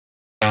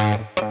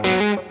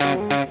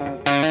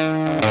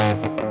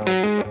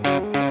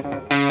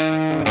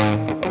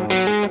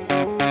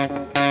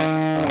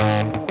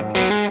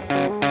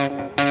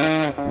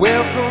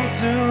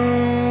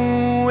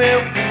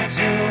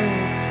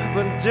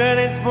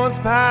Sports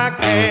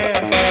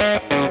Podcast.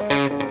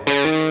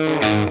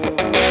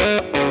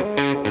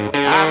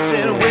 I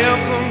said,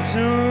 welcome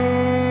to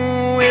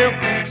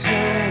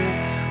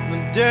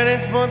the Dirty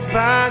Sports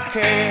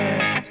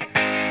Podcast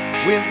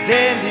with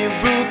Andy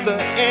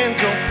Ruther and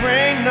Joe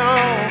Prano.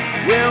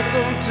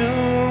 Welcome to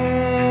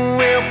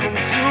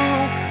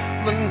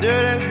the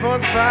Dirty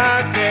Sports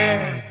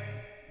Podcast.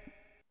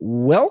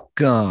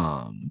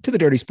 Welcome to the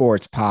Dirty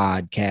Sports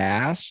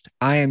Podcast.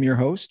 I am your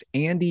host,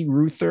 Andy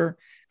Ruther,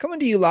 coming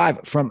to you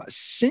live from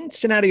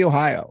Cincinnati,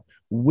 Ohio,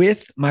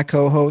 with my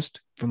co-host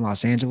from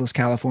Los Angeles,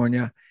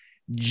 California,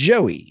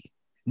 Joey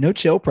No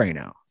Chill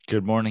Prano.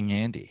 Good morning,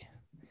 Andy.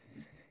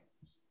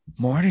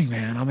 Morning,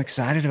 man. I'm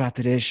excited about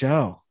today's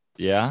show.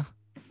 Yeah?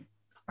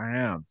 I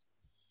am.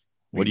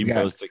 What are you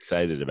most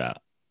excited about?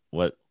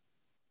 What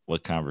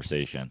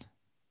conversation?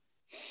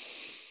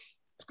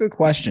 It's a good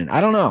question.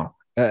 I don't know.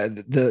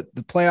 The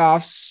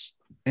playoffs,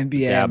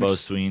 NBA. Dabo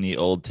Sweeney,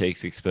 old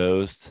takes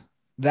exposed.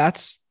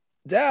 That's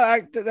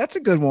a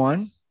good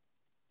one,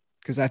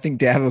 because I think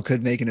Dabo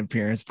could make an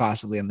appearance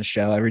possibly on the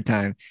show every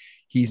time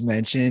he's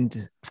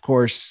mentioned. Of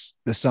course,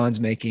 the Suns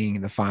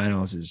making the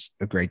finals is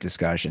a great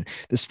discussion.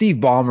 The Steve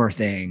Ballmer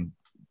thing,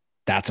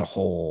 that's a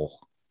whole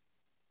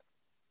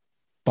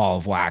ball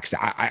of wax.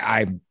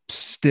 I'm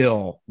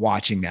still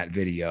watching that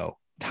video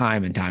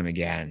time and time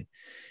again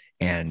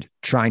and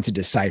trying to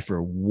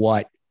decipher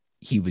what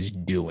he was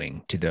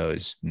doing to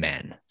those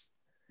men.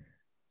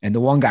 And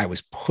the one guy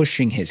was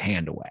pushing his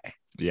hand away.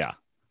 Yeah.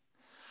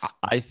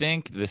 I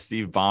think the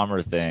Steve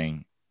Ballmer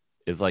thing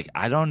is like,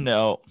 I don't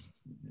know.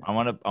 I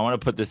want to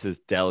put this as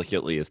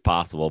delicately as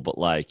possible, but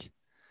like,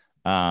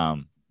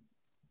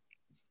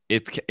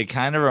 it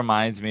kind of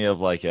reminds me of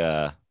like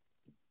I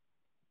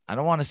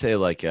don't want to say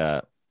like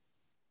a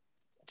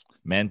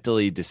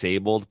mentally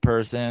disabled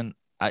person.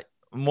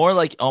 More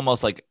like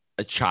almost like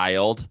a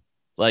child.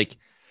 Like,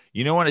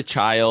 you know, when a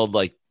child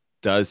like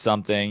does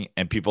something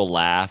and people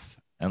laugh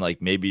and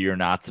like maybe they're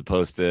not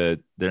supposed to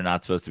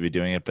be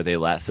doing it, but they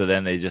laugh. So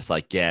then they just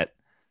like get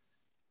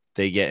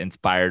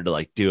inspired to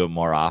like do it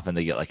more often.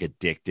 They get like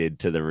addicted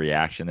to the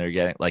reaction they're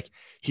getting. Like,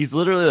 he's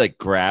literally like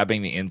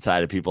grabbing the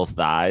inside of people's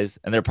thighs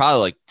and they're probably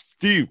like,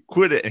 Steve,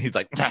 quit it. And he's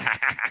like,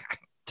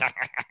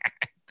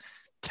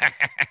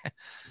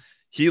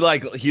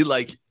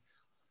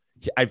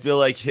 I feel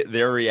like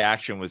their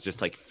reaction was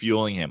just like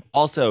fueling him.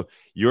 Also,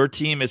 your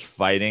team is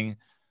fighting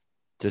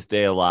to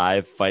stay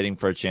alive, fighting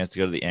for a chance to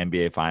go to the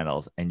NBA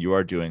finals. And you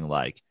are doing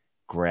like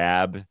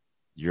grab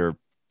your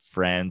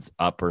friend's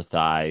upper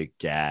thigh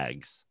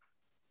gags.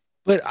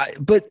 But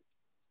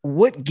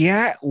what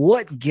gag?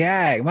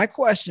 My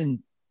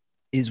question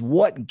is,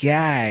 what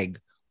gag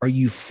are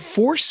you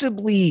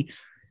forcibly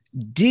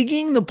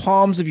digging the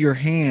palms of your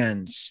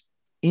hands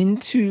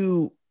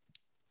into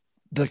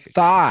the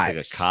thighs?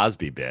 Like a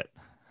Cosby bit.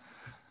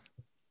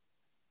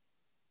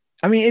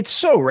 I mean, it's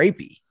so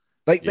rapey.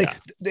 Like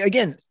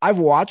again, I've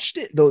watched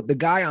it though. The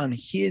guy on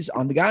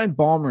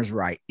Ballmer's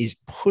right is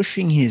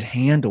pushing his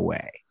hand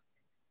away.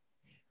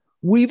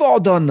 We've all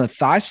done the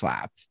thigh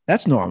slap.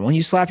 That's normal. When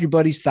you slap your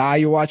buddy's thigh,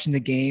 you're watching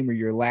the game or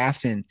you're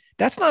laughing.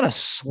 That's not a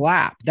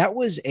slap. That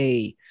was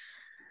a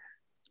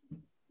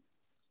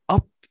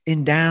up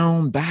and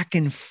down, back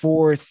and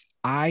forth.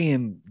 I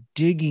am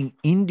digging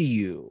into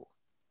you.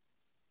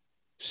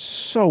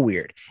 So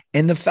weird.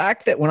 And the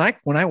fact that when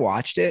I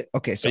watched it,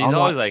 okay, so he's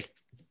always like,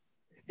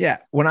 yeah,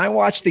 when I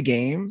watched the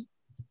game,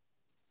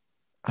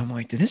 I'm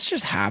like, did this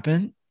just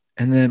happen?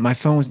 And then my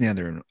phone was in the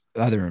other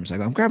room. So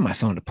I'm grabbing my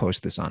phone to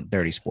post this on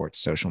Dirty Sports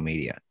social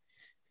media.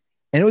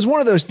 And it was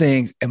one of those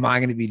things, am I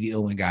going to be the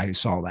only guy who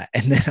saw that?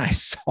 And then I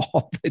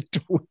saw the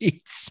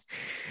tweets,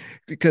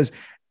 because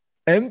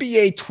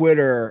NBA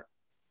Twitter,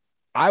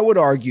 I would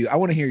argue, I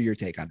want to hear your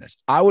take on this.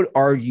 I would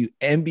argue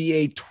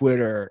NBA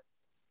Twitter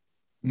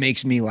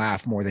makes me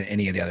laugh more than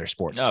any of the other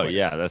sports. Oh, Twitter.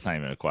 yeah, that's not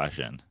even a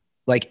question.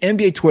 Like,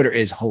 NBA Twitter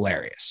is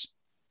hilarious.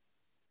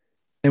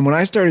 And when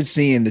I started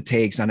seeing the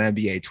takes on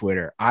NBA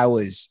Twitter, I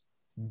was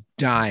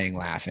dying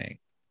laughing.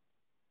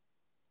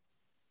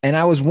 And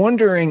I was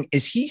wondering,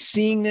 is he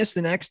seeing this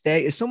the next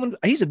day?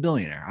 He's a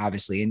billionaire,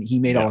 obviously, and he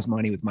made all his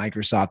money with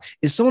Microsoft.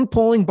 Is someone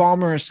pulling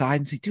Ballmer aside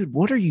and say, dude,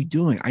 what are you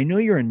doing? I know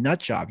you're a nut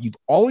job. You've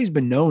always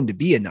been known to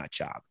be a nut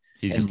job.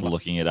 He's just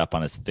looking it up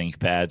on his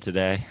ThinkPad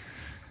today.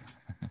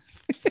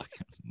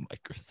 Fucking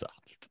Microsoft.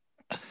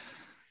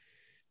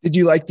 Did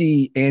you like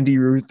the Andy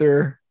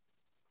Ruther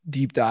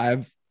deep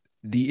dive,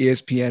 the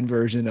ESPN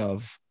version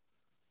of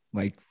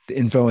like the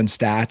info and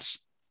stats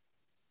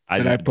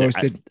that I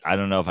posted? I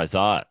don't know if I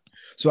saw it.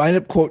 So I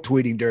ended up quote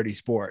tweeting Dirty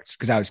Sports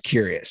because I was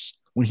curious.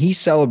 When he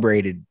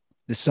celebrated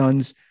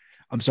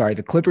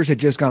the Clippers had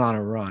just gone on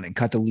a run and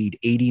cut the lead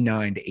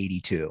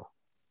 89-82.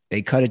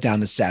 They cut it down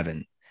to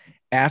 7.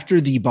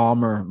 After the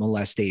Ballmer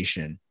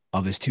molestation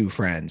of his two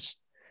friends,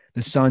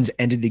 the Suns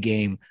ended the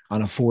game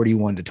on a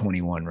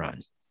 41-21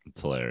 run.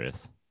 It's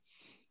hilarious.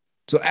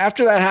 So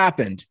after that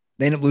happened,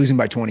 they ended up losing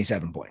by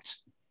 27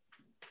 points.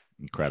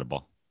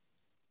 Incredible.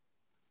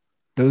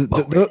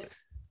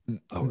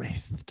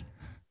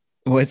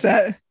 What's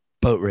that?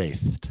 Boat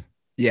raced.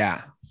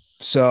 Yeah.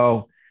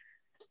 So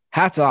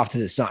hats off to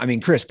the Sun. I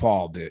mean, Chris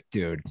Paul,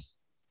 dude.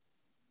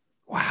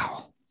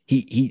 Wow.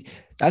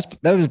 That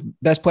was the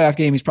best playoff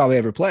game he's probably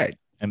ever played.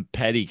 And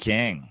Petty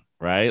King,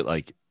 right?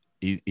 Like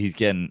he's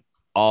getting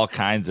all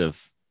kinds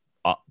of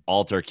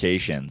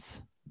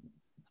altercations.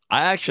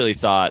 I actually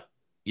thought,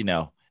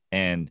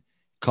 and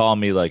call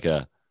me like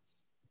a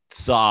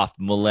soft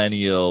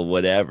millennial,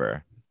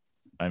 whatever.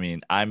 I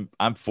mean, I'm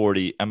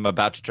 40. I'm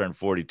about to turn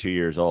 42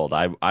 years old.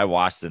 I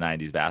watched the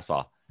 90s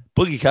basketball.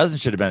 Boogie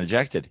Cousins should have been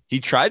ejected. He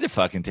tried to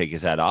fucking take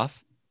his head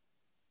off.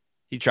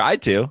 He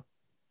tried to.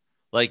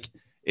 Like,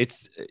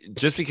 it's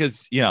just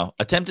because,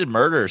 attempted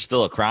murder is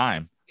still a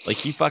crime. Like,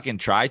 he fucking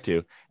tried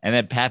to. And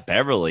then Pat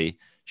Beverly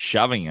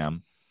shoving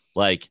him.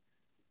 Like,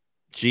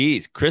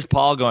 geez, Chris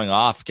Paul going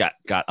off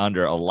got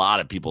under a lot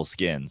of people's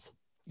skins.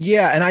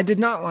 Yeah, and I did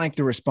not like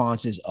the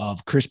responses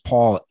of Chris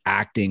Paul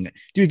acting.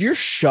 Dude, if you're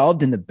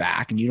shoved in the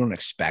back and you don't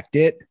expect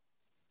it,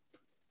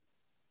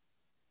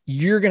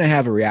 you're going to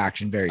have a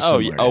reaction very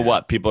similar. Oh,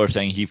 what? People are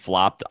saying he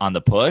flopped on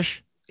the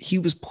push? He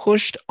was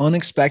pushed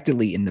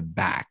unexpectedly in the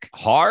back.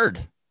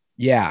 Hard.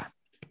 Yeah.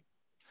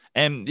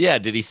 And yeah,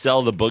 did he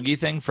sell the Boogie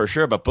thing? For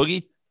sure. But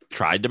Boogie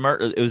tried to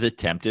murder. It was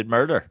attempted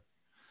murder.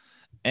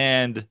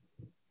 And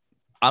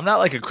I'm not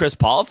like a Chris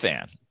Paul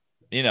fan.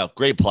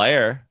 Great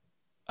player.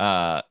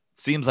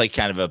 Seems like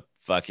kind of a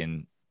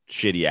fucking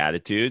shitty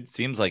attitude.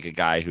 Seems like a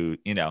guy who,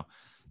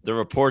 the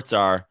reports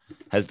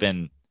has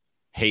been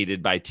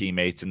hated by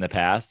teammates in the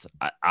past.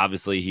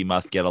 Obviously, he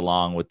must get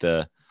along with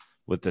the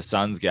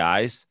Suns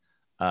guys.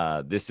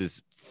 This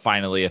is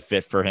finally a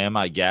fit for him,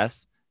 I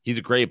guess. He's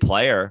a great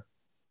player.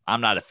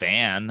 I'm not a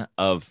fan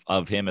of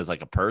him as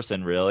like a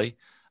person, really.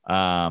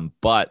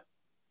 But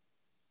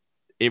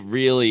it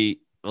really,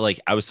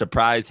 I was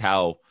surprised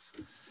how,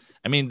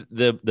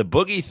 the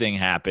Boogie thing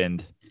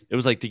happened. It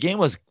was like the game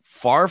was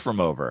far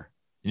from over.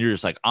 And you're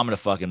just like, I'm going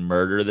to fucking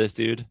murder this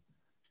dude.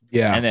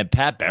 Yeah. And then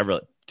Pat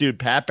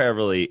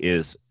Beverly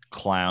is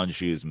clown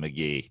shoes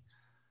McGee.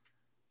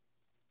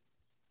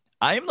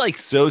 I'm like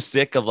so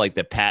sick of like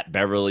the Pat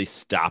Beverly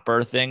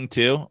stopper thing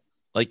too.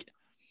 Like,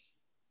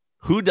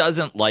 who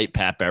doesn't light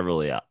Pat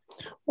Beverly up?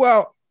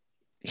 Well,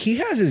 he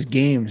has his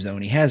games though,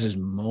 and he has his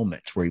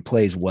moments where he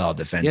plays well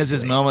defensively. He has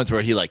his moments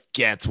where he like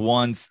gets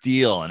one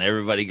steal and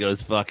everybody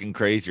goes fucking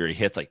crazy, or he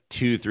hits like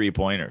 2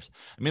 3-pointers.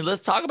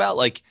 Let's talk about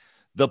like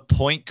the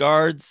point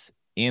guards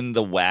in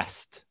the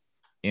West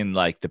in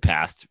like the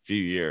past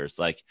few years,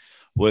 like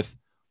with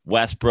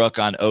Westbrook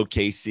on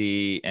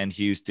OKC and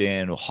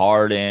Houston,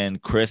 Harden,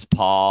 Chris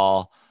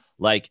Paul.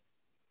 Like,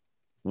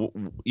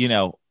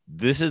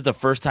 this is the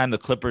first time the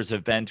Clippers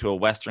have been to a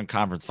Western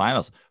Conference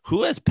Finals.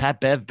 Who has Pat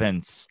Bev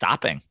been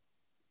stopping?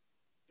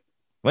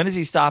 When has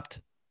he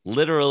stopped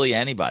literally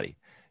anybody?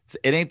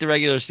 It ain't the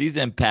regular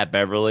season, Pat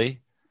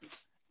Beverly.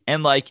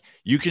 And like,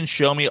 you can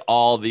show me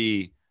all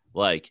the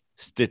like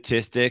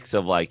statistics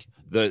of like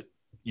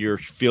your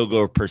field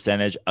goal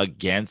percentage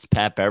against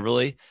Pat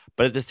Beverly.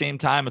 But at the same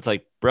time, it's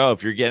like, bro,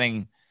 if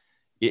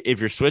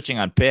you're switching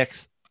on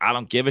picks, I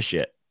don't give a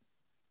shit.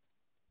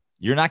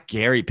 You're not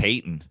Gary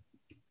Payton.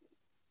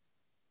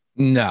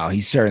 No,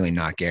 he's certainly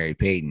not Gary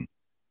Payton.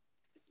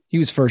 He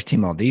was first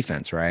team all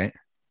defense, right?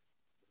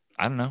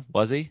 I don't know.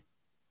 Was he?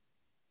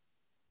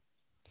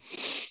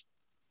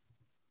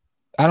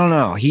 I don't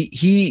know.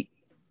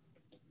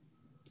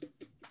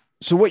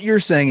 So what you're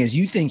saying is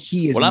you think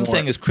he is. What I'm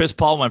saying is Chris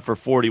Paul went for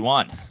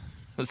 41.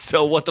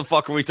 So what the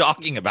fuck are we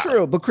talking about?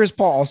 True, but Chris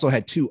Paul also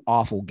had 2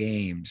 awful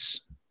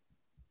games.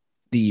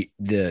 The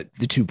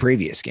 2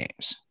 previous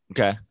games.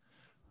 Okay.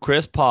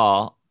 Chris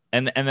Paul.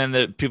 And then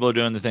the people are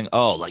doing the thing.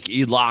 Oh, like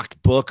he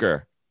locked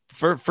Booker.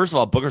 First of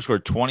all, Booker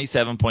scored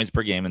 27 points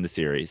per game in the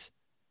series.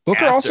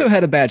 Booker also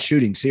had a bad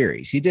shooting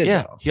series. He did.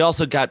 Yeah. Though. He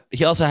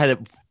also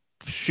had to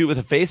shoot with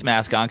a face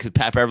mask on because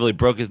Pat Beverly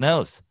broke his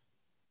nose.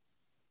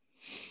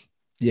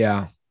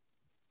 Yeah.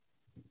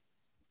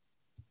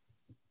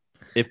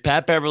 If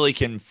Pat Beverly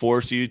can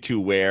force you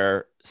to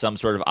wear some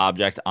sort of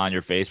object on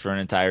your face for an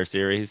entire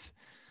series,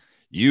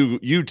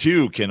 you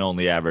too can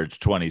only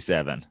average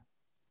 27.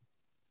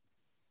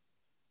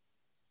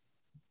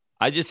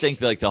 I just think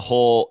that like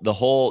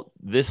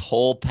this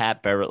whole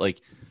Pat Beverly,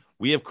 like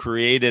we have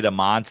created a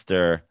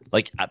monster.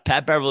 Like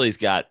Pat Beverly's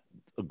got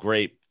a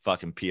great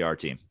fucking PR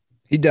team.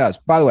 He does.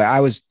 By the way, I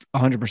was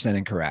 100%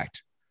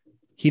 incorrect.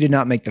 He did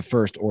not make the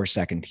first or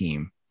second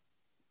team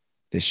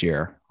this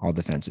year, all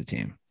defensive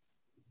team.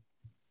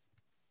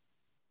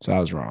 So I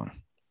was wrong.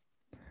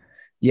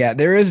 Yeah,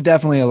 there is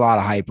definitely a lot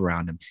of hype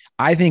around him.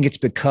 I think it's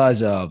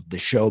because of the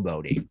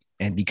showboating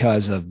and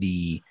because of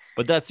the.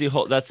 But that's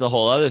the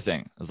whole other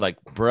thing. It's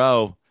like,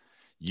 bro,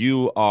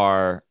 you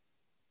are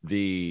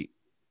the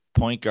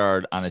point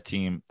guard on a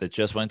team that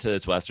just went to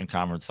this Western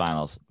Conference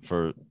Finals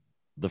for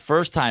the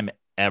first time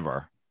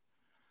ever.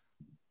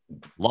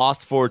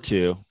 Lost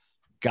 4-2,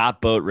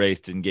 got boat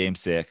raced in game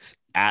 6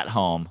 at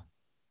home.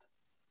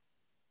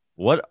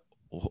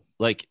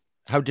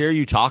 How dare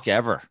you talk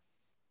ever?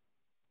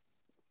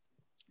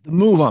 The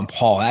move on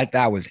Paul,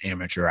 that was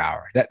amateur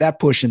hour. That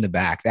push in the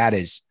back, that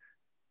is.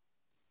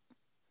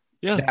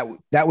 Yeah.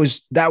 That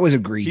was He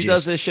egregious.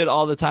 does this shit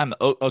all the time.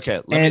 Oh,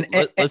 okay. And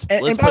Let's by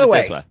put the it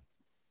way, this way.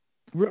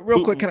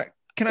 real quick,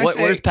 can I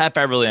say where's Pat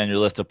Beverly on your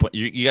list of point?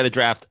 You got to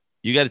draft.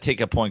 You got to take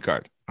a point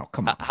guard. Oh,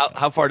 come on.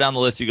 How far down the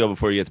list you go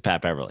before you get to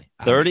Pat Beverly?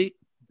 30?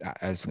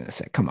 I was going to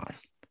say, come on.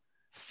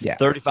 Yeah.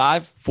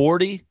 35?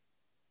 40?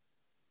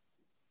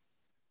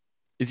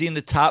 Is he in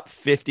the top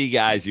 50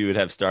 guys you would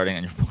have starting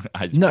on your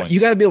point? No, you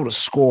got to be able to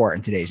score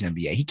in today's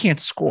NBA. He can't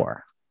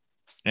score.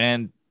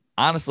 And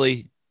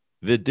honestly,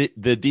 the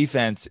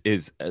defense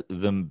is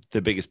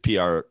the biggest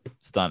PR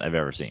stunt I've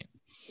ever seen.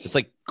 It's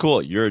like,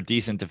 cool, you're a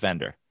decent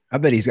defender. I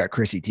bet he's got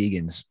Chrissy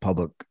Teigen's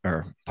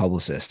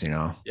publicist,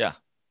 Yeah.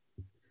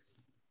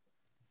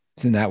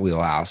 It's in that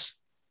wheelhouse.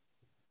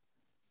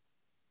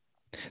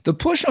 The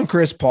push on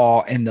Chris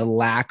Paul and the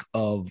lack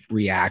of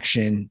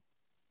reaction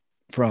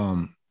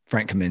from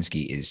Frank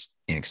Kaminsky is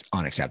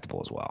unacceptable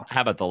as well.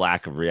 How about the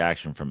lack of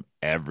reaction from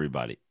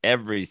everybody?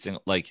 Every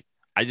single,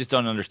 I just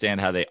don't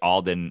understand how they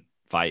all didn't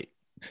fight.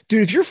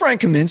 Dude, if you're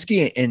Frank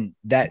Kaminsky and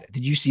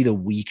did you see the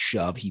weak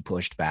shove he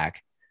pushed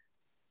back?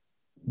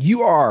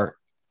 You are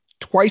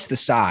twice the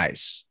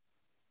size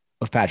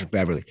of Patrick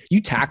Beverly.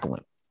 You tackle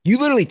him. You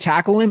literally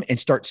tackle him and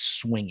start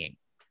swinging.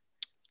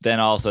 Then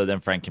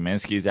Frank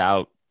Kaminsky's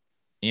out.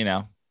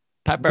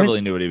 Pat Beverly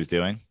knew what he was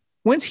doing.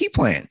 When's he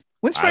playing?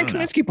 When's Frank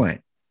Kaminsky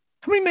playing?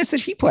 How many minutes did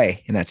he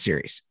play in that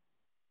series?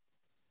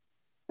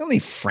 Only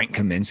Frank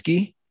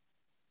Kaminsky.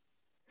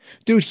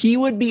 Dude, he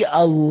would be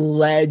a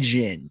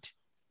legend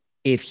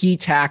if he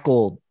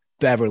tackled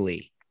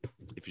Beverly.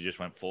 If you just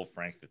went full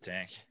Frank the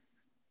Tank.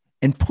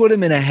 And put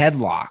him in a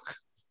headlock.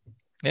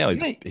 Yeah,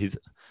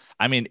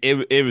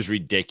 it was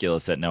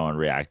ridiculous that no one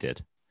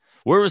reacted.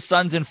 Where was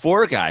Suns and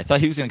 4 guy? I thought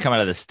he was going to come out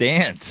of the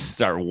stands,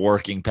 start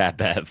working Pat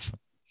Bev.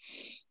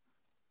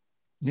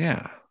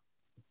 Yeah.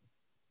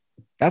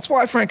 That's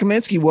why Frank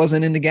Kaminsky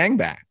wasn't in the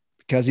gangbang,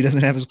 because he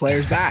doesn't have his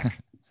players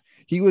back.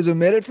 He was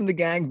omitted from the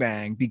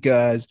gangbang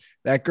because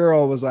that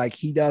girl was like,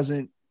 he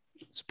doesn't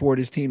support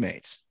his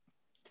teammates.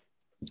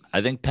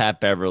 I think Pat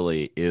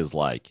Beverly is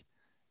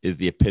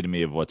the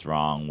epitome of what's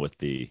wrong with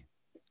the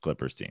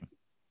Clippers team.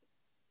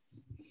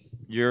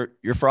 You're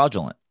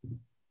fraudulent.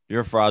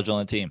 You're a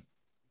fraudulent team.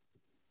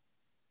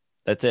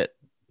 That's it.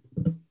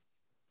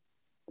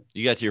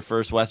 You got to your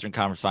first Western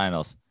Conference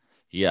Finals.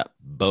 You got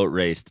boat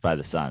raced by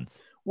the Suns.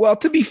 Well,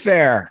 to be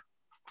fair,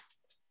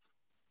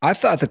 I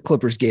thought the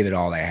Clippers gave it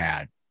all they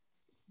had.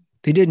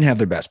 They didn't have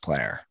their best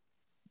player.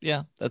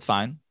 Yeah, that's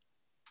fine.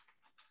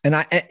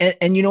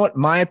 And you know what?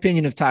 My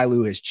opinion of Ty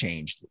Lue has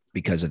changed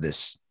because of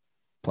this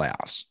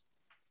playoffs.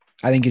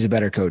 I think he's a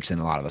better coach than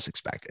a lot of us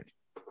expected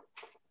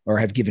or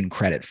have given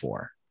credit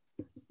for.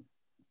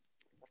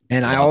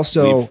 And I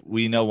also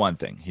we know one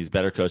thing: he's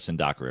better coach than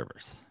Doc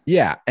Rivers.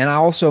 Yeah, and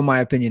my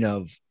opinion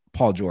of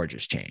Paul George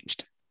has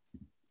changed.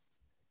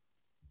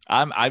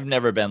 I've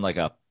never been like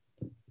a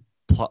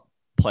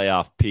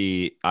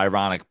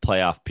ironic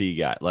playoff P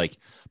guy. Like,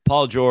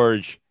 Paul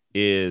George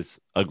is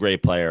a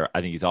great player.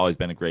 I think he's always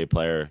been a great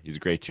player. He's a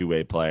great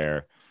two-way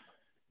player.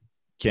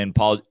 Can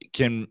Paul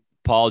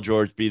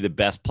George be the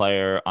best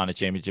player on a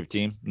championship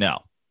team?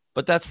 No,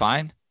 but that's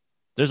fine.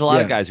 There's a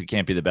lot of guys who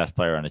can't be the best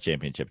player on a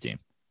championship team.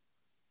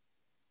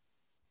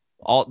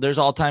 There's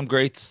all-time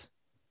greats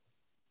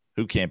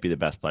who can't be the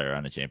best player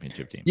on a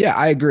championship team. Yeah,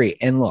 I agree.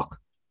 And look,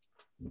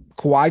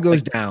 Kawhi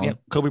goes down.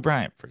 Kobe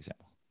Bryant, for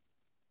example.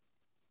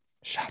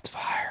 Shots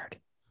fired.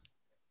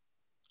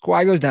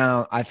 Kawhi goes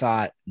down. I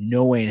thought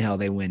no way in hell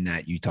they win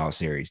that Utah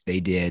series. They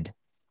did.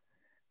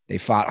 They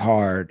fought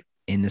hard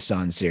in the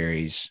Sun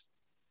series.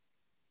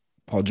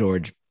 Paul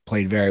George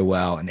played very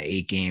well in the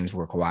 8 games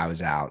where Kawhi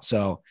was out.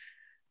 So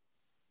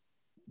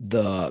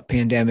the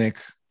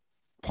pandemic,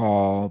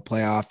 Paul,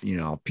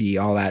 playoff, P,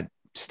 all that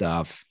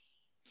stuff.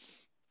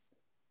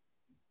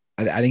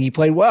 I think he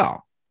played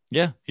well.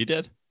 Yeah, he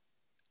did.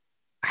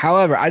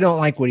 However, I don't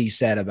like what he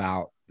said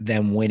about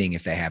them winning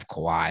if they have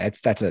Kawhi.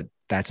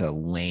 That's a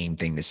lame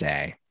thing to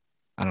say.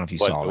 I don't know if you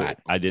saw that.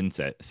 I didn't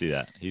see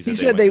that. He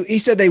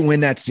said they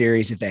win that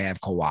series if they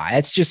have Kawhi.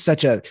 It's just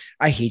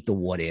I hate the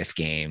what if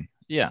game.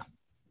 Yeah.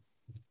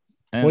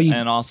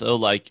 And also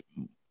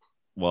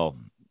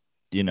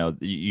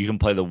you can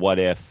play the what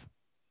if.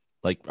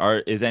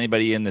 Is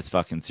anybody in this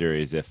fucking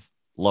series if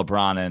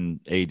LeBron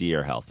and AD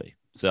are healthy?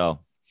 So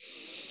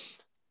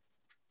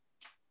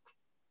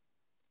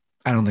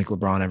I don't think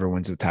LeBron ever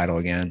wins the title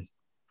again.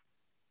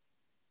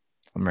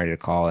 I'm ready to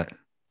call it.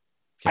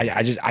 Okay.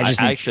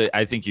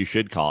 I think you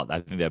should call it.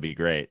 I think that'd be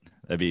great.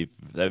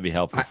 That'd be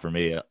helpful for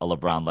me, a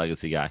LeBron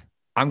legacy guy.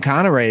 I'm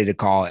kind of ready to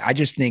call it. I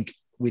just think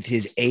with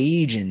his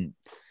age and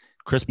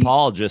Chris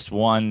Paul just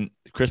won.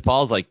 Chris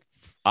Paul's like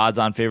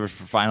odds-on favorite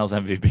for Finals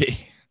MVP.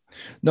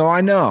 No,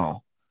 I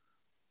know,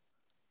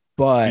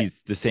 but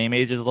he's the same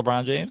age as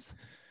LeBron James.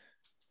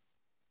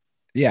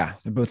 Yeah,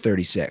 they're both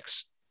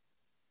 36.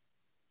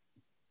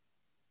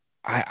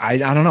 I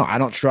don't know. I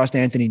don't trust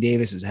Anthony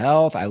Davis's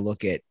health. I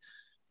look at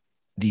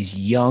these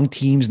young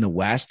teams in the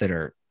West that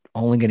are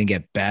only going to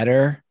get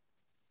better.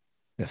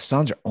 The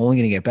Suns are only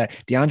going to get better.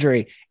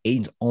 DeAndre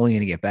Ayton's only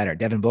going to get better.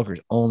 Devin Booker's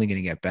only going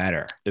to get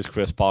better. Is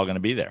Chris Paul going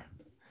to be there?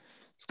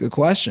 It's a good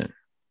question.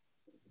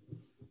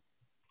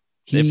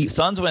 If the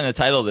Suns win the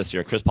title this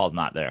year, Chris Paul's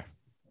not there.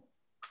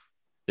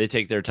 They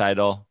take their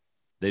title.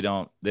 They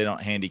don't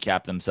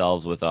handicap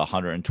themselves with a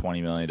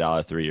 $120 million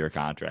 3-year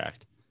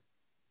contract.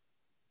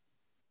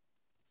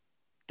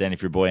 Then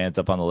if your boy ends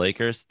up on the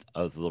Lakers,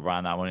 is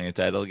LeBron not winning a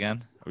title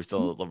again? Are we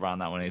still LeBron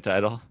not winning a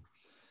title?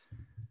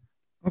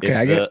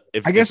 Okay,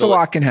 I guess a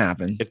lot can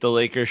happen. If the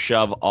Lakers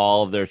shove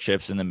all of their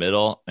chips in the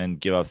middle and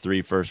give up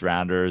 3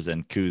 first-rounders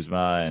and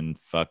Kuzma and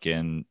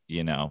fucking,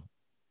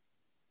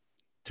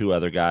 2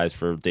 other guys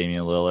for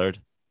Damian Lillard.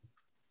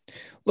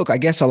 Look, I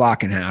guess a lot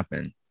can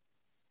happen.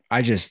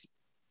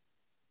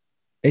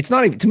 It's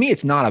not even, to me,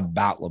 it's not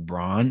about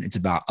LeBron. It's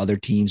about other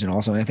teams and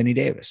also Anthony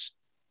Davis.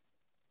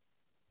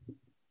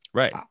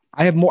 Right.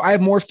 I have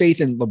more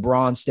faith in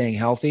LeBron staying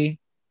healthy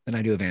than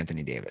I do of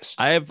Anthony Davis.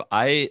 If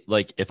I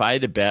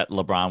had to bet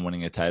LeBron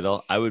winning a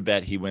title, I would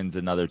bet he wins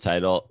another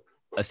title.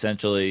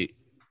 Essentially,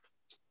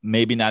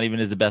 maybe not even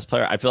as the best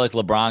player. I feel like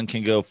LeBron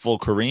can go full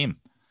Kareem,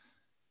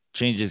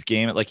 change his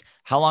game. Like,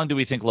 how long do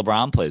we think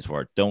LeBron plays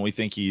for? Don't we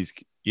think he's,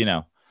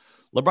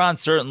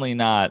 LeBron's certainly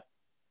not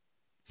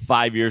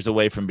 5 years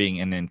away from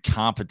being an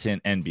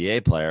incompetent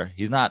NBA player.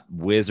 He's not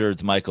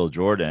Wizards Michael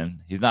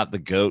Jordan. He's not the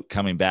GOAT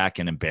coming back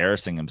and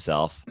embarrassing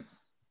himself.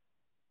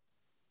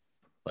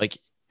 Like,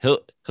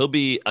 he'll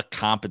be a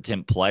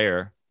competent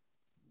player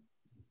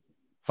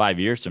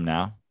 5 years from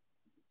now.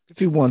 If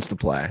he wants to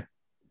play.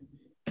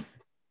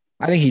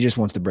 I think he just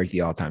wants to break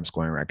the all-time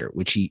scoring record,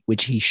 which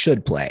he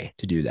should play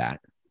to do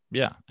that.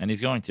 Yeah, and he's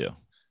going to.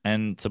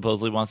 And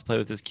supposedly wants to play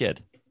with his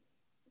kid.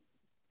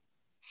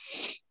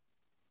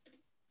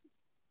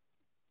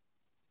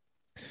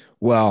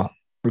 Well,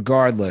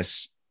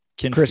 regardless,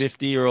 can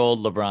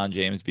 50-year-old LeBron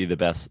James be the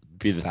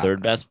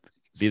third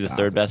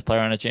best player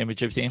on a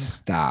championship team?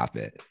 Stop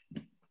it.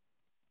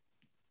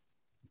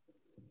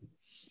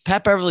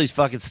 Pat Beverly's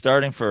fucking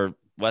starting for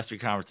Western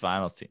Conference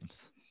Finals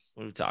teams.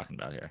 What are we talking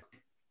about here?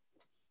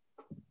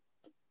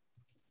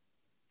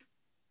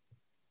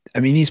 I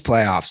mean, these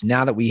playoffs,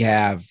 now that we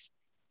have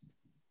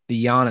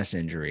the Giannis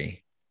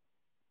injury,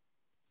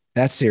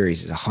 that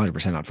series is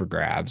 100% up for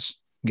grabs.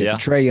 Get the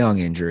Trae Young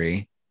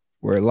injury.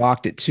 We're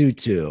locked at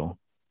 2-2.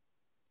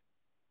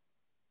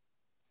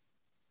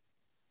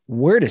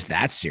 Where does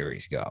that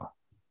series go?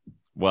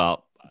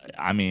 Well,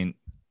 I mean,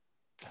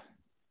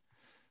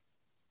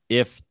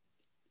 if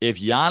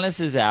Giannis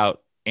is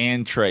out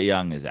and Trae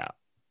Young is out,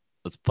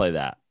 let's play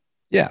that.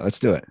 Yeah, let's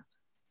do it.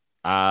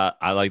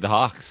 I like the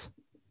Hawks.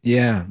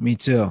 Yeah, me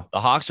too. The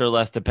Hawks are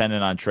less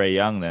dependent on Trae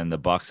Young than the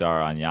Bucks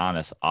are on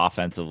Giannis,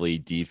 offensively,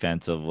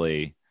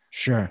 defensively.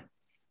 Sure.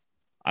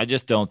 I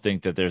just don't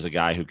think that there's a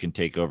guy who can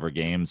take over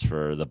games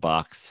for the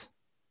Bucks.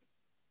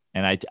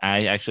 And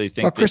I actually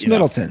think that, Chris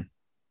Middleton.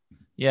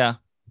 Yeah.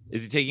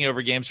 Is he taking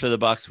over games for the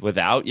Bucks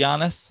without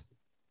Giannis?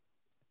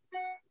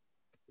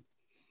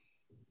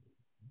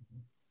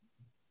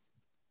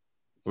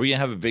 Are we going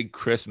to have a big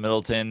Chris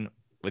Middleton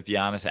with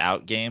Giannis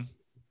out game?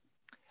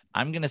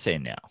 I'm going to say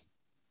no.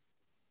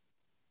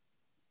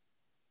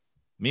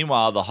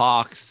 Meanwhile, the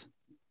Hawks,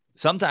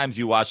 sometimes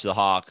you watch the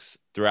Hawks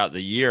throughout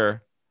the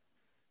year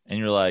and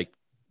you're like,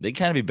 they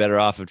kind of be better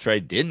off if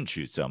Trae didn't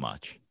shoot so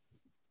much.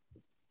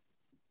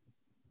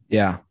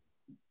 Yeah.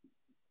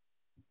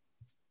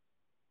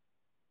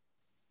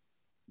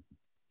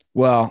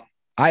 Well,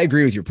 I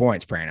agree with your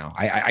points, Prano.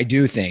 I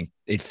do think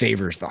it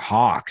favors the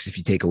Hawks if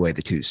you take away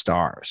the 2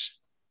 stars.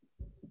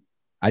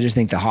 I just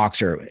think the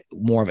Hawks are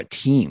more of a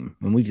team,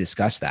 and we've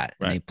discussed that.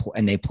 Right.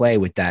 And they play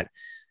with that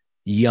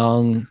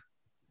young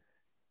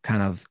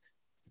kind of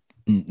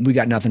we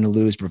got nothing to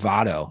lose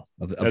bravado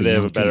of they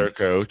have a better team.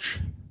 Coach.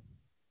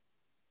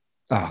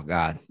 Oh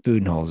God,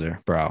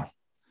 Budenholzer, bro.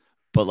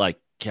 But like,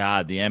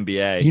 God, the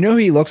NBA. You know who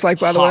he looks like,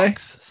 by the way?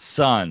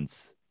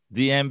 Suns,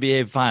 the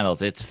NBA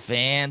Finals. It's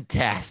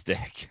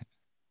fantastic.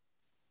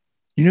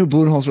 You know who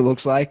Budenholzer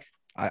looks like?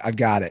 I've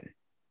got it.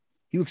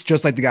 He looks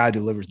just like the guy who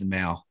delivers the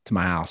mail to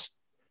my house.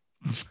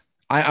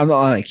 I'm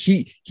like,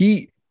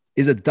 he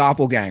is a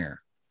doppelganger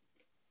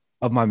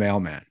of my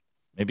mailman.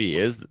 Maybe he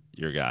is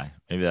your guy.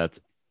 Maybe that's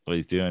what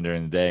he's doing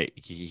during the day.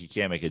 He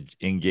can't make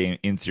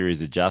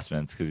in-series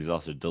adjustments because he's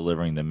also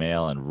delivering the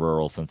mail in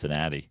rural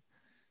Cincinnati.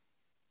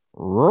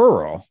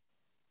 Rural?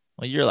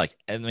 Well, you're like,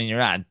 I mean, you're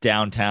not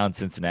downtown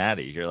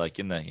Cincinnati. You're like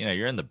in the,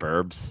 you're in the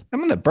burbs.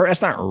 I'm in the burbs.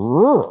 That's not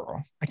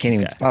rural. I can't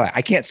even,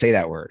 I can't say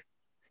that word.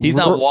 He's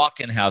not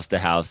walking house to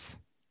house.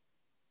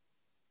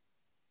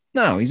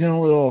 No, he's in a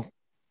little.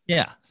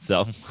 Yeah.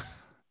 So he's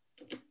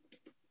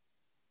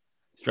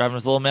driving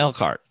his little mail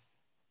cart.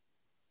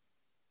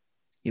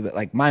 Yeah, but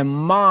like my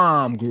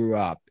mom grew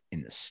up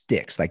in the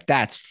sticks. Like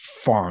that's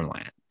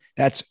farmland.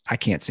 I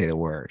can't say the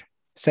word.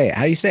 Say it.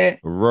 How do you say it?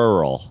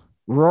 Rural.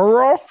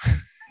 Rural?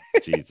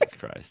 Jesus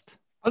Christ.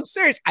 I'm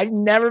serious. I've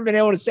never been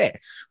able to say it.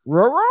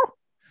 Rural?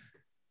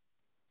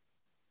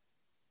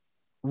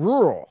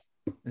 Rural.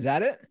 Is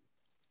that it?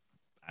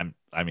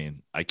 I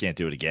mean, I can't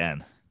do it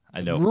again.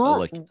 I know.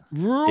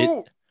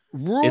 Rural.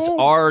 It's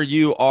Rural.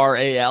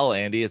 Rural,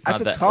 Andy. It's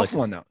That's not a that tough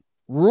one though.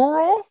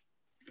 Rural.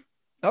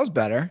 That was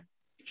better.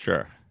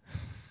 Sure.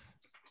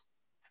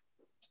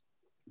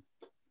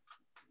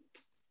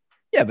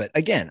 Yeah, but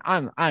again,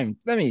 let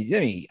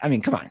me, I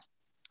mean, come on.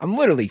 I'm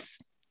literally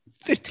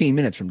 15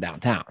 minutes from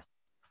downtown.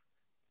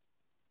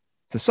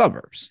 It's the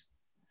suburbs.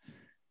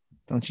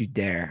 Don't you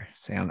dare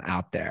say I'm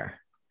out there.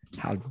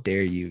 How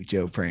dare you,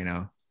 Joe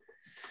Prano?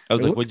 I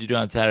was like, what'd you do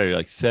on Saturday?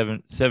 Like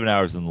 7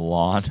 hours in the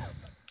lawn.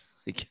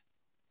 Like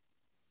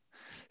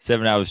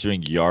 7 hours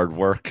doing yard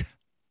work.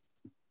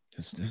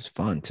 It was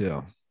fun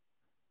too.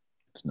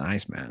 It's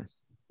nice, man.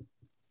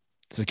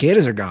 The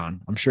cicadas are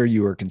gone. I'm sure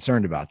you were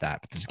concerned about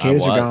that, but the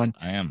cicadas are gone.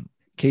 I am. In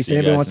case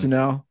anybody wants to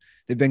know,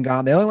 they've been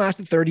gone. They only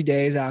lasted 30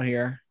 days out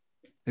here.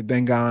 They've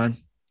been gone,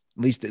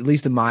 at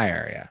least in my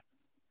area.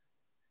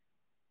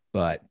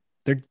 But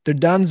they're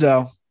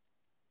donezo.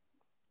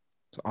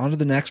 So on to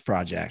the next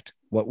project.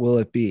 What will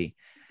it be?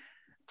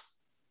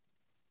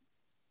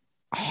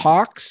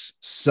 Hawks,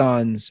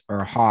 Suns,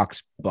 or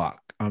Hawks, Buck.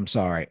 I'm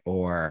sorry,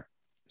 or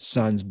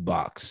Suns,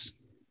 Bucks.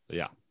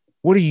 Yeah.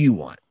 What do you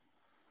want?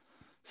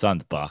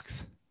 Suns,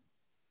 Bucks.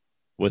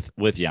 With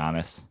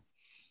Giannis.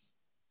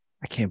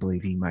 I can't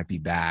believe he might be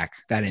back.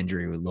 That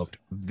injury looked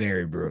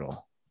very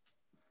brutal.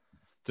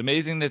 It's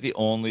amazing that the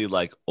only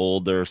like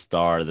older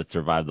star that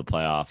survived the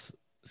playoffs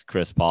is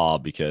Chris Paul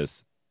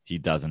because he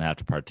doesn't have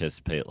to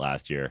participate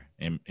last year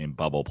in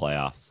bubble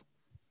playoffs.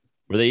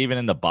 Were they even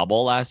in the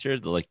bubble last year?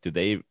 Like,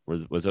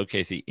 was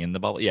OKC in the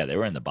bubble? Yeah, they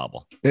were in the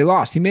bubble. They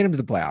lost. He made them to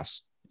the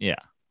playoffs. Yeah,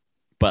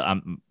 but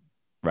I'm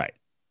right.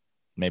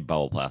 Made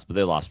bubble playoffs, but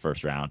they lost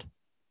first round.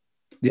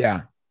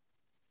 Yeah.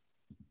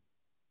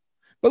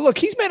 But look,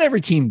 he's made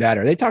every team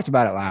better. They talked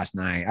about it last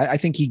night. I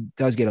think he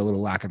does get a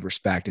little lack of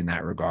respect in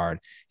that regard.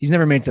 He's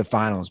never made it to the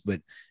finals,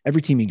 but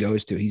every team he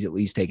goes to, he's at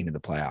least taken to the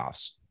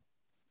playoffs.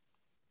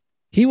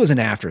 He was an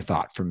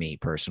afterthought for me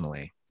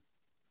personally.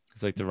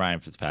 It's like the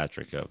Ryan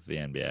Fitzpatrick of the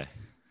NBA.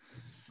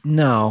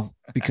 No,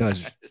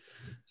 because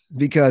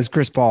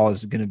Chris Paul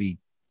is going to be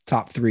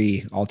top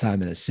 3 all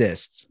time in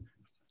assists.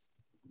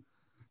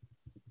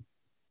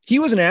 He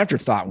was an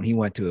afterthought when he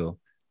went to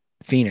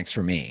Phoenix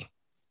for me.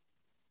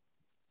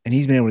 And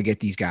he's been able to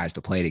get these guys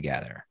to play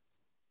together.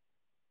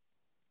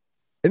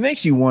 It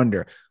makes you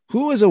wonder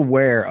who is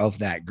aware of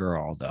that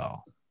girl, though.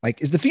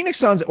 Like, is the Phoenix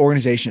Suns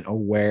organization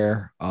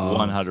aware of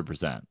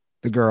 100%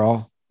 the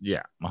girl?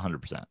 Yeah,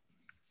 100%.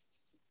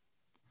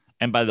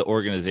 And by the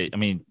organization, I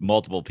mean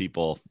multiple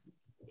people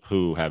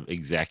who have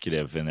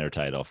executive in their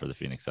title for the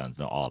Phoenix Suns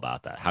know all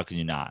about that. How can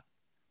you not?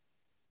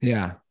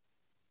 Yeah,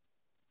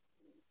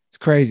 it's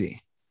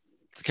crazy.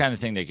 It's the kind of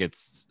thing that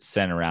gets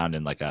sent around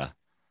in like a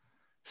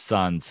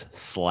Suns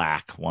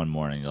Slack one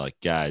morning. You're like,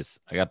 guys,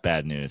 I got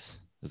bad news.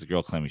 There's a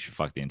girl claiming she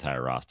fucked the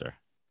entire roster.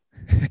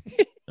 You're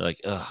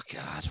like, oh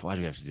God, why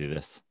do we have to do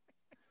this?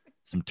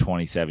 Some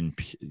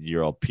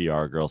 27-year-old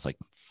PR girl's like,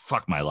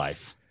 fuck my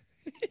life.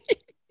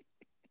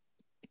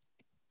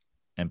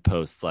 And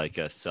posts like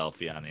a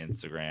selfie on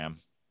Instagram.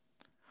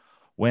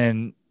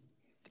 When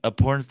a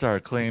porn star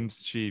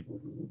claims she,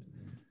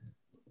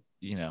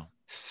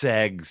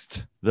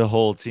 segsed the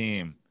whole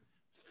team,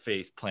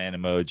 face plant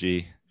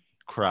emoji,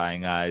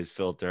 crying eyes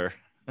filter.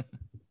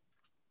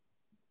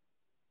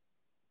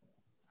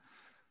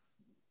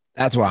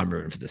 That's why I'm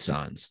rooting for the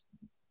Suns.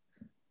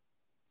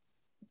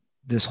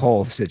 This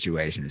whole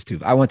situation is too.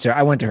 I went to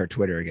her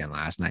Twitter again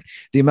last night.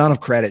 The amount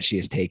of credit she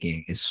is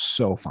taking is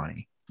so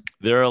funny.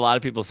 There are a lot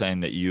of people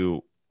saying that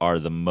you are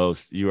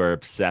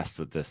obsessed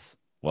with this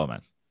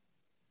woman.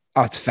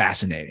 Oh, it's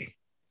fascinating.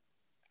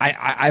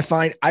 I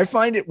find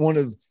it one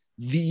of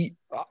the,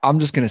 I'm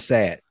just going to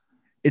say it.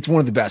 It's one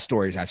of the best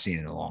stories I've seen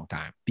in a long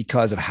time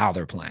because of how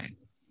they're playing.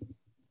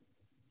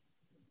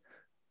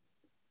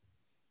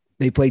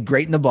 They played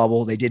great in the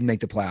bubble. They didn't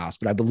make the playoffs,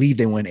 but I believe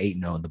they went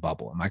 8-0 in the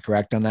bubble. Am I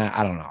correct on that?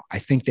 I don't know. I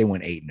think they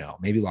went 8-0,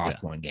 maybe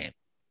lost one game.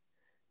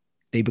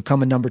 They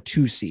become a number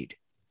 2 seed.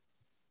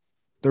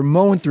 They're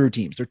mowing through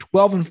teams. They're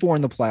 12-4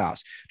 in the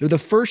playoffs. They're the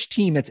first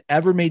team that's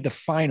ever made the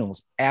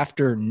finals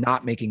after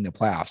not making the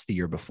playoffs the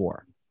year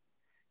before.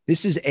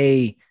 This is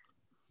a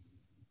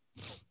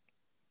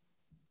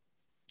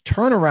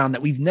turnaround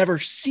that we've never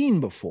seen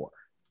before.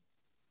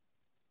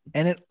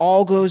 And it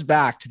all goes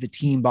back to the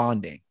team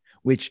bonding,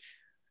 which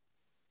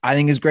I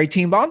think is great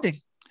team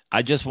bonding.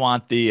 I just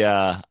want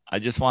the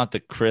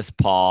Chris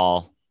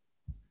Paul,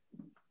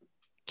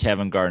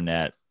 Kevin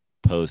Garnett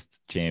post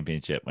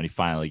championship when he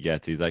finally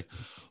gets. He's like,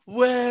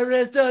 "Where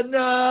is the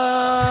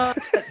nut?"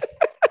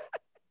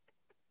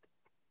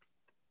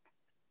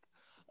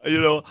 I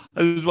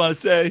just want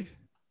to say,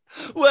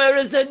 "Where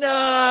is the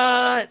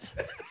nut?"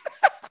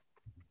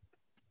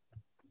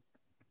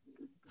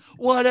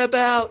 What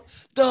about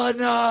the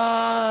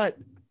nut?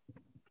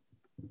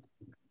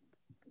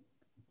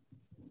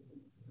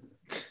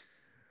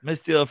 I'm going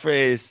to steal a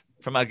phrase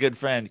from my good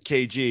friend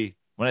KG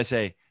when I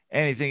say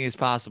anything is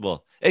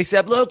possible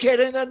except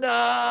locating the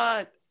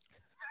nut.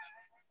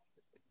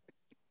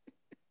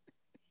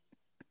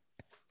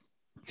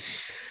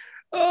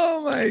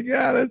 Oh my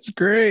God, that's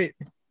great.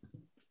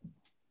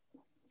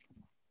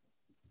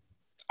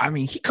 I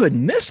mean, he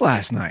couldn't miss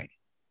last night.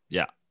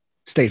 Yeah.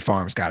 State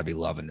Farm's got to be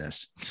loving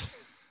this.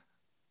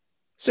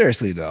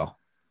 Seriously, though.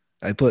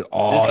 I put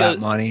all that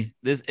money.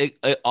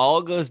 It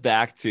all goes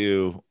back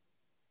to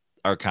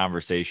our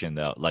conversation,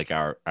 though, like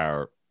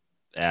our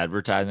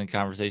advertising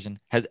conversation.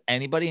 Has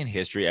anybody in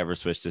history ever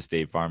switched to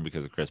State Farm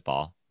because of Chris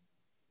Paul?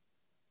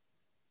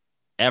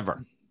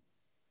 Ever?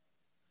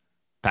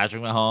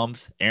 Patrick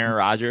Mahomes, Aaron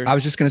Rodgers. I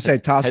was just going to say,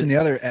 toss in the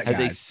other guys. Has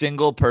a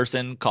single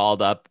person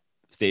called up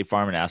State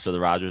Farm and asked for the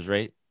Rodgers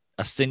rate?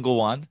 A single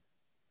one?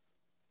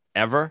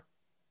 Ever?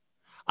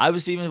 I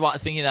was even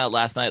thinking that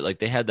last night. Like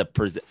they have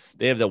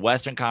the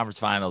Western Conference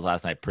Finals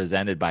last night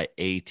presented by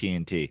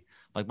AT&T.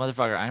 Like,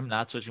 motherfucker, I'm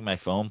not switching my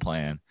phone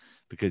plan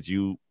because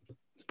you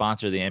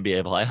sponsor the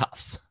NBA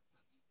playoffs.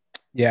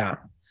 Yeah.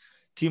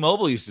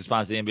 T-Mobile used to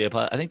sponsor the NBA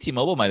playoffs. I think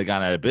T-Mobile might have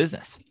gone out of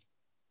business.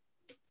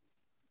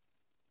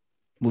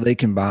 Well, they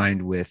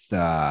combined with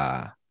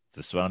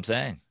That's what I'm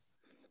saying.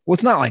 Well,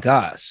 it's not like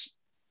us.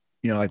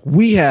 You know, like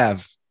we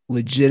have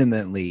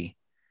legitimately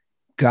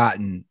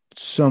gotten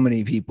so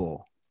many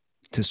people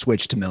to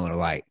switch to Miller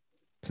Lite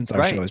since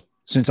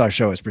our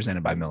show is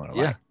presented by Miller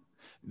Lite.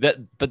 Yeah.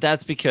 But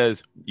that's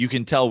because you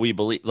can tell we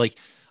believe. Like,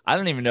 I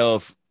don't even know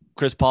if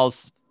Chris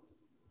Paul's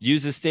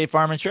uses State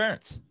Farm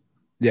insurance.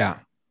 Yeah.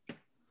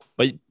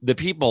 But the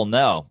people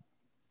know.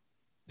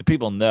 The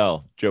people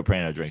know Joe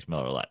Prano drinks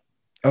Miller Lite.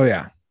 Oh,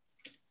 yeah.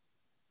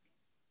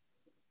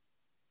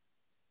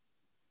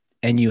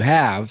 And you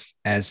have,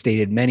 as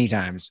stated many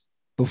times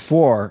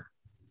before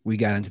we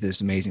got into this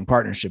amazing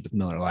partnership with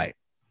Miller Lite.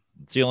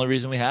 It's the only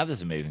reason we have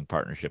this amazing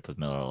partnership with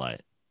Miller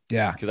Lite.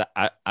 Yeah. Because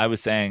I was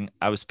saying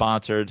I was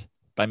sponsored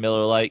by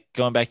Miller Lite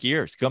going back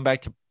years, going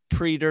back to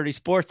pre-Dirty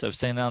Sports. I was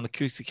saying that on the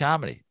Kooksy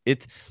Comedy.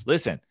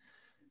 Listen,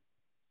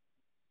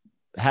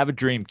 have a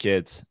dream,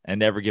 kids, and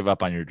never give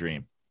up on your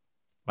dream.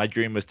 My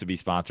dream was to be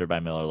sponsored by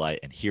Miller Lite,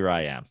 and here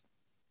I am.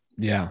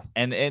 Yeah.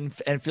 And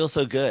feel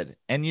so good.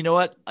 And you know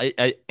what?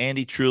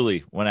 Andy,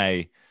 truly,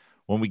 when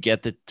we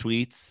get the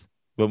tweets,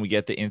 when we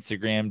get the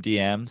Instagram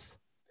DMs.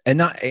 And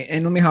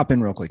let me hop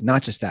in real quick.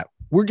 Not just that.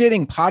 We're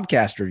getting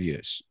podcast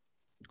reviews.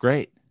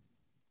 Great.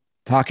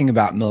 Talking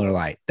about Miller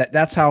Lite.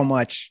 That's how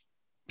much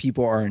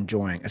people are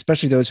enjoying,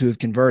 especially those who have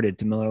converted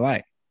to Miller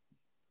Lite.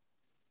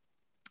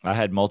 I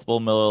had multiple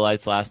Miller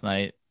Lites last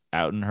night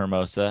out in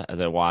Hermosa as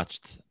I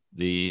watched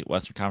the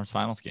Western Conference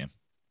Finals game.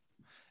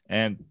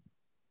 And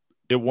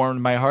it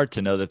warmed my heart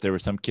to know that there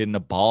was some kid in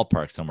a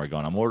ballpark somewhere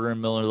going, I'm ordering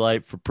Miller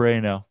Lite for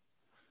Prano,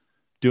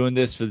 doing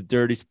this for the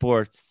Dirty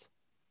Sports,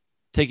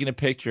 taking a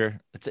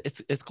picture.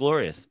 It's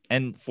glorious.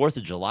 And 4th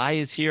of July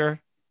is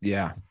here.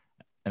 Yeah.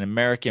 An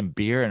American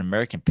beer, an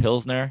American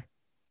Pilsner.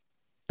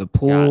 The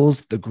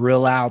pools, the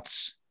grill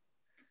outs.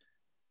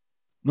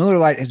 Miller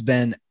Lite has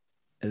been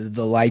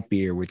the light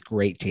beer with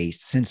great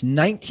taste since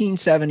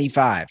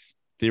 1975.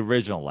 The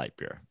original light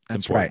beer.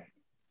 That's right.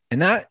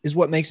 And that is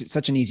what makes it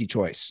such an easy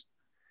choice.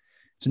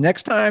 So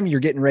next time you're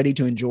getting ready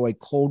to enjoy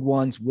cold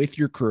ones with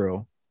your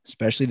crew,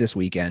 especially this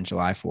weekend,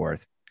 July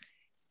 4th,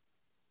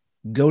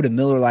 go to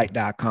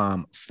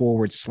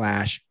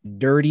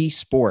MillerLite.com/dirty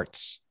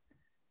sports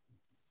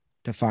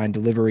to find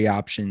delivery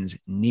options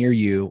near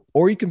you,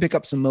 or you can pick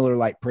up some Miller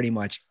Lite pretty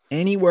much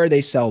anywhere they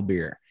sell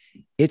beer.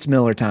 It's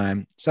Miller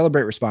time.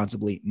 Celebrate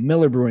responsibly.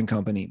 Miller Brewing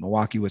Company,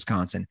 Milwaukee,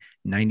 Wisconsin,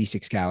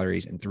 96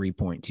 calories and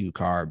 3.2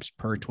 carbs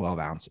per 12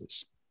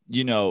 ounces.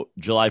 You know,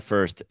 July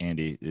 1st,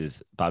 Andy,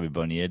 is Bobby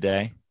Bonilla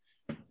Day.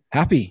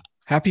 Happy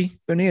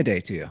Bonilla Day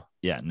to you.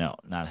 Yeah, no,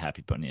 not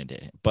Happy Bonilla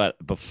Day. But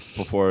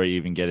before we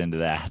even get into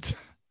that,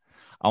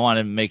 I want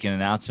to make an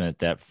announcement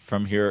that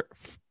from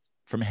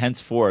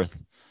henceforth,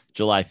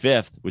 July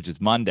 5th, which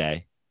is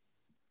Monday,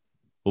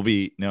 will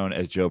be known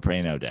as Joe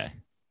Prano Day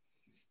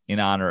in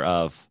honor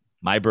of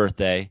my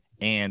birthday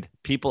and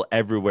people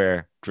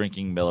everywhere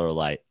drinking Miller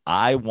Lite.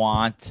 I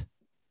want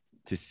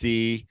to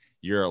see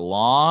your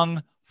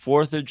long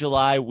 4th of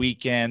July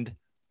weekend,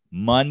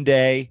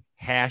 Monday,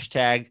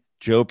 hashtag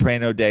Joe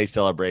Prano Day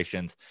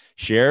celebrations.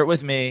 Share it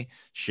with me.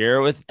 Share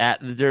it with at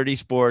the Dirty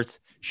Sports.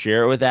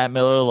 Share it with at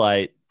Miller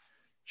Lite.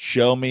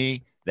 Show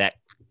me that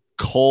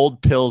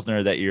cold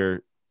Pilsner that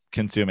you're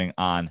consuming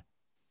on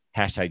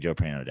hashtag Joe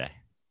Prano Day.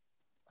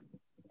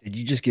 Did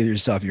you just give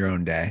yourself your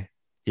own day?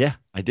 Yeah,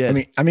 I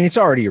did. I mean, it's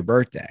already your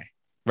birthday.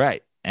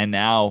 Right. And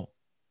now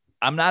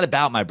I'm not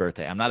about my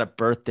birthday. I'm not a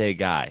birthday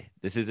guy.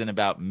 This isn't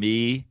about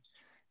me.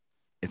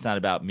 It's not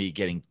about me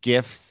getting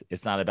gifts.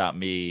 It's not about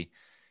me,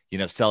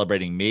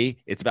 celebrating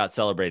me. It's about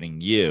celebrating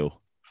you.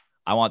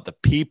 I want the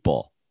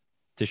people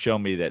to show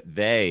me that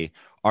they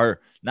are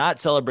not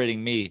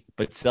celebrating me,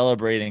 but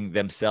celebrating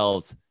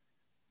themselves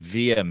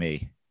via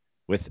me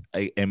with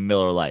a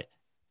Miller Lite.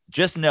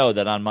 Just know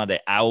that on Monday,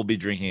 I will be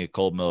drinking a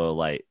cold Miller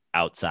Lite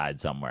outside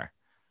somewhere.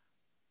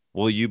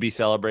 Will you be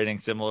celebrating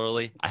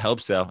similarly? I hope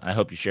so. I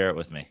hope you share it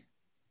with me.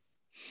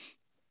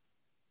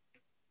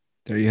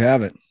 There you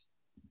have it.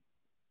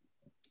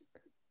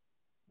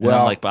 Well,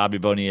 unlike Bobby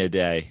Bonilla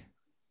Day,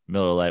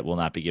 Miller Lite will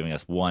not be giving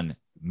us $1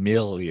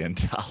 million.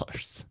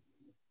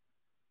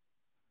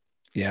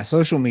 Yeah,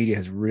 social media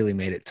has really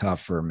made it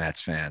tough for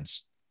Mets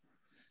fans.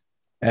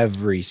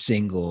 every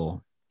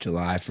single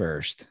July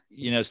 1st.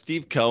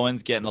 Steve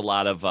Cohen's getting a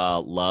lot of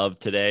love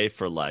today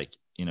for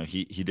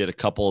he did a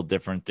couple of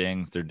different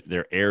things.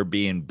 They're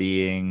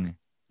Airbnb-ing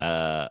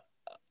a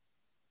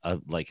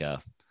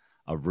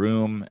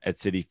room at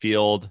Citi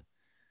Field.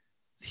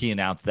 He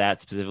announced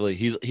that specifically.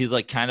 He's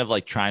like kind of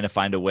like trying to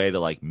find a way to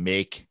like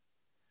make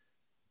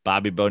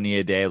Bobby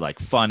Bonilla Day like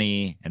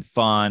funny and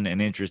fun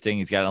and interesting.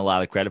 He's gotten a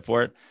lot of credit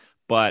for it,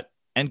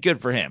 and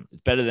good for him.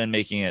 It's better than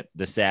making it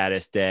the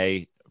saddest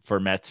day for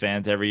Mets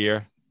fans every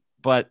year.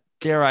 But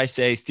dare I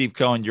say, Steve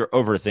Cohen, you're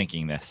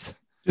overthinking this.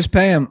 Just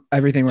pay him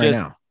everything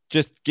now.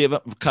 Just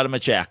cut him a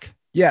check.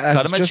 Yeah,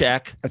 cut him a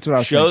check. That's what I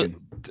was thinking.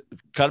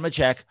 Cut him a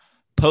check.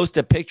 Post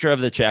a picture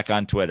of the check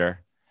on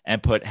Twitter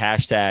and put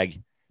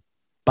hashtag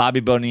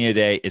Bobby Bonilla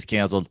Day is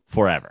canceled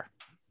forever.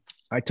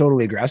 I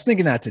totally agree. I was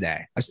thinking that today.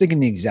 I was thinking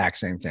the exact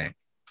same thing.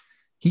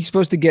 He's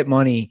supposed to get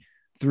money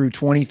through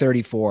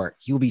 2034.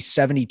 He will be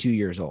 72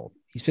 years old.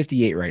 He's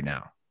 58 right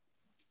now.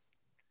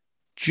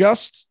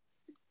 Just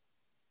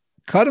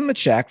cut him a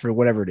check for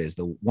whatever it is,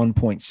 the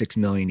 1.6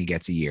 million he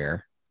gets a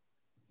year.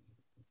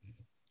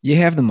 You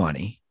have the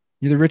money.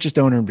 You're the richest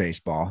owner in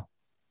baseball.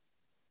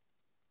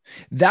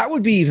 That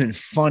would be even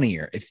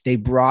funnier if they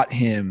brought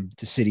him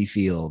to Citi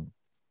Field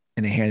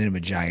and they handed him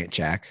a giant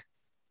check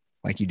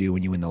like you do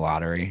when you win the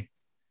lottery.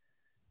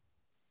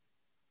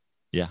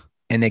 Yeah.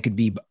 And they could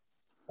be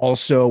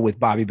also with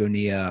Bobby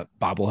Bonilla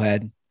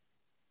bobblehead,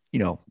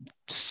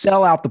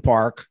 sell out the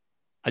park.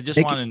 I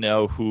just want to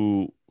know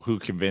who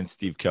convinced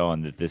Steve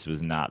Cohen that this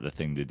was not the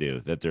thing to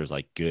do, that there's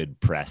like good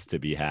press to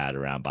be had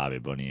around Bobby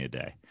Bonilla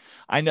Day.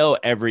 I know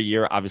every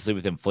year, obviously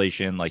with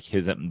inflation, like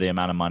the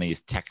amount of money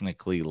is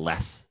technically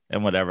less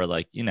and whatever,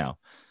 if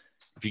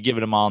you give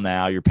it him all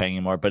now, you're paying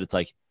him more, but it's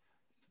like,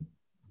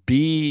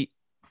 Steve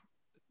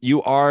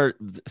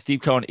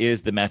Cohen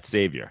is the Mets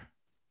savior,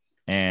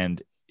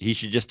 and he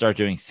should just start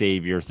doing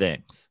savior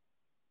things.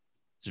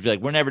 Just be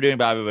like, we're never doing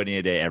Bobby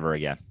Bonilla Day ever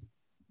again.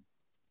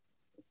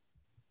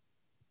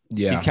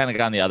 Yeah. He's kind of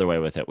gone the other way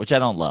with it, which I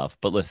don't love,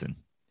 but listen,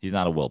 he's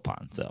not a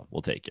Wilpon, so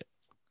we'll take it.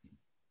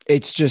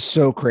 It's just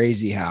so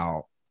crazy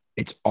how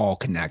it's all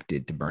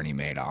connected to Bernie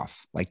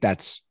Madoff. Like,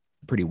 that's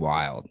pretty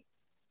wild.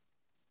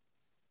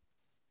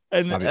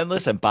 And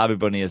listen, Bobby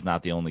Bonilla is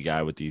not the only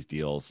guy with these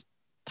deals.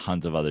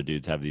 Tons of other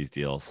dudes have these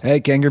deals. Hey,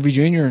 Ken Griffey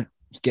Jr.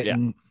 is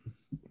getting,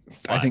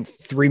 I think,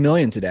 $3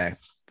 million today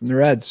from the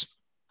Reds.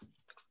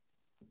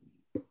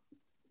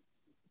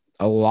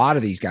 A lot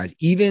of these guys,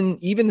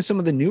 even some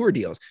of the newer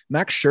deals.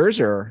 Max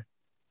Scherzer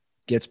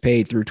gets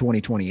paid through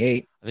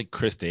 2028. I think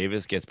Chris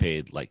Davis gets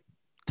paid like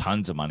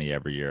tons of money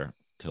every year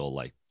till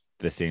like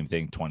the same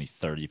thing,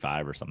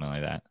 2035 or something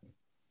like that.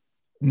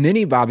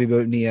 Mini Bobby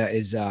Bonilla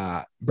is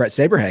Brett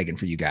Saberhagen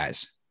for you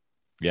guys.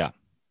 Yeah.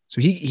 So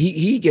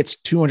he gets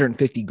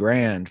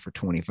 $250,000 for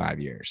 25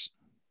 years.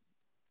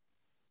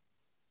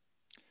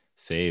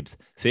 Sabes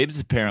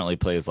apparently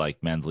plays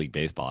like men's league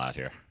baseball out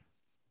here.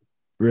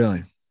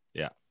 Really?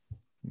 Yeah.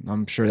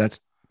 I'm sure that's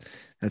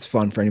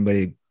fun for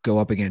anybody to go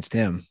up against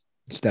him.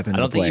 Step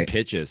into the plate. I don't think he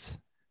pitches.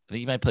 I think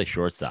he might play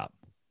shortstop.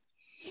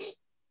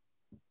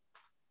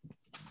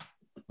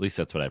 At least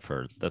that's what I've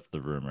heard. That's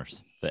the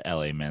rumors. The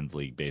LA men's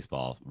league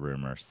baseball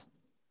rumors.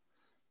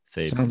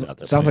 Sounds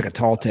like a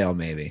tall tale,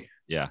 maybe.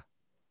 Yeah.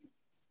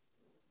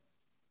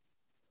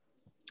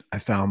 I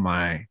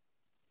found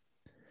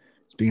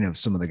speaking of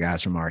some of the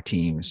guys from our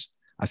teams,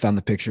 I found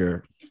the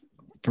picture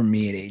for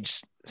me at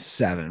age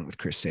 7 with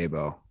Chris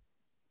Sabo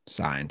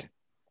signed.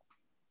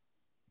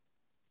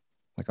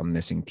 Like I'm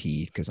missing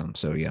teeth because I'm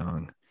so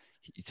young.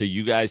 So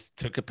you guys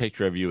took a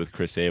picture of you with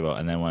Chris Sabo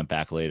and then went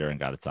back later and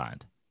got it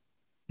signed.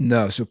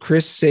 No. So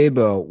Chris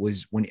Sabo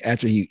was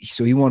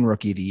he won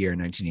Rookie of the Year in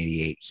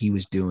 1988. He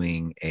was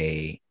doing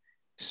a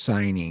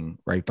signing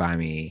right by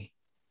me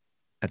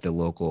at the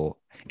local.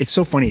 It's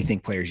so funny to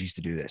think players used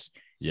to do this.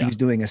 Yeah. He was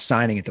doing a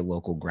signing at the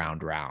local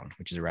Ground Round,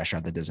 which is a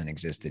restaurant that doesn't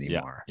exist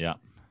anymore. Yeah.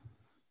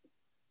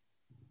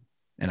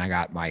 And I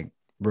got my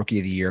Rookie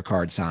of the Year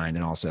card signed.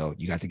 And also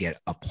you got to get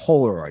a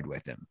Polaroid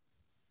with him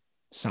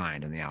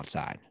signed on the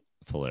outside.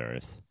 It's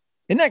hilarious.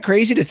 Isn't that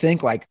crazy to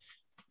think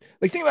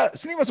think about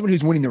someone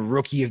who's winning the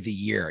Rookie of the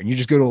Year and you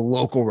just go to a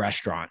local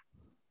restaurant.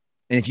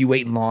 And if you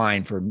wait in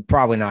line for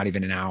probably not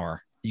even an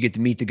hour, you get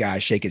to meet the guy,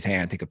 shake his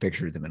hand, take a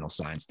picture with him, and he'll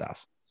sign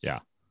stuff. Yeah.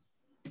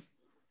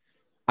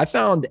 I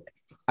found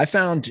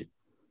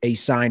a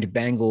signed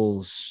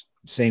Bengals,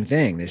 same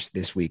thing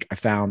this week. I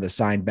found the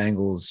signed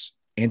Bengals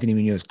Anthony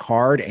Munoz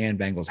card and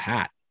Bengals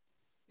hat.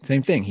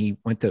 Same thing. He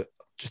went to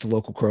just a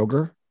local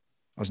Kroger.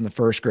 I was in the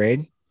first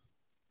grade.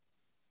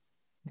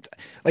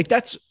 Like,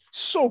 that's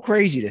so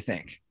crazy to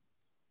think.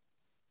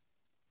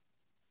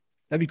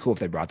 That'd be cool if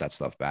they brought that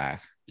stuff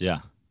back. Yeah.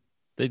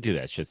 They do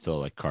that shit still,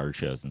 like card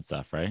shows and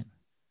stuff, right?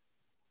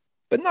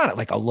 But not at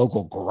like a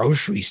local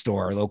grocery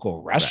store or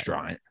local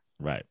restaurant.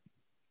 Right.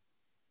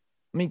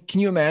 I mean, can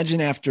you imagine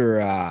after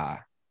how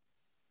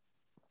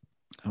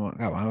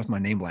was my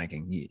name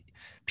blanking?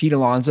 Pete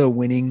Alonso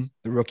winning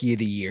the Rookie of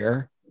the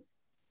Year.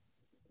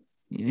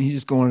 He's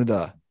just going to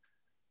the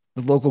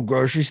local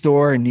grocery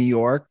store in New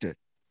York to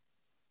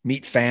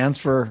meet fans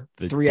for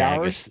 3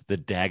 hours. The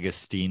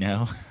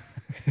D'Agostino.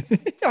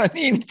 I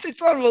mean,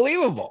 it's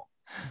unbelievable.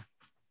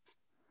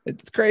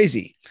 It's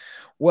crazy.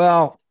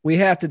 Well, we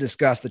have to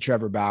discuss the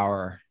Trevor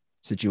Bauer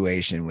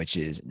situation, which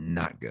is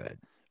not good.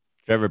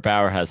 Trevor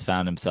Bauer has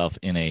found himself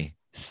in a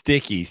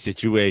sticky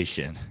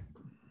situation.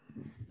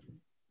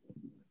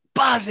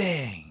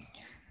 Buzzing.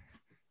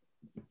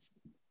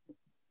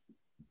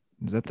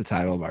 Is that the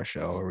title of our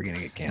show? Or are we going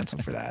to get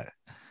canceled for that?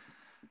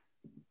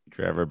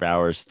 Trevor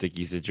Bauer's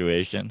sticky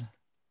situation.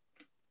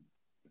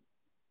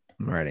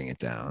 I'm writing it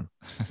down.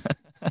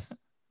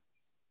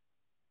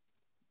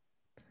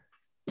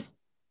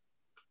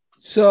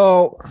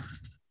 So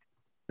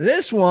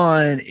this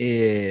one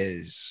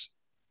is,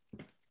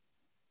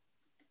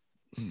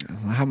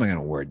 how am I going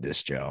to word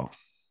this, Joe?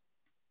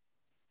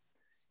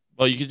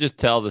 Well, you could just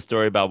tell the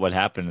story about what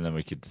happened and then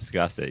we could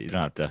discuss it. You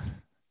don't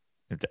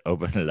have to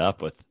open it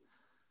up with,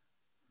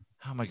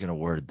 how am I going to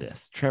word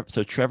this?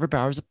 So Trevor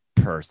Bauer's a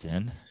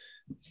person.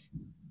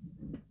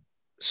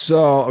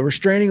 So a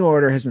restraining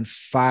order has been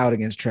filed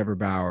against Trevor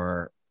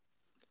Bauer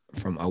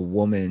from a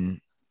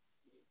woman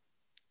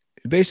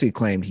who basically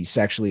claimed he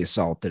sexually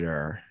assaulted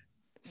her,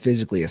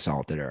 physically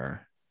assaulted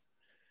her,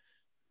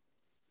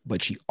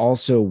 but she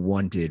also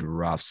wanted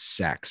rough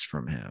sex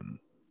from him.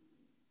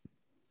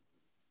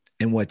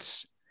 And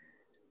what's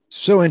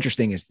so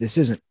interesting is this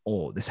isn't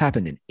old. This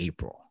happened in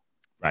April.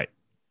 Right.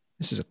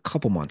 This is a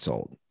couple months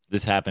old.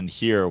 This happened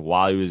here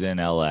while he was in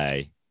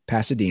LA.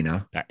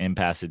 Pasadena. In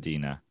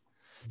Pasadena.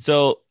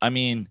 So, I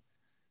mean,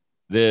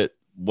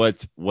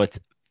 what's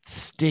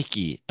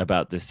sticky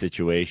about this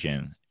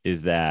situation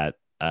is that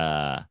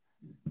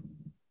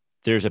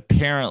there's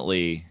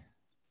apparently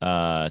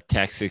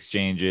text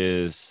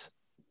exchanges,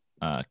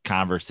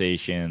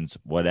 conversations,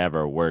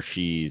 whatever, where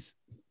she's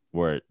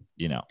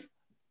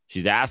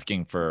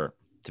asking to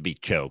be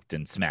choked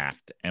and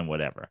smacked and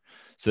whatever.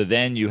 So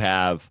then you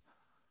have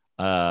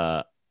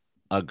a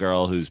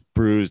girl who's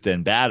bruised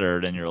and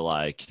battered, and you're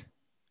like,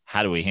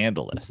 how do we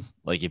handle this?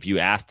 Like, if you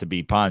asked to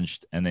be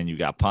punched and then you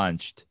got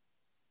punched,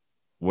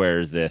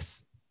 where's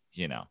this,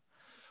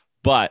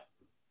 but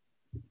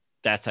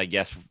that's, I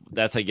guess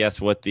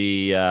what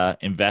the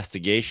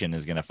investigation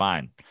is going to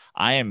find.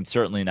 I am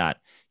certainly not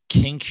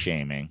kink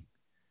shaming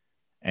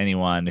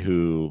anyone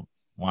who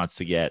wants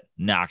to get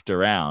knocked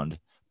around,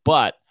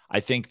 but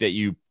I think that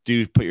you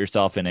do put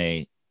yourself in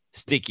a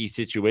sticky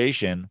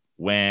situation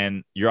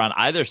when you're on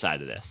either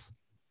side of this.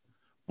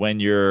 When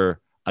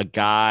you're a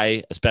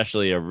guy,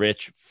 especially a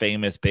rich,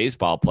 famous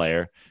baseball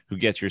player, who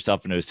gets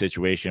yourself into a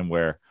situation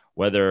where,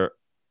 whether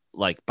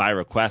like by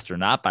request or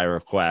not by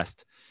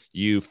request,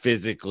 you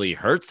physically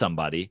hurt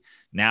somebody.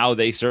 Now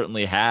they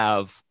certainly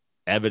have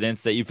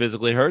evidence that you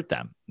physically hurt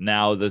them.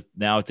 Now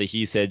it's a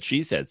he said,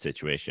 she said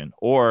situation,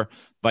 or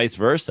vice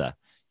versa,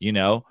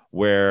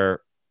 where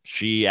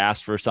she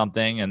asked for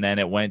something and then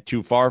it went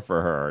too far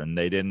for her and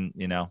they didn't,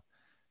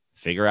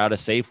 figure out a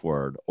safe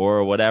word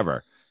or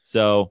whatever.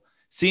 So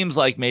seems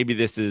like maybe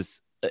this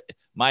is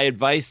my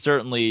advice,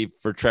 certainly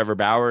for Trevor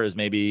Bauer, is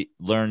maybe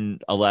learn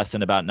a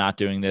lesson about not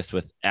doing this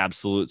with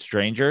absolute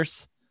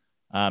strangers.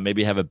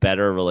 Maybe have a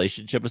better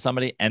relationship with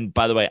somebody. And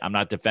by the way, I'm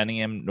not defending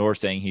him nor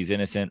saying he's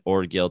innocent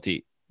or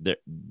guilty,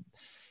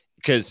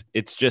 because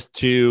it's just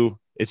too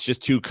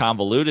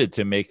convoluted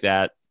to make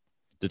that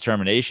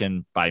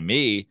determination by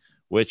me,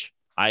 which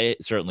I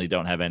certainly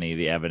don't have any of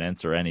the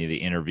evidence or any of the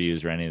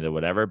interviews or any of the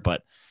whatever.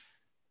 But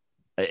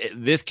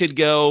this could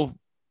go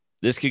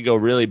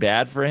really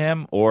bad for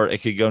him, or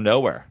it could go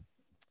nowhere,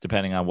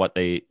 depending on what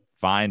they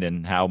find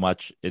and how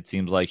much it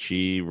seems like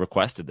she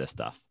requested this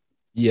stuff.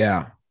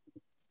 Yeah.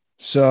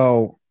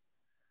 So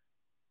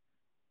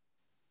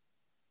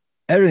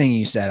everything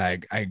you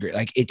said, I agree.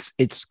 Like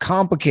it's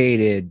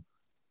complicated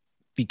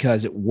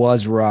because it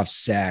was rough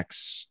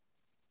sex.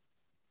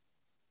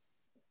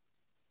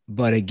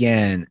 But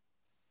again,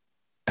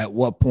 at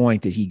what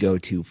point did he go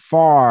too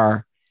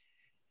far?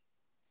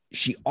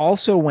 She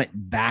also went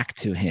back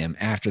to him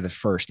after the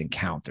first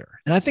encounter.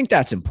 And I think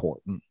that's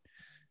important.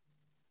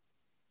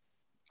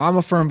 I'm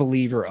a firm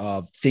believer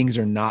of things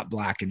are not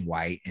black and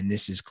white. And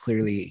this is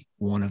clearly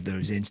one of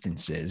those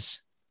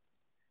instances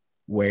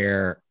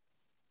where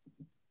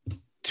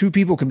two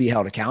people can be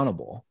held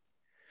accountable.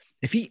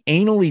 If he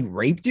anally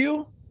raped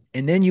you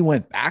and then you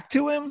went back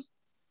to him,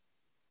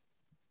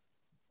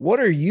 what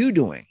are you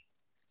doing?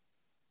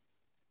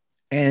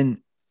 And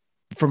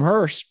from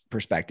her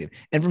perspective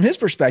and from his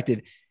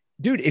perspective,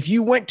 dude, if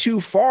you went too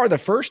far the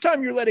first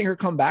time, you're letting her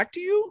come back to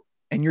you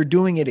and you're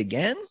doing it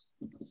again.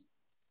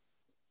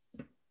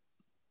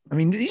 I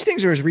mean, these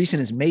things are as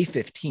recent as May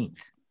 15th.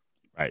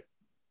 Right.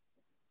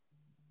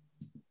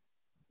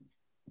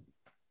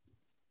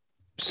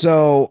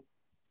 So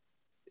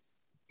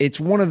it's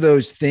one of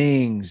those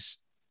things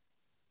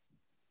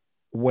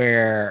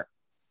where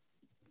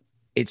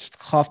it's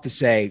tough to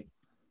say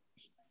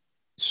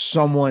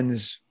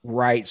someone's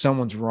right,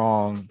 someone's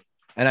wrong.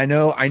 And I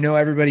know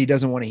everybody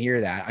doesn't want to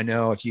hear that. I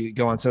know if you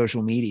go on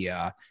social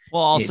media.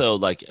 Well, also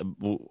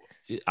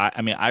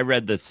I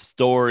read the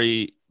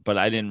story but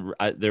I didn't.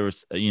 There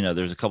was,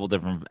 there's a couple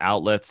different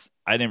outlets.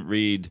 I didn't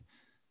read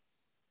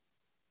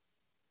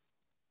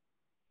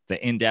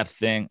the in-depth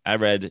thing. I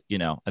read,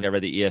 I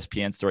read the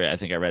ESPN story. I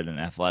think I read an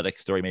athletic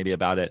story maybe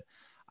about it.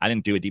 I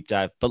didn't do a deep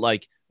dive, but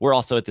like we're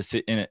also at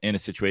in a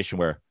situation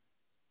where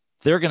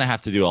they're going to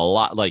have to do a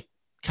lot. Like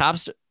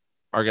cops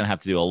are going to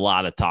have to do a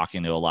lot of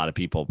talking to a lot of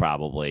people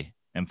probably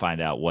and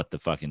find out what the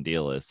fucking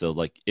deal is. So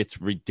like,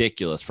 it's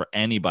ridiculous for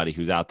anybody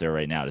who's out there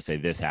right now to say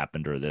this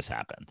happened or this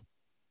happened.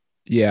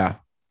 Yeah.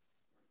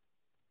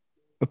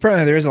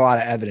 Apparently there is a lot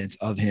of evidence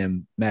of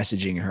him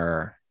messaging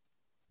her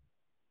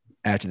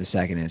after the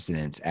second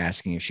incident,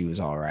 asking if she was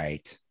all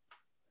right,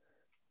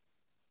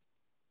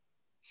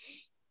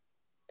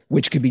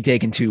 which could be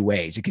taken two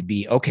ways. It could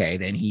be, okay,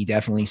 then he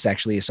definitely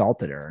sexually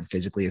assaulted her and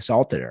physically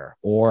assaulted her.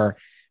 Or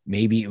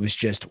maybe it was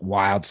just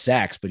wild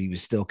sex, but he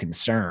was still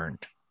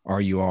concerned.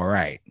 Are you all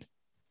right?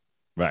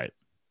 Right.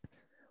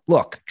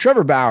 Look,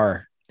 Trevor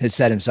Bauer has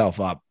set himself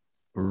up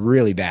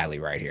really badly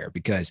right here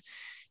because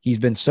he's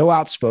been so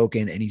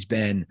outspoken and he's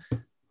been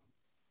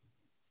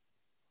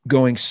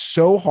going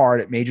so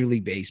hard at Major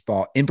League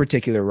Baseball, in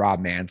particular, Rob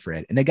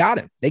Manfred, and they got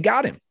him. They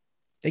got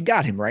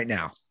him right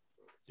now.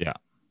 Yeah.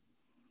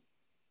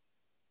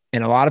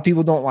 And a lot of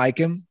people don't like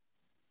him.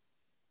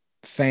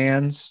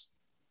 Fans,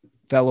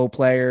 fellow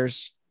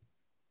players,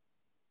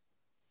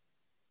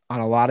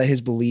 on a lot of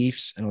his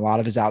beliefs and a lot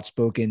of his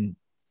outspoken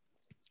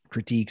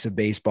critiques of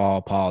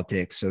baseball,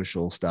 politics,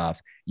 social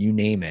stuff, you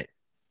name it.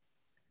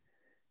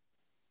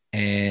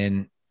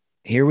 And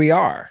here we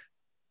are.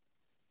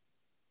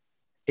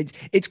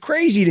 It's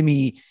crazy to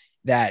me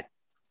that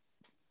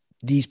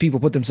these people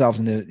put themselves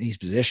in these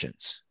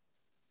positions.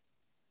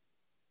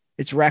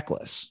 It's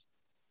reckless.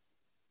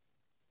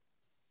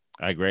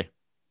 I agree.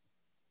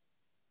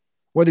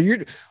 Whether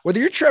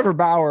you're Trevor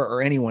Bauer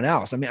or anyone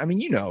else. I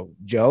mean,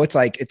 Joe, it's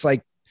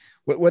like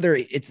whether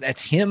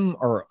that's him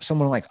or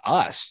someone like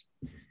us.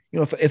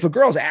 If a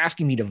girl's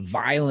asking me to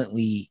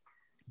violently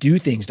do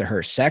things to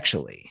her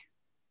sexually,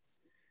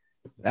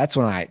 that's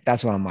when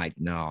I'm like,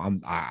 no,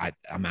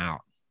 I'm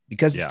out.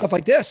 Because it's stuff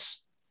like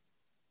this.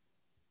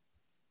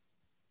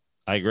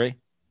 I agree.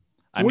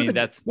 What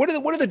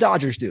do the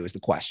Dodgers do is the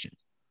question.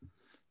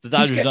 The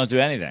Dodgers don't do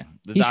anything.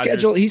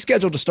 He's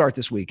scheduled to start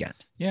this weekend.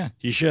 Yeah,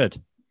 he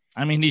should.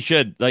 I mean, he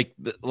should. Like,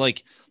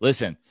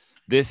 listen,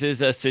 this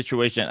is a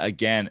situation.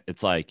 Again,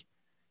 it's like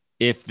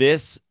if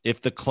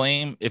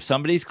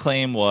somebody's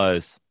claim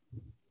was,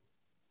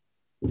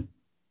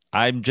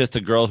 I'm just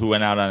a girl who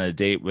went out on a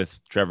date with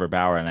Trevor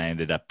Bauer and I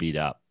ended up beat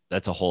up.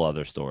 That's a whole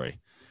other story.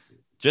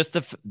 Just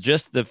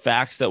the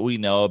facts that we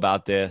know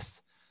about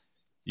this,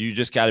 you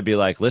just got to be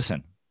like,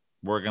 listen,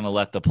 we're going to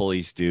let the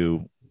police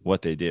do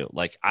what they do.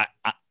 Like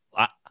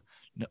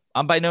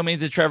I'm by no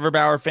means a Trevor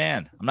Bauer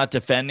fan. I'm not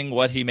defending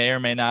what he may or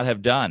may not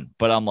have done,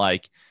 but I'm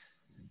like,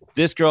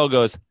 this girl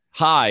goes,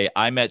 hi,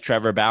 I met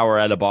Trevor Bauer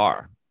at a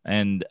bar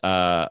and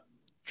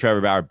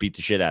Trevor Bauer beat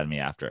the shit out of me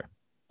after.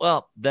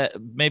 Well, that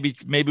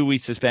maybe we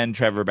suspend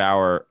Trevor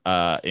Bauer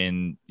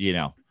until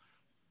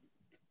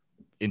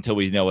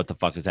we know what the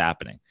fuck is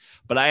happening.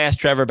 But I asked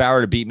Trevor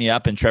Bauer to beat me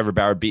up and Trevor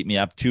Bauer beat me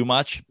up too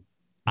much.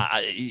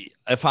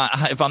 If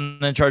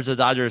I'm in charge of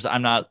the Dodgers,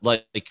 I'm not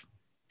like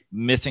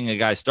missing a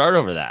guy's start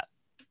over that.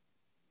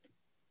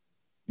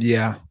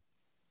 Yeah.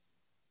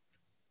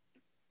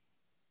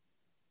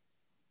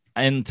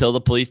 Until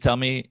the police tell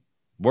me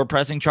we're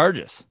pressing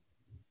charges.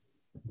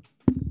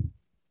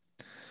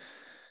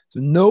 So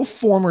no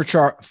formal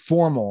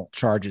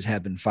charges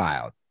have been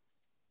filed.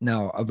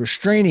 Now, a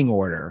restraining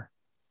order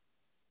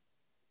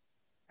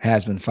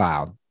has been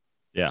filed.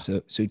 Yeah.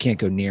 So he can't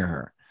go near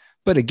her.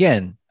 But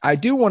again, I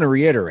do want to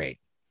reiterate.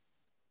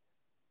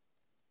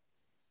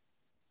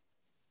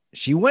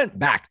 She went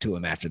back to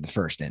him after the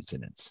first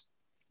incidents.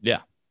 Yeah.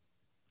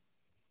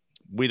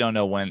 We don't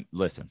know when.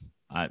 Listen,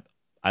 I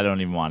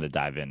don't even want to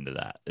dive into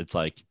that. It's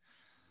like,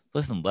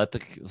 listen,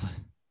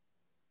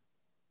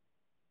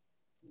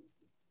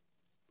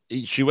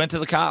 she went to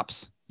the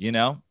cops,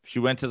 she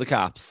went to the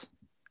cops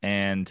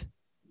and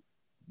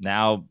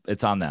now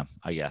it's on them,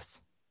 I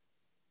guess.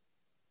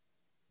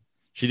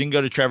 She didn't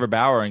go to Trevor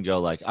Bauer and go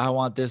like, I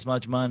want this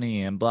much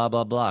money and blah,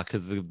 blah, blah.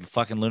 Cause the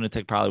fucking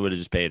lunatic probably would have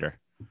just paid her.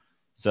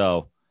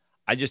 So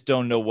I just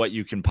don't know what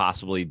you can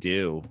possibly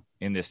do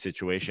in this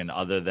situation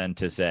other than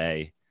to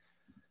say,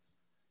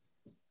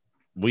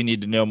 we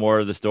need to know more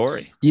of the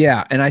story.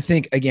 Yeah. And I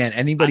think, again,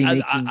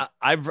 anybody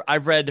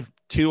I've read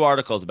 2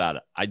 articles about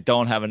it. I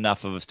don't have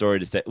enough of a story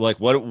to say, like,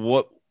 what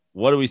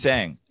are we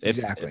saying?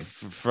 Exactly. If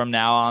from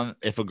now on,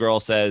 if a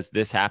girl says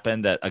this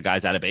happened, that a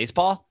guy's out of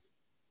baseball.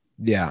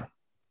 Yeah.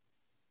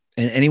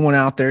 And anyone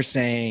out there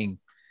saying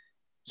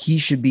he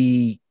should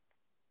be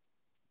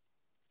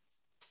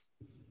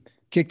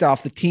kicked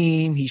off the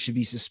team, he should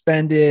be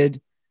suspended,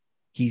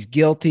 he's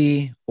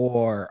guilty,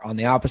 or on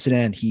the opposite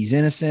end, he's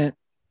innocent.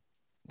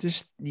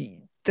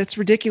 That's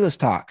ridiculous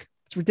talk.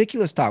 It's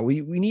ridiculous talk.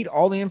 We need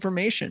all the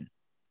information.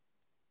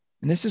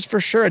 And this is for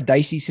sure a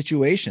dicey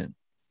situation.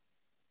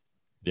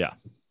 Yeah.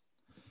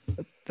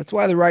 That's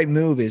why the right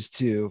move is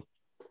to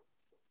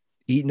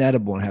Eat an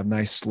edible and have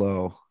nice,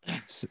 slow,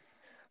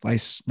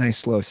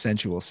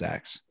 sensual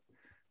sex.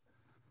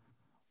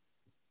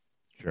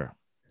 Sure.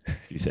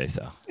 You say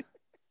so.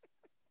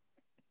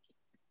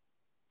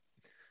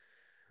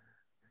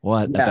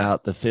 What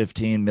about the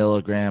 15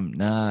 milligram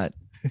nut?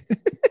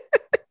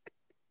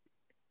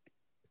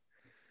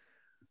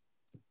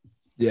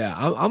 Yeah,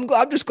 I'm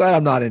just glad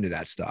I'm not into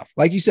that stuff.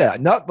 Like you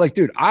said, not like,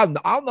 dude,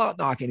 I'll not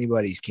knock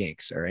anybody's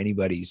kinks or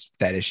anybody's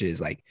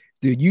fetishes. Like,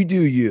 dude, you do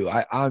you.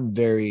 I'm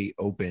very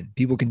open.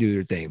 People can do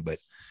their thing, but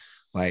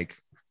like,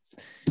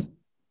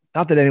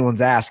 not that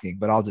anyone's asking,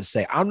 but I'll just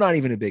say I'm not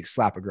even a big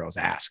slap a girl's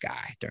ass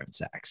guy during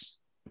sex.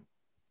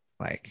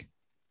 Like,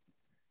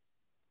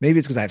 maybe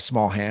it's because I have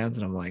small hands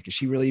and I'm like, is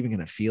she really even going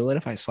to feel it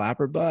if I slap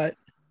her butt?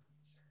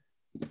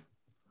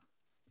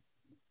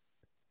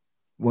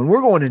 When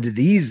we're going into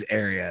these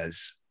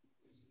areas,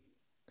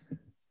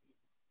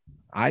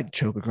 I'd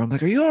choke a girl. I'm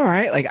like, are you all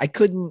right? Like, I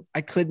couldn't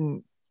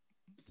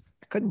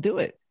do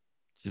it.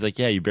 She's like,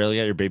 yeah, you barely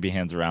got your baby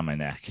hands around my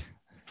neck.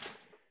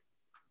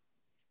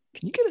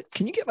 Can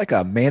you get like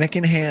a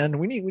mannequin hand?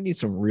 We need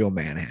some real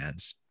man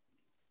hands.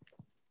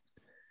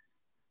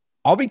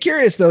 I'll be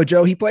curious though,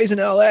 Joe. He plays in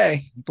LA.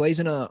 He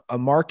plays in a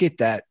market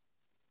that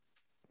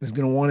is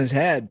going to want his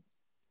head.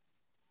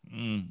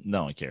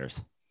 No one cares.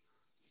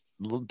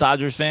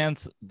 Dodgers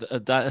fans,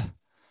 it's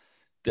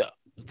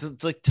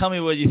like, tell me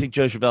what you think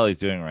Joe Schiavelli's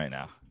doing right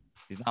now.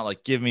 He's not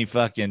like, give me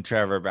fucking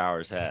Trevor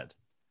Bauer's head.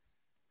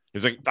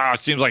 He's like, it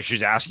seems like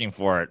she's asking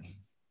for it.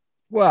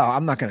 Well,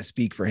 I'm not going to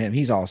speak for him.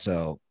 He's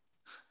also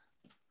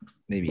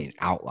maybe an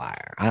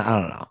outlier. I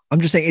don't know.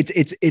 I'm just saying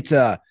it's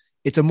a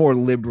more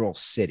liberal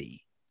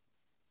city.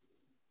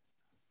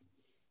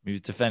 He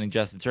was defending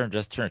Justin Turner.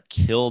 Justin Turner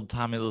killed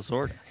Tommy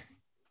Lasorda.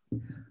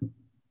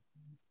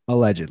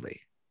 Allegedly.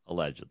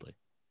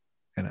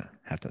 Gonna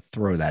have to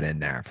throw that in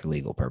there for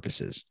legal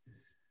purposes.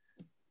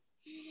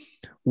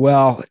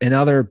 Well, in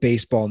other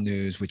baseball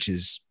news, which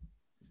is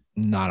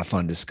not a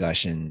fun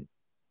discussion,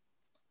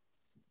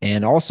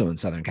 and also in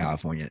Southern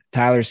California,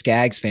 Tyler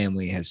Skaggs'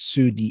 family has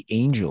sued the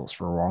Angels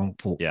for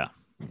wrongful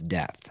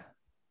death.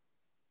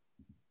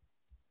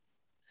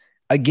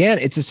 Again,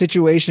 it's a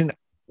situation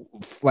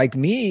like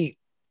me.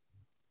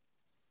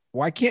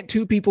 Why can't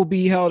two people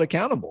be held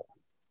accountable?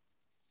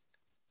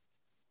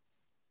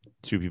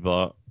 Two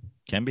people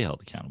can be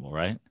held accountable,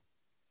 right?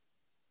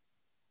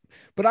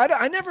 But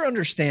I never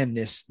understand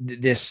this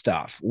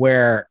stuff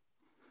where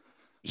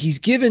he's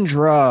given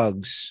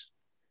drugs,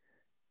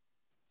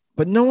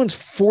 but no one's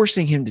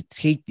forcing him to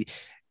take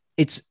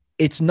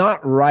it's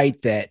not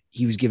right that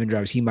he was given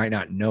drugs he might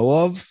not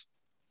know of,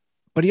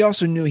 but he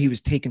also knew he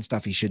was taking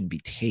stuff he shouldn't be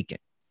taking.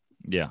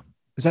 Yeah.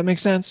 Does that make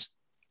sense?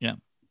 Yeah.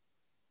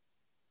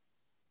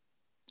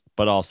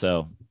 But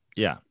also,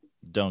 yeah,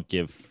 don't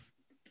give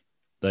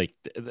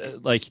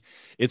like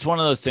it's one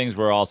of those things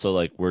where also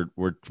like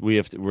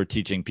we're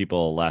teaching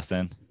people a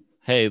lesson.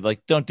 Hey,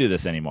 like, don't do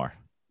this anymore.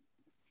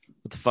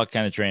 What the fuck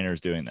kind of trainer is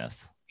doing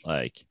this?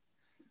 Like,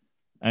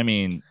 I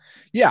mean,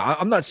 yeah,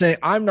 I'm not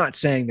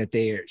saying that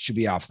they should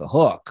be off the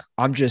hook.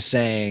 I'm just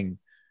saying,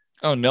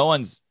 oh, no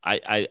one's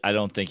I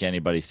don't think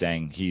anybody's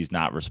saying he's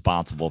not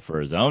responsible for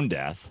his own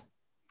death.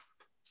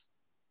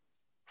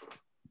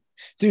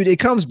 Dude, it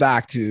comes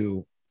back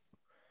to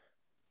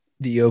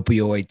the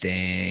opioid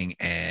thing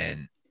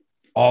and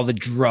all the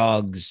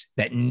drugs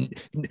that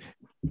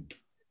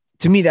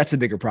to me, that's a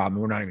bigger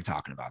problem. We're not even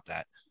talking about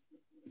that.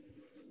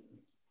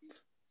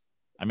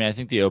 I mean, I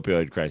think the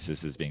opioid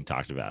crisis is being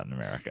talked about in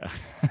America.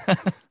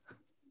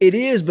 It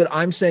is, but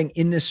I'm saying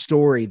in this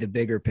story, the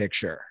bigger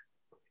picture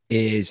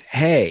is,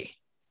 hey,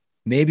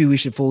 maybe we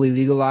should fully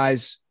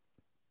legalize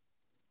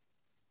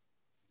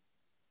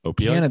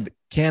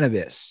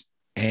cannabis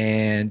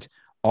and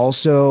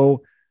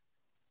also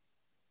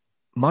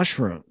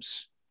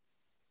mushrooms,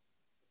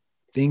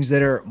 things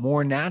that are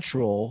more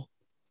natural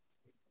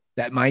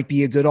that might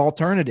be a good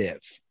alternative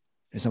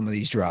to some of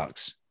these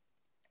drugs.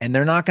 And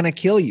they're not going to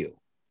kill you.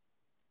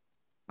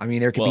 I mean,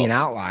 there could be an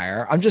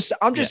outlier. I'm just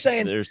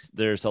saying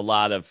there's a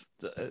lot of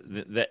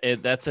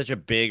that's such a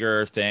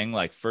bigger thing.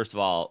 Like, first of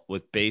all,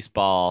 with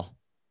baseball,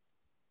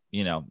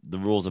 you know, the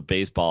rules of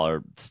baseball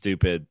are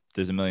stupid.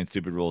 There's a million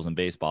stupid rules in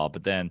baseball,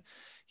 but then,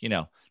 you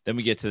know, then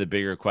we get to the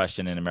bigger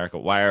question in America.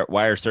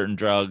 Why are certain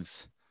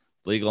drugs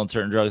legal and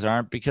certain drugs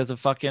aren't? Because of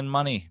fucking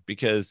money,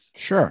 because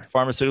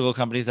pharmaceutical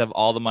companies have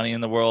all the money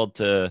in the world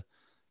to,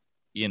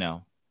 you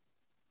know,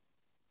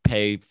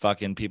 pay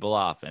fucking people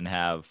off and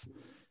have,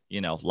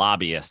 you know,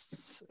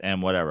 lobbyists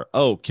and whatever.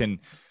 Oh, can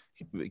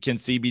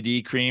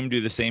CBD cream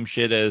do the same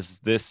shit as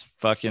this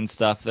fucking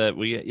stuff that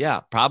we get? Yeah,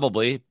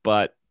 probably.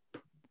 But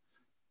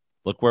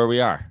look where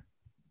we are.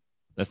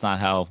 That's not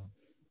how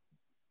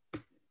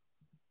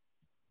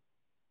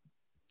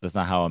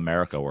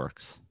America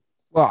works.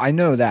 Well, I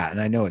know that, and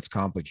I know it's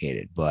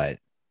complicated, but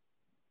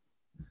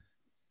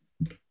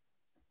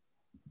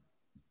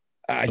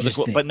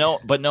there's no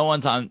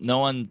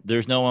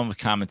one with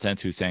common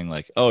sense who's saying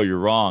like, oh, you're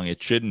wrong,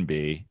 it shouldn't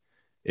be.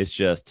 It's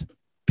just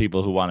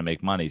people who want to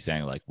make money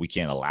saying like, we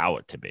can't allow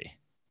it to be.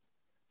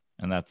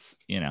 And that's,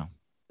 you know,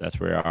 That's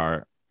where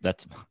our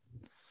that's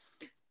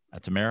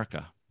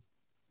America.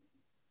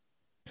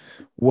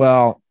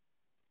 Well,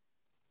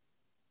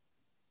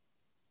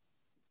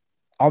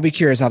 I'll be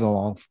curious how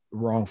the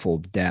wrongful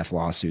death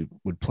lawsuit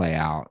would play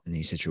out in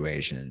these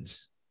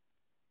situations.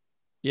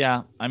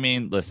 Yeah, I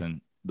mean,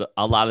 listen,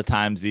 a lot of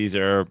times these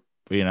are,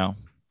 you know,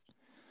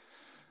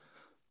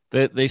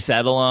 they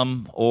settle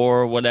them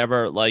or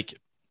whatever. Like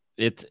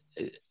it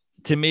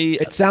to me,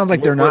 It sounds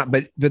like they're not,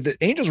 but the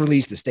Angels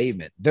released a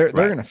statement. They're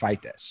going to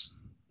fight this.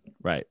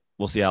 Right.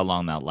 We'll see how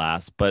long that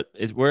lasts. But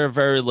we're a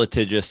very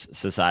litigious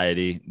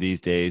society these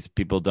days.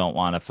 People don't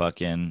want to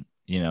fucking,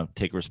 you know,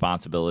 take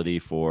responsibility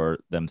for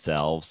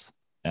themselves,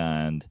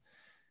 and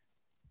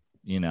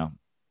you know,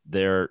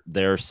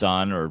 their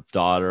son or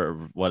daughter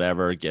or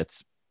whatever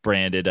gets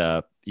branded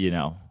a, you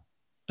know,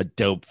 a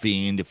dope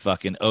fiend, a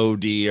fucking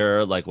OD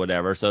or like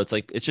whatever. So it's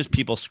like it's just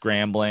people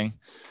scrambling.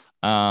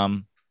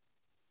 I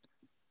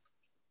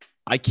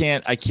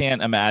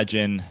can't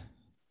imagine,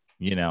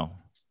 you know,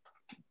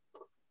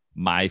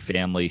 my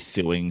family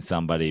suing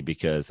somebody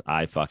because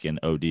I fucking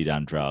OD'd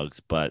on drugs,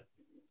 but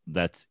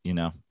that's, you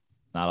know,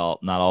 not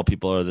all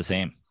people are the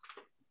same.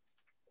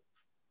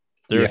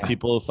 There's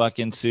people who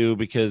fucking sue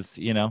because,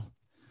 you know,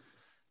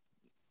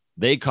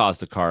 they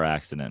caused a car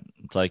accident.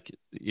 It's like,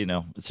 you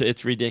know,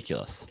 it's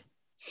ridiculous.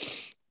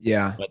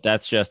 Yeah. But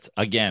that's just,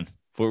 again,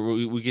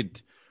 we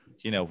could,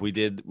 you know, we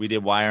did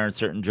why aren't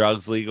certain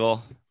drugs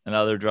legal and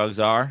other drugs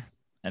are,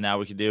 and now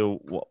we could do,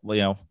 you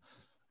know,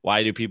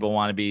 why do people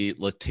want to be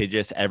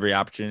litigious every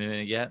opportunity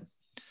they get?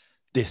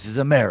 This is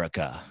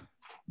America.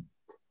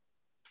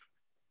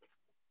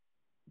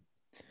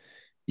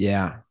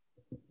 Yeah.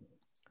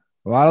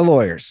 A lot of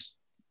lawyers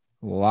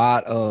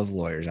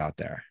out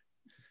there.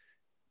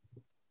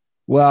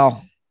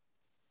 Well,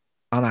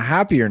 on a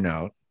happier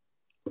note,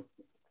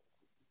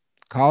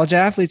 college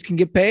athletes can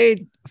get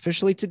paid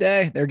officially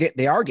today.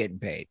 They are getting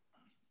paid.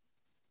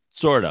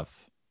 Sort of.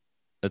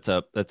 That's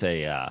a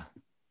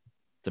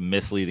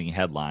misleading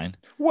headline.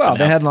 Well,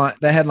 the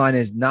headline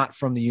is not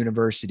from the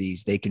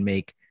universities. They can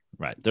make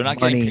right. They're not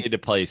getting paid to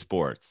play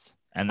sports,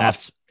 and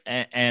that's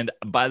and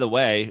by the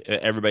way,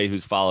 everybody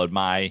who's followed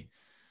my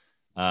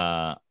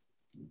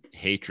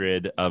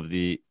hatred of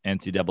the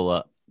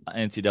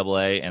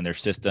NCAA and their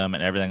system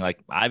and everything,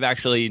 like I've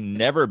actually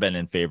never been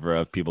in favor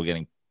of people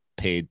getting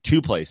paid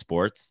to play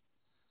sports.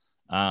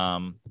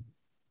 But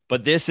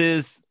this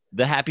is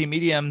the happy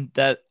medium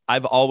that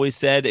I've always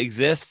said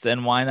exists,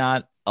 and why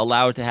not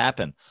allow it to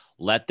happen?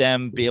 Let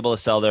them be able to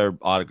sell their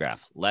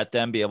autograph. Let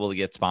them be able to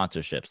get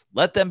sponsorships.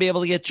 Let them be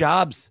able to get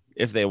jobs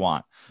if they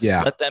want.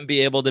 Yeah. Let them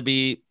be able to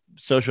be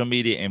social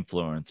media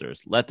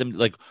influencers. Let them,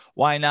 like,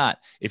 why not?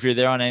 If you're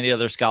there on any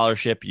other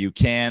scholarship, you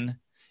can.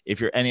 If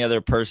you're any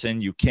other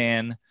person, you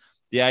can.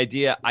 The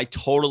idea, I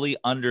totally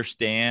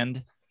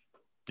understand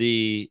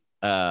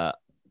I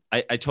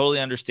totally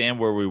understand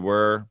where we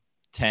were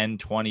 10,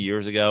 20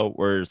 years ago,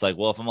 where it's like,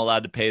 well, if I'm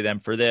allowed to pay them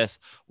for this,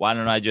 why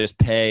don't I just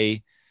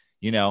pay,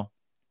 you know,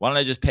 why don't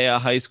I just pay a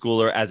high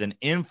schooler as an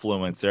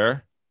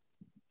influencer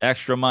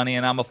extra money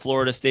and I'm a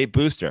Florida State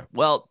booster?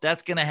 Well,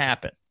 that's going to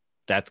happen.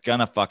 That's going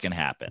to fucking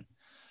happen.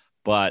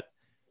 But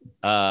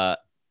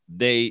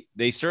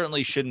they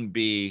certainly shouldn't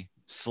be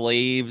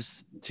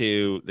slaves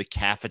to the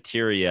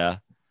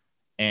cafeteria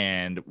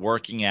and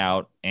working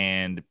out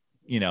and,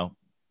 you know,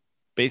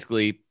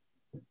 basically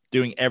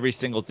doing every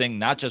single thing,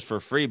 not just for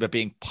free, but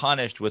being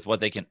punished with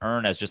what they can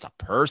earn as just a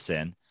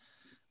person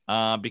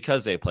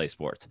because they play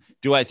sports.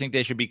 Do I think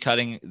they should be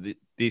cutting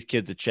these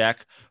kids a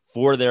check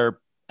for their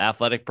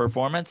athletic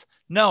performance?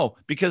 No,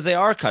 because they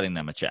are cutting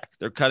them a check.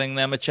 They're cutting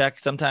them a check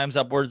sometimes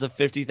upwards of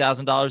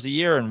 $50,000 a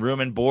year in room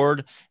and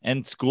board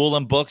and school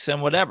and books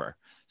and whatever.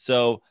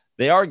 So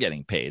they are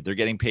getting paid. They're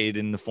getting paid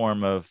in the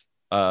form of,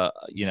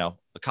 you know,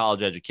 a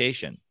college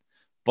education.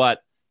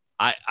 But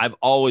I've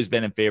always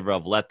been in favor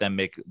of let them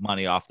make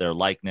money off their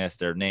likeness,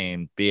 their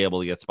name, be able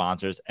to get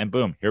sponsors, and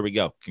boom, here we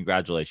go.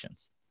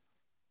 Congratulations.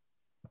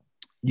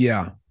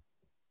 Yeah.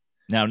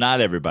 Now, not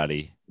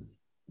everybody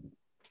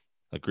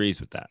agrees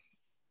with that.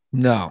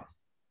 No.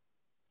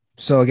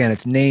 So again,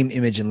 it's name,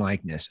 image, and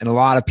likeness. And a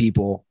lot of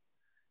people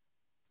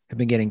have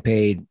been getting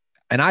paid.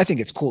 And I think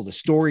it's cool. The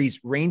stories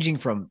ranging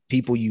from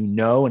people you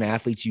know and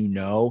athletes you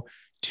know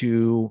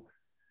to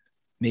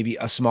maybe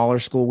a smaller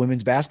school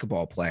women's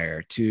basketball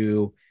player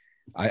to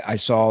I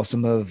saw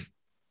some of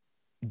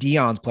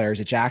Dion's players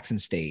at Jackson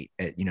State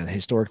at, you know, the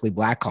historically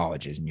black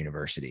colleges and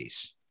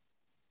universities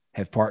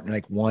have partnered,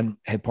 like one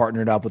had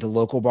partnered up with a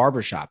local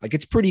barbershop. Like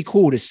it's pretty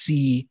cool to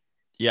see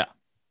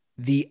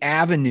the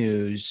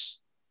avenues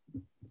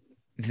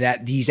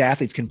that these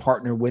athletes can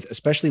partner with,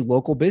 especially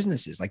local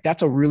businesses. Like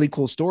that's a really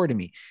cool story to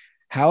me.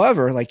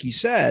 However, like you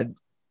said,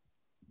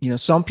 you know,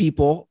 some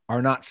people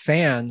are not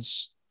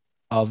fans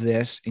of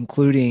this,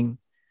 including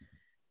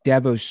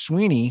Dabo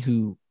Swinney,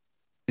 who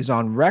is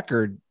on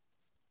record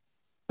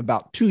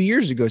about 2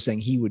 years ago saying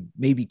he would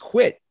maybe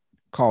quit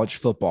college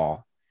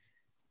football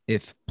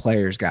if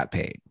players got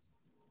paid,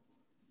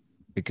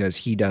 because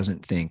he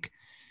doesn't think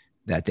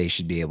that they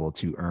should be able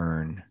to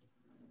earn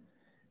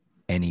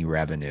any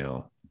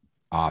revenue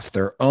off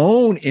their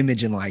own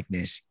image and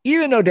likeness,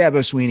 even though Dabo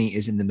Swinney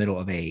is in the middle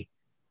of I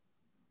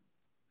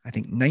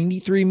think,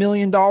 $93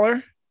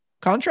 million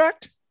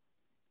contract.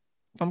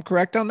 If I'm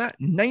correct on that,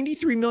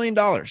 $93 million.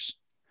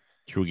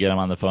 Should we get him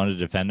on the phone to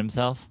defend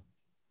himself?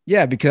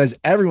 Yeah, because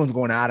everyone's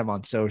going at him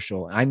on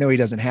social. I know he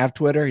doesn't have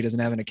Twitter. He doesn't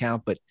have an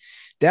account, but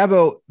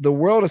Dabo, the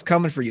world is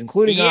coming for you,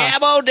 including us.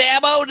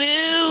 Dabo,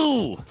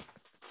 do.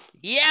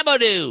 Yabbo,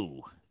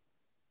 do.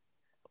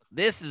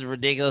 This is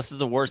ridiculous. This is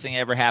the worst thing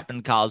ever happened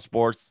in college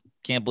sports.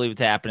 Can't believe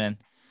it's happening.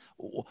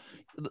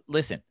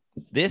 Listen,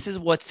 this is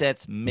what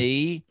sets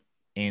me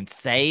and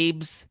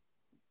Sabes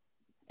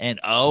and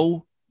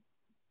O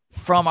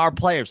from our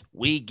players.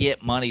 We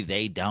get money.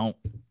 They don't.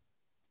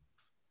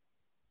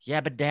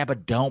 Yabba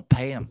dabba don't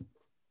pay them.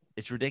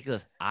 It's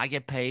ridiculous. I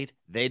get paid.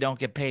 They don't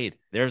get paid.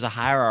 There's a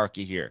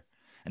hierarchy here.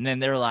 And then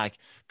they're like,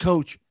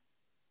 coach,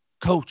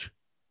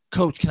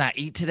 can I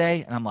eat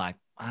today? And I'm like,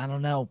 I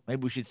don't know.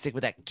 Maybe we should stick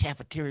with that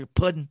cafeteria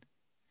pudding.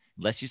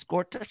 Unless you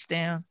score a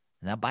touchdown,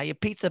 and I'll buy you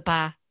pizza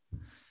pie.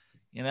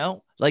 You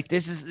know, like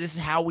this is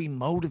how we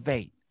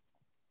motivate.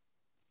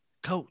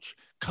 Coach,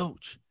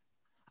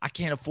 I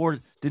can't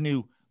afford the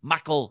new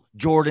Michael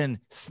Jordan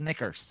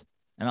Snickers.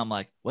 And I'm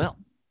like, well,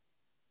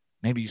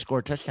 maybe you score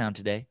a touchdown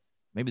today.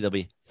 Maybe there'll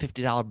be a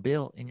 $50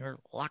 bill in your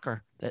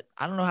locker that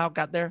I don't know how it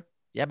got there.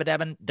 Yabba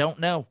dabba, don't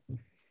know.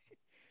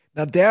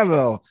 Now,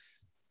 Dabo,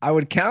 I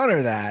would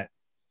counter that.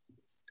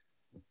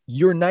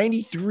 Your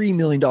 $93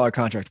 million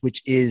contract,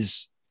 which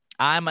is.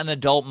 I'm an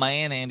adult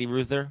man, Andy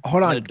Ruther.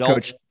 Hold on,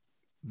 coach.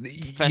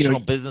 Professional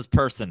business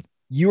person.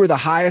 You are the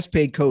highest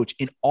paid coach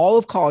in all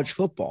of college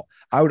football.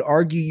 I would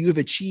argue you have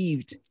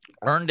achieved.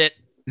 Earned it.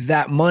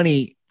 That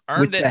money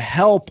with the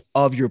help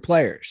of your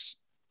players.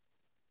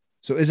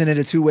 So isn't it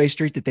a two-way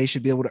street that they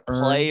should be able to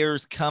earn?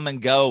 Players come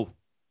and go.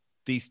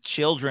 These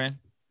children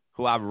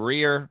who I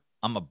rear,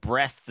 I'm a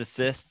breast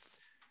assist.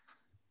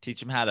 Teach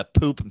them how to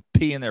poop and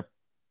pee in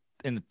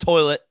the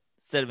toilet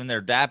instead of in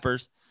their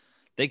dappers.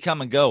 They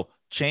come and go.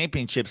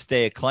 Championship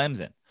stay at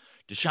Clemson.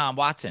 Deshaun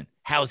Watson,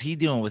 how's he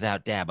doing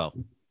without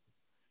Dabo?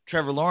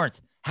 Trevor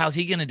Lawrence, how's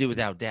he going to do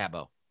without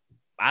Dabo?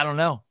 I don't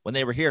know. When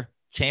they were here,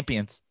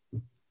 champions.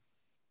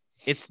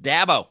 It's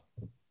Dabo.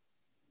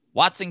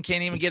 Watson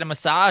can't even get a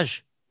massage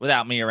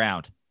without me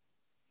around.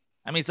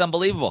 I mean, it's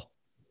unbelievable.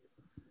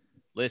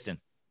 Listen,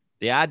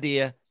 the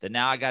idea that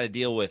now I got to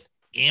deal with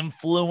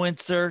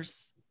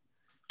influencers,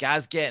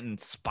 guys getting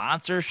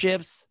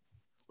sponsorships.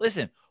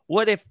 Listen,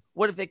 what if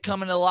they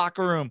come into the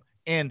locker room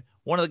and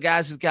one of the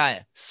guys who's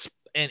got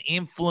an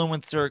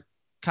influencer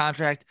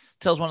contract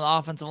tells one of the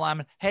offensive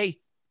linemen, hey,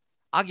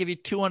 I'll give you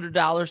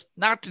 $200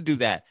 not to do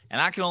that. And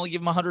I can only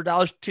give him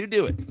 $100 to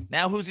do it.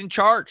 Now who's in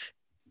charge?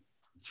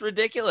 It's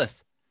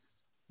ridiculous.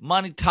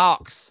 Money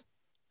talks.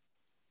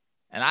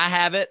 And I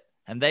have it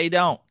and they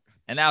don't.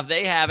 And now if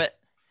they have it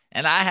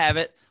and I have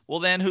it, well,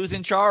 then who's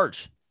in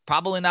charge?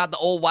 Probably not the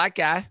old white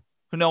guy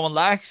who no one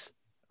likes,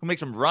 who makes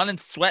them run and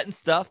sweat and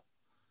stuff.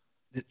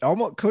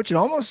 Coach, it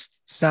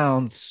almost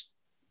sounds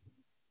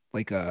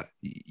like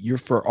you're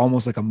for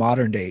almost like a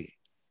modern day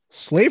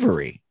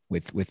slavery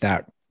with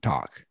that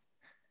talk.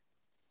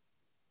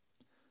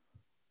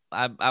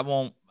 I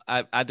won't.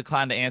 I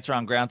decline to answer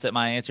on grounds that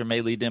my answer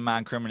may lead to my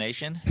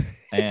incrimination.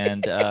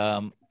 And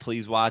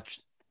please watch,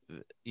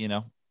 the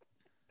new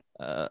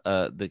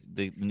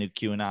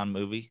QAnon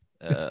movie.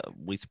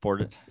 We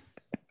support it.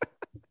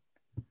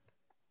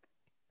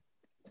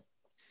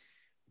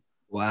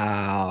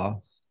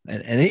 Wow.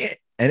 And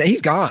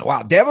he's gone.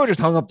 Wow. Dabo just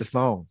hung up the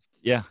phone.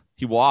 Yeah.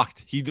 He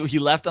walked. He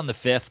left on the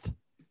 5th.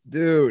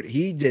 Dude,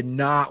 he did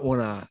not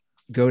want to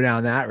go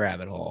down that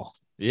rabbit hole.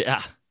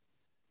 Yeah.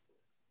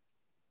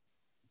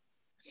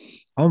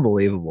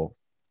 Unbelievable.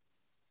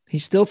 He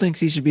still thinks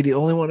he should be the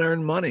only one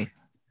earning money.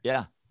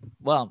 Yeah.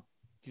 Well,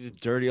 he's a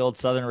dirty old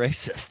Southern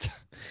racist.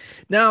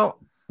 Now,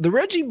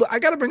 I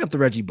got to bring up the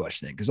Reggie Bush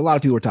thing because a lot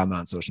of people are talking about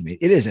it on social media.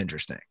 It is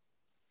interesting.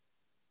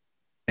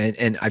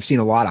 And I've seen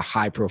a lot of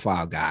high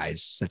profile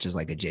guys, such as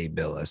like a Jay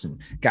Billis and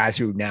guys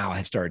who now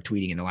have started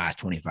tweeting in the last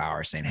 24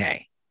 hours saying,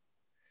 hey,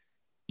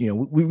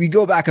 we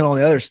go back on all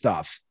the other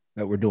stuff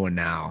that we're doing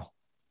now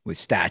with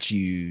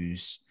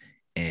statues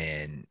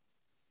and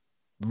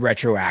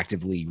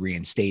retroactively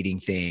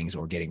reinstating things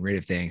or getting rid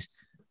of things.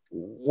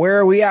 Where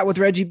are we at with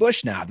Reggie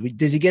Bush now?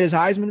 Does he get his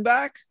Heisman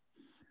back?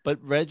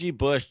 But Reggie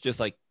Bush just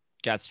like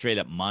got straight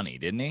up money,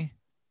 didn't he?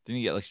 Didn't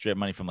he get like straight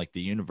money from like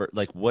the universe?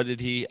 Like, what did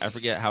he? I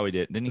forget how he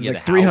did. Didn't he get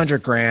like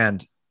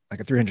 $300,000, like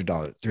a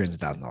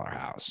 $300,000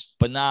 house,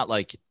 but not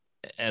like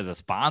as a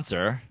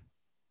sponsor.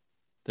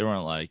 They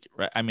weren't like.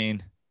 I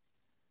mean,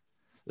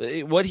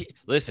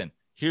 listen.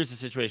 Here's the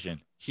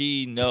situation.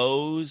 He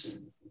knew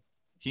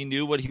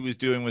what he was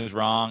doing was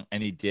wrong,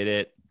 and he did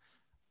it.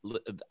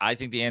 I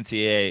think the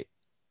NCAA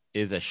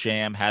is a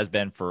sham. Has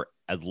been for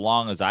as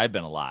long as I've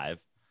been alive.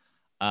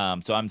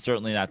 So I'm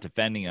certainly not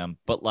defending him,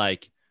 but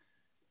like.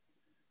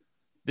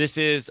 This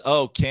is,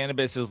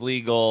 cannabis is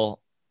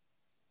legal.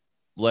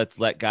 Let's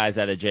let guys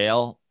out of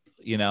jail,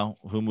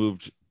 who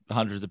moved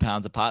hundreds of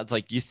pounds of pot. It's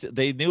like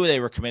they knew they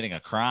were committing a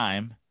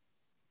crime.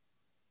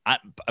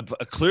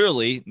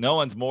 Clearly no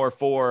one's more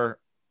for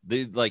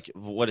the like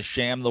what a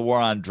sham the war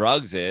on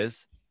drugs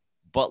is.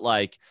 But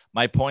like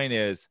my point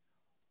is,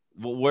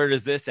 where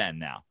does this end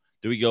now?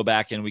 Do we go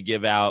back and do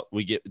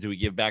we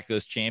give back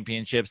those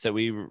championships that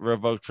we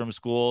revoked from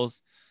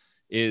schools?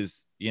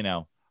 Is,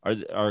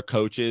 are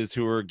coaches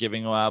who are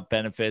giving out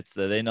benefits,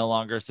 are they no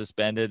longer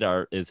suspended?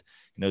 Is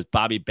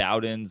Bobby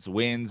Bowden's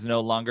wins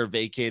no longer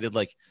vacated?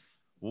 Like,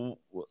 we're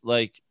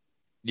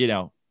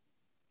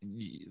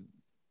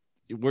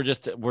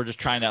just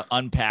trying to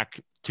unpack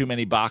too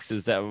many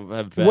boxes that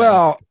have been,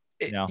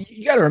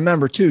 you got to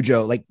remember too,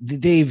 Joe, like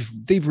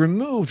they've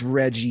removed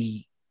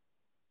Reggie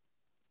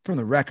from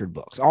the record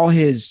books, all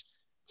his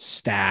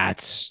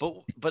stats.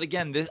 But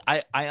again,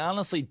 I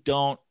honestly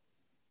don't.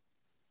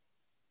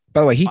 By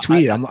the way, he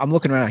tweeted. I'm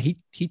looking around.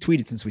 He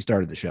tweeted since we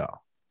started the show.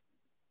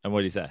 And what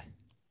did he say?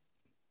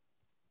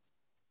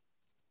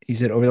 He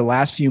said, over the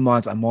last few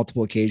months, on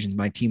multiple occasions,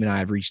 my team and I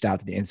have reached out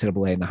to the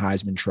NCAA and the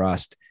Heisman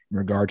Trust in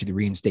regard to the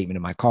reinstatement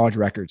of my college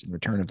records and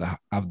return of the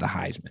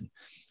Heisman.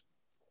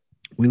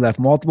 We left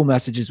multiple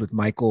messages with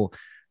Michael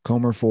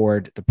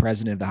Comerford, the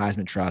president of the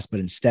Heisman Trust,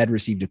 but instead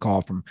received a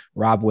call from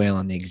Rob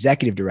Whalen, the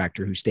executive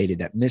director, who stated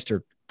that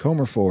Mr.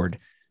 Comerford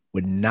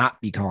would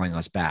not be calling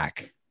us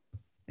back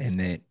and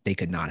that they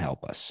could not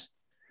help us.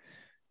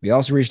 We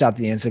also reached out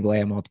to the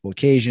NCAA on multiple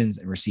occasions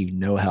and received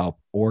no help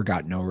or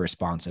got no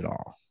response at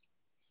all.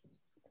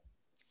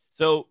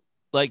 So,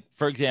 like,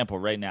 for example,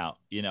 right now,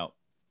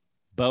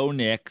 Bo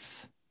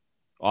Nix,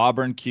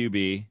 Auburn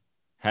QB,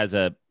 has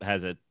a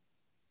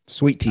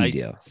sweet tea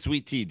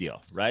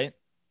deal, right?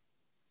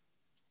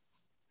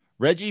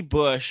 Reggie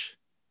Bush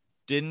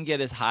didn't get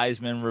his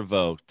Heisman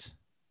revoked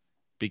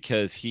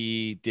because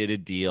he did a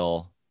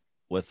deal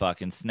with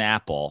fucking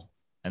Snapple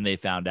and they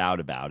found out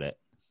about it.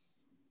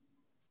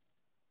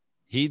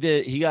 He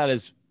got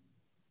his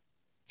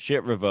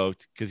shit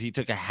revoked because he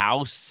took a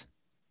house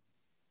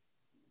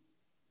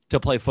to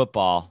play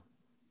football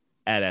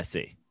at SC.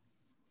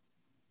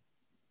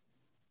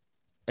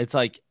 It's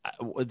like,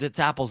 it's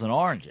apples and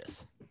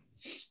oranges.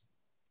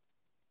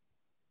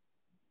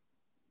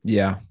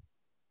 Yeah.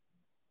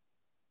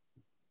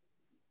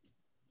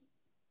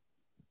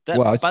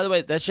 By the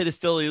way, that shit is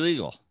still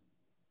illegal.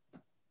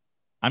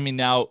 I mean,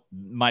 now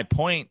my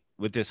point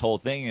with this whole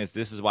thing is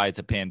this is why it's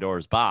a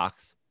Pandora's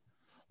box.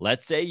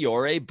 Let's say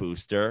you're a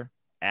booster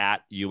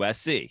at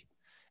USC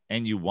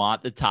and you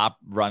want the top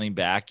running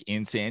back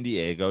in San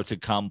Diego to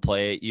come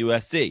play at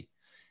USC.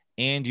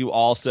 And you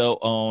also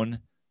own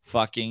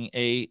fucking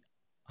a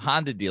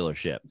Honda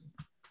dealership.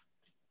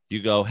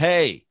 You go,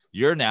 hey,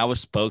 you're now a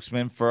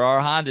spokesman for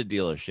our Honda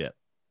dealership.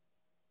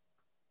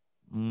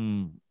 I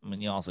mean,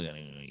 you also got to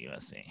go to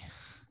USC.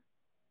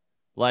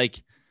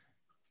 Like,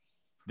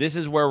 this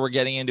is where we're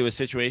getting into a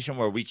situation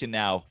where we can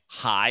now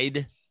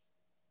hide.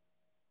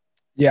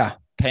 Yeah.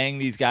 Paying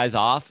these guys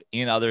off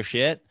in other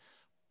shit.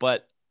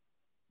 But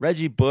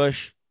Reggie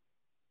Bush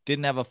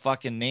didn't have a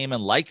fucking name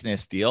and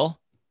likeness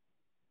deal.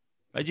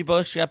 Reggie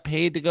Bush got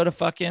paid to go to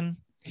fucking.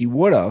 He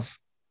would have.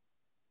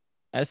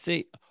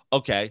 SC.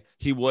 Okay.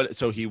 He would.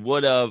 So he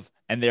would have.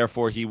 And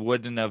therefore he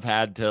wouldn't have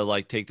had to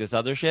like take this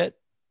other shit.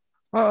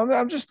 Well,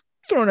 I'm just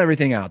throwing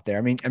everything out there.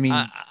 I mean,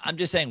 I'm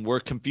just saying we're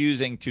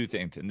confusing two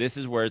things, and this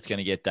is where it's going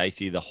to get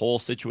dicey. The whole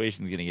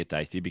situation is going to get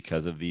dicey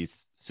because of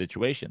these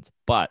situations,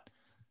 but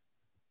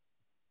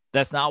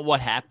that's not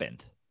what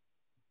happened.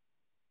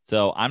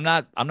 So I'm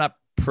not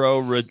pro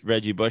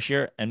Reggie Bush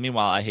here. And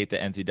meanwhile, I hate the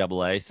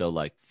NCAA. So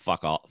like,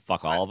 fuck all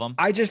of them.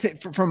 I just,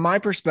 from my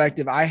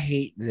perspective, I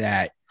hate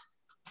that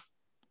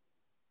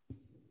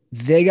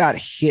they got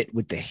hit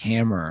with the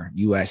hammer,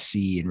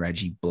 USC and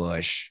Reggie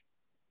Bush,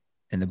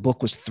 and the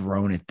book was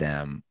thrown at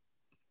them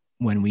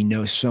when we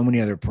know so many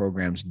other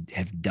programs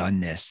have done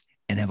this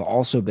and have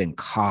also been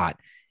caught,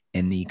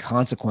 and the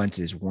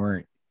consequences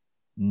weren't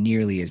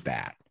nearly as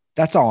bad.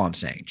 That's all I'm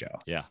saying,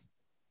 Joe. Yeah.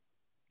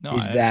 No,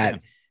 is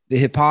that the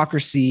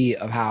hypocrisy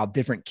of how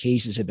different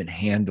cases have been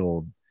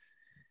handled.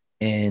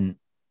 And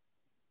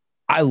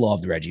I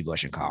loved Reggie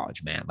Bush in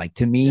college, man. Like,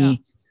 to me, yeah.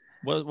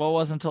 What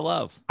wasn't to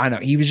love? I know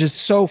he was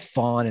just so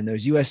fun, and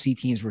those USC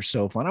teams were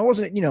so fun. I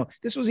wasn't,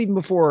 this was even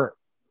before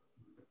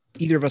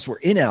either of us were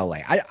in LA.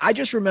 I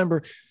just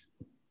remember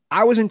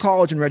I was in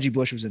college and Reggie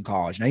Bush was in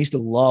college, and I used to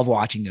love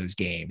watching those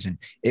games, and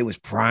it was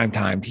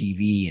primetime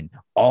TV and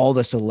all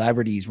the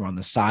celebrities were on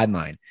the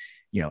sideline.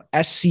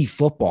 SC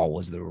football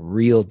was the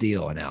real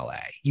deal in LA.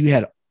 You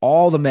had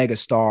all the mega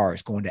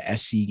stars going to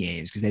SC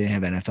games because they didn't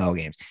have NFL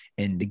games,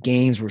 and the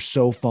games were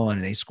so fun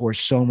and they scored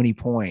so many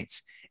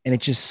points. And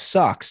it just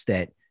sucks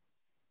that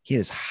he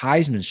had his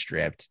Heisman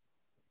stripped,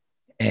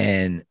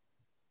 and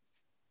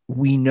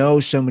we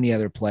know so many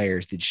other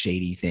players did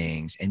shady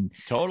things. And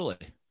totally.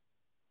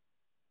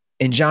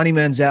 And Johnny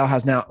Manziel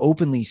has now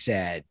openly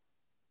said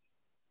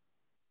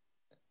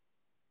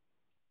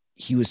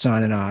he was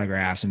signing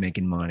autographs and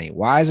making money.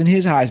 Why isn't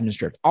his Heisman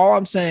stripped? All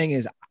I'm saying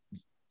is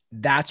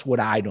that's what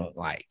I don't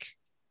like.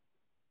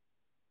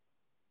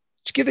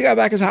 Just give the guy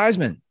back his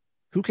Heisman.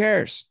 Who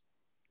cares?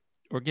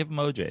 Or give him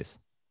OJ's.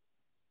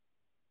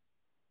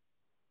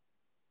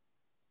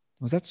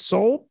 Was that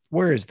sold?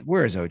 Where is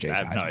OJ's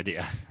I have no Heisman?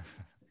 idea.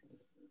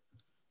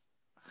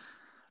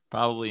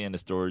 Probably in a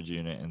storage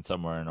unit in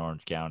somewhere in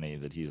Orange County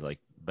that he's like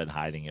been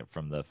hiding it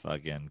from the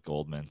fucking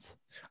Goldmans.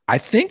 I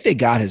think they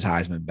got his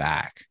Heisman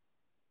back.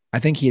 I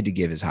think he had to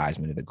give his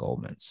Heisman to the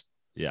Goldmans.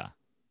 Yeah.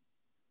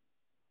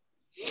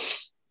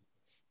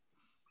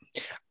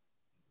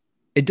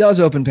 It does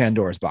open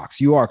Pandora's box.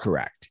 You are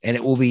correct. And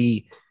it will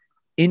be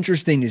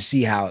interesting to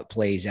see how it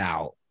plays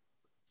out.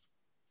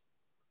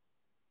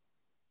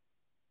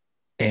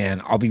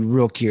 And I'll be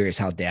real curious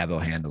how Dabo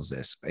handles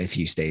this if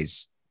he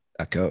stays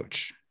a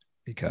coach,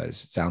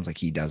 because it sounds like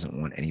he doesn't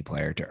want any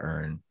player to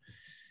earn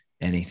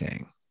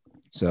anything.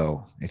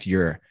 So if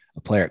you're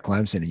a player at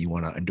Clemson and you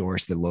want to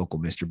endorse the local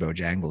Mr.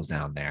 Bojangles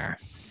down there,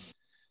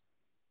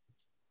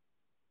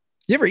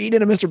 you ever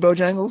eaten a Mr.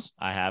 Bojangles?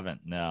 I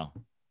haven't. No.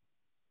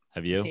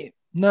 Have you?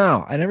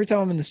 No. And every time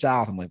I'm in the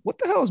South, I'm like, what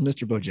the hell is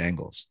Mr.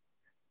 Bojangles?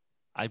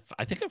 I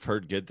think I've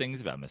heard good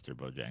things about Mr.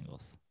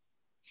 Bojangles.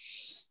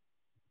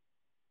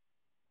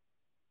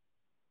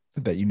 I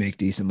bet you make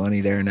decent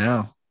money there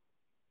now.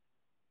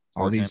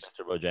 All Working these, at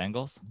Mr.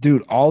 Bojangles?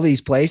 dude, all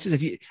these places.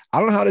 I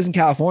don't know how it is in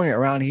California.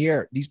 Around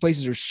here, these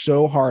places are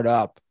so hard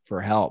up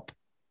for help.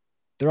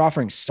 They're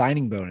offering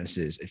signing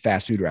bonuses at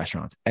fast food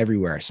restaurants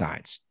everywhere.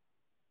 Signs.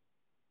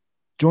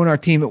 Join our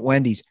team at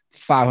Wendy's,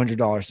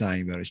 $500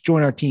 signing bonus.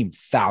 Join our team,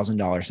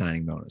 $1,000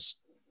 signing bonus.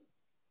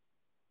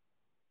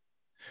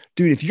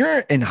 Dude, if you're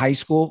in high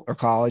school or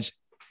college,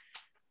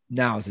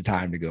 now is the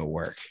time to go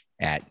work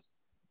at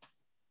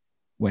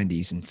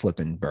Wendy's and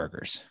flipping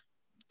burgers.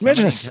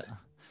 Imagine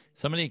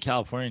somebody in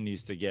California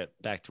needs to get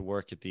back to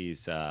work at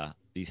these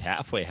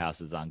halfway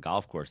houses on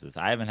golf courses.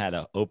 I haven't had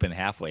an open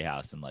halfway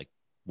house in like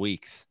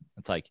weeks.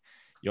 It's like,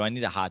 I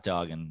need a hot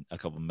dog and a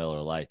couple Miller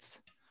Lights.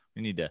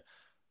 We need to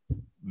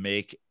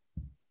make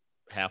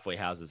halfway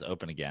houses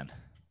open again.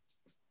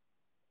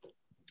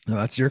 No,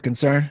 that's your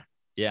concern.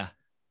 Yeah.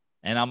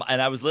 And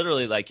I was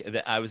literally like,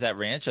 I was at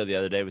Rancho the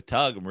other day with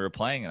Tug and we were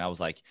playing and I was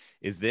like,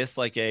 is this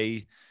like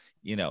a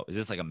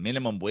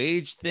minimum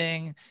wage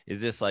thing? Is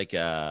this like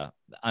a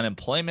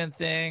unemployment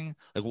thing?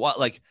 Like what,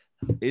 like,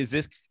 is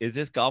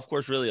this golf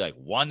course really like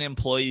one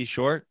employee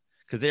short?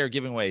 Cause they are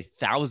giving away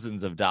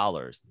thousands of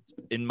dollars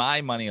in my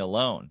money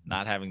alone,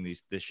 not having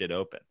this shit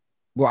open.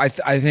 Well,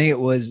 I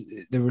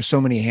think there were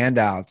so many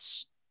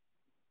handouts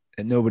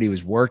and nobody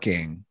was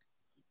working.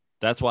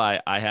 That's why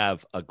I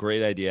have a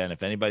great idea. And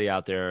if anybody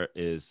out there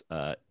is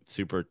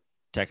super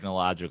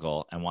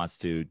technological and wants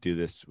to do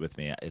this with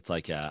me, it's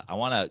like I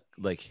want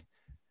like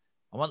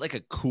a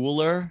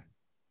cooler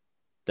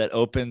that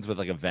opens with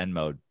like a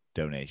Venmo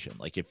donation.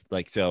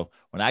 So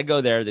when I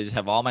go there, they just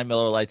have all my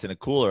Miller Lights in a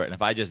cooler. And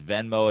if I just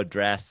Venmo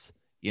address,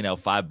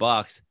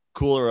 $5,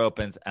 cooler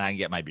opens and I can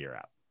get my beer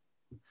out.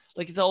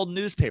 Like it's an old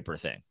newspaper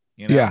thing,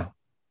 Yeah.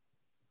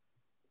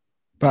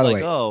 By the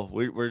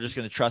way, we're just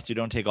going to trust you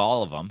don't take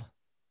all of them.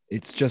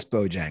 It's just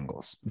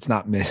Bojangles. It's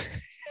not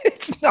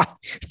It's not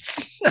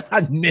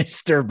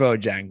Mr.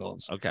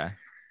 Bojangles. Okay.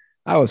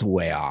 I was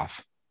way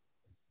off.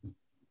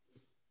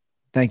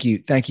 Thank you,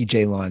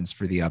 Jay Luns,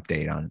 for the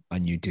update on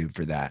YouTube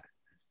for that.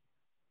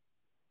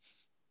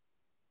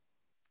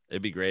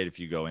 It'd be great if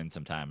you go in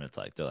sometime and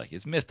they're like,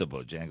 it's Mr.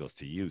 Bojangles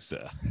to you,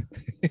 sir.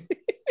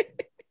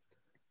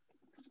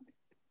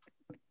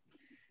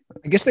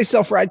 I guess they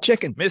sell fried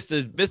chicken.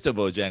 Mr.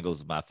 Bojangles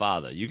is my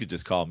father. You could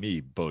just call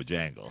me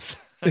Bojangles.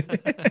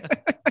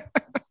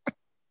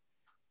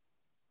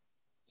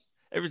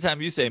 Every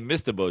time you say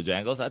Mr.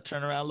 Bojangles, I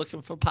turn around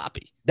looking for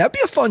Poppy. That'd be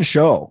a fun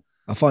show,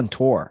 a fun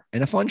tour,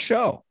 and a fun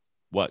show.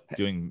 What,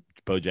 doing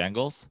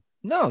Bojangles?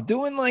 No,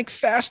 doing like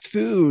fast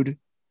food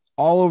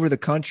all over the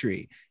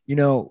country.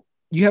 You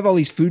have all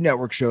these Food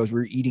Network shows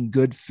where you're eating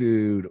good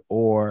food,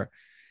 or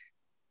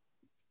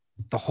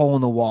the hole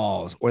in the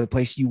walls, or the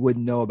place you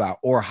wouldn't know about,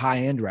 or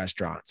high-end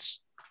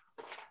restaurants.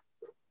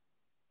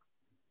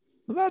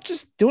 What about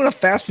just doing a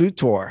fast food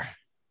tour?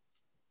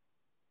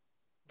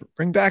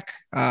 Bring back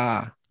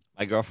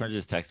my girlfriend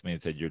just texted me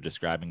and said, you're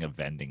describing a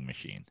vending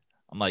machine.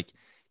 I'm like,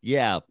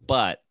 yeah,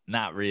 but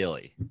not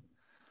really.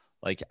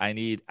 Like I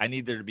need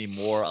there to be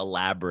more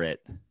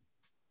elaborate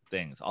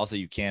things. Also,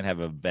 you can't have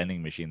a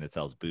vending machine that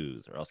sells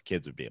booze or else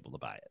kids would be able to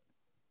buy it.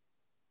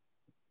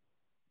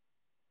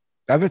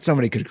 I bet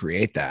somebody could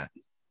create that.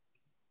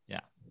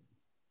 Yeah.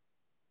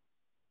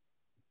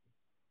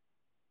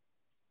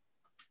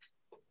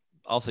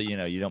 Also,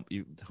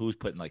 who's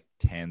putting like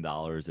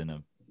 $10 in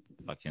a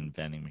fucking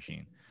vending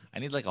machine? I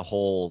need like a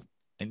whole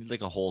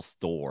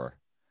store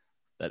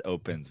that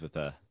opens with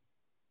a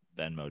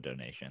Venmo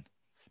donation.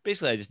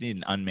 Basically, I just need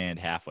an unmanned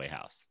halfway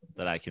house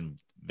that I can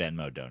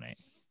Venmo donate.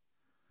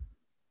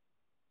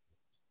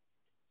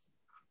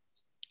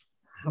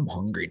 I'm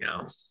hungry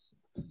now.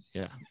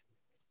 Yeah.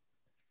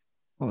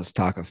 Well, let's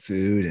talk of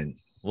food and.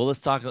 Well, let's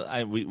talk.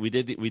 We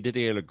did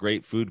get a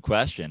great food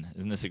question.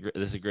 Isn't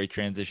this a great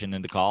transition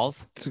into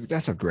calls?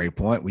 That's a great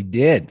point. We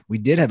did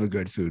have a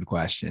good food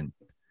question,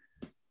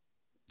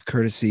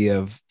 courtesy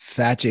of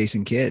Fat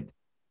Jason Kidd,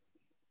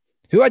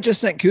 who I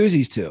just sent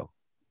koozies to.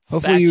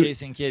 Hopefully Fat you.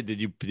 Jason Kidd. Did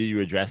you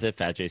address it?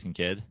 Fat Jason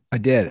Kidd. I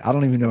did. I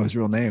don't even know his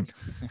real name.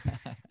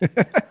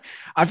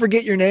 I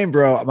forget your name,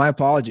 bro. My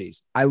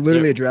apologies. I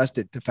literally addressed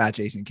it to Fat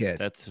Jason Kidd.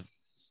 That's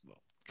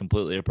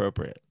completely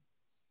appropriate.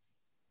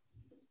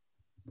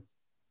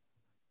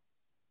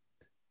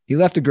 He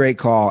left a great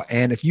call.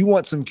 And if you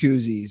want some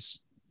koozies,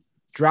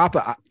 I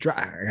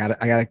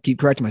gotta keep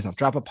correcting myself.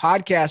 Drop a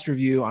podcast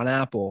review on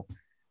Apple.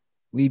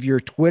 Leave your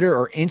Twitter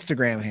or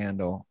Instagram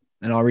handle,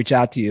 and I'll reach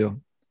out to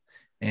you.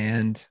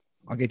 And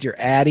I'll get your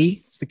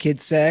Addy, as the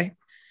kids say,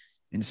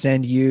 and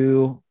send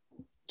you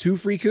 2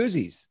 free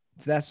koozies.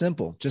 It's that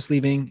simple. Just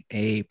leaving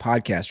a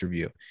podcast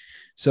review.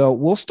 So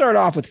we'll start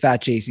off with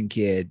Fat Jason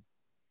Kidd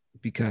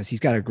because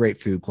he's got a great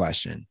food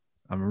question.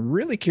 I'm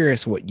really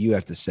curious what you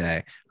have to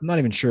say. I'm not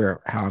even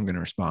sure how I'm going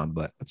to respond,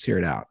 but let's hear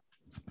it out.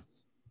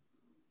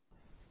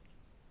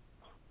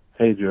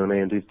 Hey, Joe and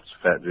Andy, it's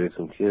Fat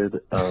Jason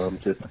Kidd.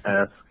 Just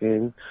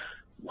asking,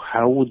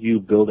 how would you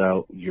build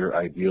out your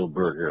ideal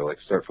burger? Like,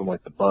 start from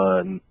like the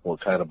bun,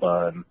 what kind of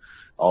bun,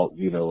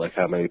 like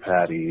how many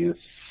patties,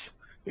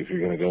 if you're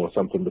going to go with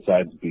something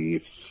besides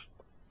beef,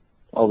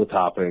 all the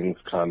toppings,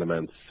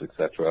 condiments,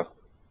 etc.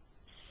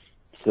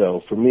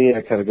 So for me,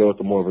 I kind of go with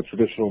the more of a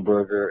traditional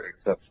burger,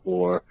 except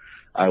for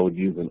I would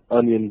use an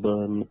onion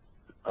bun,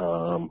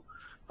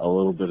 a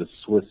little bit of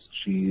Swiss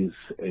cheese,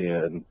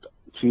 and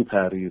 2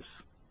 patties.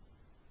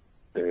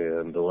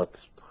 And let's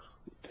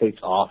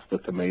take off the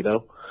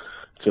tomato,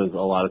 because a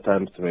lot of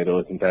times tomato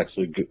isn't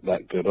actually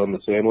that good on the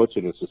sandwich,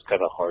 and it's just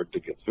kind of hard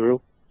to get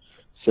through.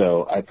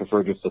 So I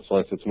prefer just a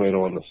slice of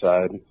tomato on the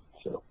side.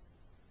 So,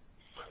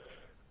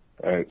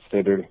 all right,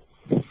 stay dirty.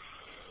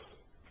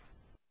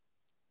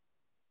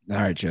 All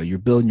right, Joe, you're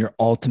building your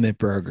ultimate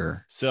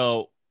burger.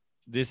 So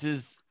this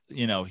is,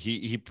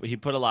 he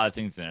put a lot of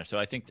things in there. So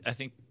I think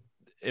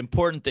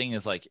important thing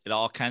is like it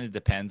all kind of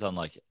depends on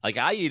like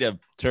I eat a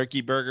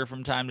turkey burger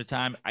from time to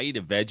time. I eat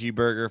a veggie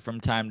burger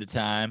from time to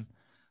time.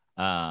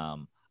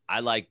 I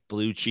like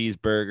blue cheese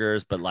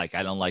burgers, but like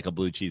I don't like a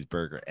blue cheese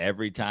burger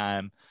every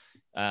time.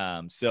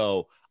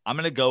 So I'm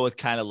gonna go with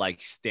kind of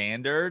like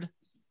standard.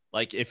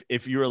 Like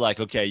if you were like,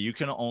 okay, you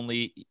can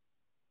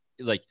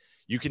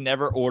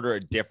never order a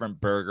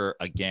different burger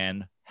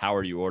again. How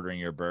are you ordering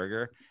your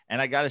burger?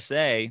 And I gotta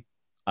say,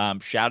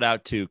 shout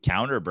out to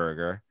Counter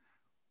Burger,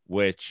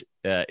 which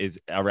is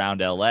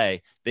around LA.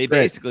 They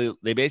basically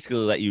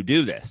let you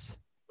do this.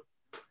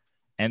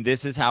 And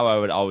this is how I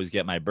would always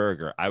get my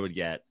burger. I would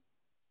get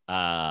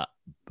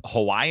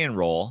Hawaiian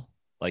roll,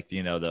 like,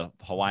 the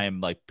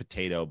Hawaiian like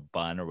potato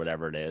bun or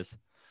whatever it is.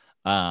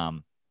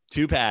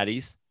 2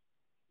 patties.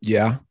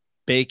 Yeah.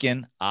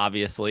 Bacon,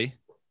 obviously.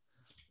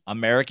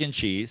 American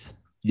cheese.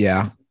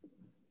 Yeah.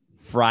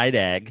 Fried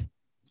egg.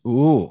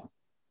 Ooh.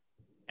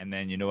 And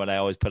then you know what I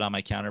always put on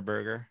my counter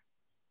burger?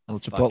 A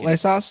little Chipotle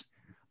sauce?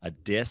 A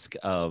disc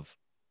of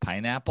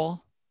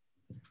pineapple.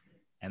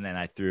 And then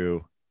I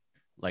threw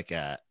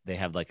they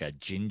have like a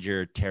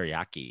ginger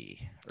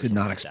teriyaki. Did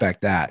not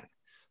expect that.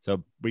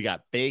 So we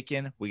got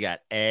bacon, we got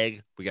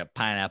egg, we got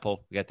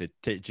pineapple, we got the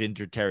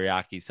ginger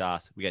teriyaki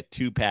sauce, we got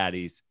 2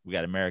 patties, we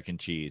got American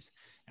cheese,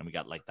 and we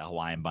got like the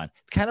Hawaiian bun.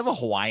 It's kind of a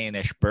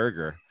Hawaiian-ish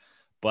burger,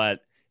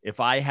 but if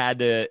I had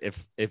to,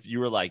 if you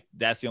were like,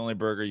 that's the only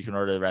burger you can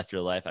order the rest of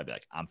your life, I'd be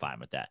like, I'm fine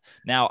with that.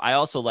 Now, I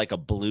also like a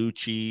blue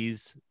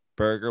cheese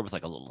burger with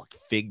like a little like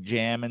fig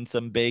jam and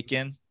some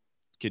bacon.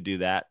 Could do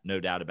that, no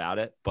doubt about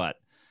it. But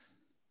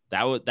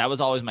that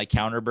was always my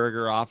counter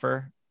burger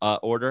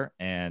order,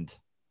 and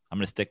I'm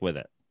going to stick with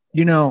it.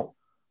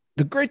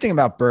 The great thing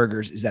about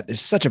burgers is that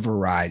there's such a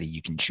variety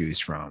you can choose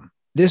from.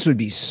 This would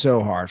be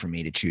so hard for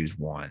me to choose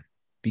one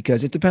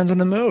because it depends on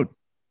the mood.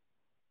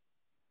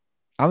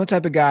 I'm the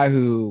type of guy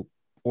who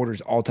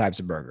orders all types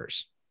of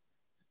burgers.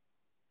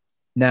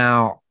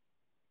 Now,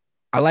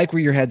 I like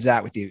where your head's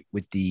at with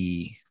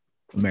the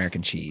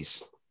American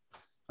cheese.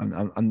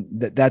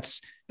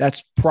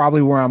 That's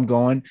probably where I'm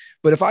going.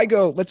 But if I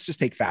go, let's just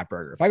take Fat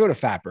Burger. If I go to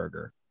Fat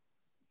Burger,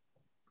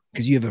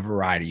 because you have a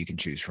variety you can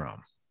choose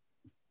from,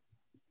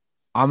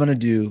 I'm going to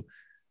do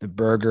the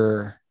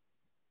burger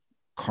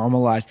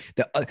caramelized.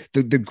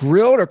 The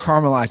grilled or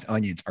caramelized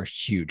onions are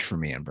huge for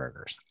me in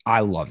burgers.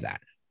 I love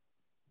that.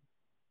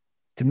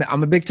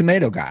 I'm a big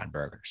tomato guy on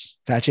burgers.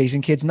 Fat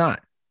Jason Kidd's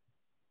not.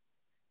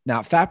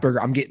 Now, Fat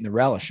Burger, I'm getting the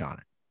relish on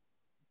it.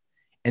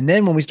 And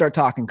then when we start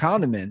talking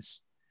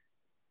condiments,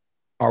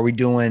 are we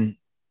doing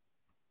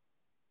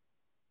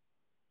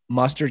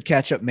mustard,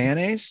 ketchup,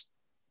 mayonnaise,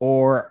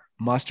 or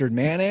mustard,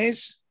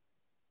 mayonnaise,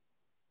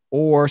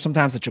 or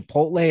sometimes a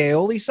chipotle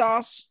aioli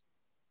sauce?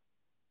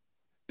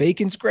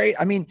 Bacon's great.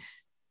 I mean,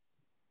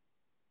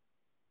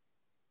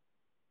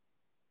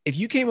 if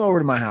you came over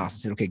to my house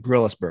and said, okay,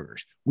 grill us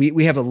burgers,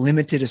 we have a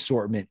limited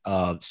assortment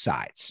of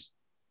sides.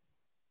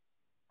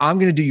 I'm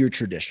going to do your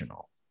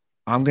traditional.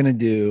 I'm going to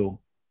do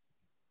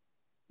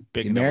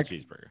bacon double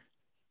cheeseburger.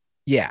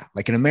 Yeah,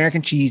 like an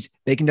American cheese,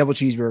 bacon double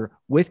cheeseburger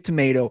with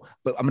tomato,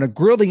 but I'm going to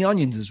grill the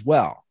onions as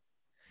well.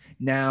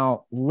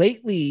 Now,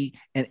 lately,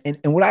 and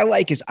what I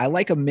like is I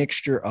like a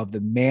mixture of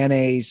the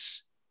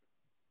mayonnaise,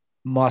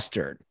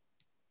 mustard,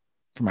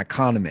 for my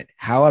condiment.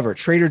 However,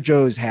 Trader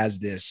Joe's has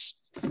this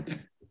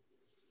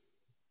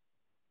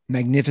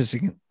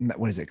magnificent,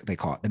 what is it they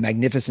call it? The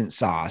magnificent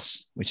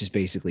sauce, which is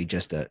basically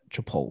just a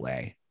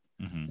Chipotle.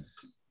 Mm-hmm.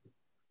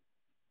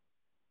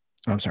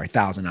 Oh, I'm sorry,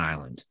 Thousand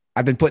Island.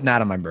 I've been putting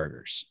that on my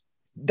burgers.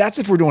 That's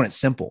if we're doing it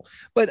simple.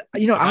 But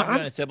you know, I'm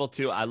doing it simple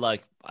too. I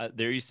like.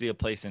 There used to be a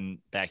place in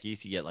back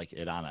east you get like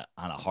it on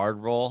a hard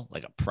roll,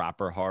 like a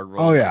proper hard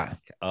roll. Oh yeah.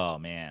 Oh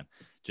man,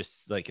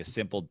 just like a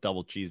simple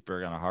double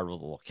cheeseburger on a hard roll,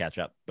 a little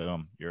ketchup.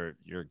 Boom, you're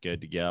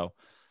good to go.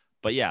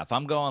 But yeah, if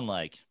I'm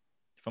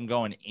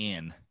going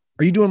in.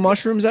 Are you doing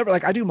mushrooms ever?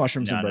 Like I do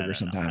mushrooms in burgers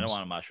sometimes. I don't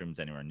want mushrooms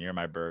anywhere near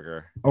my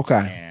burger. Okay.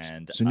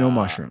 And so no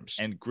mushrooms.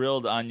 And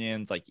grilled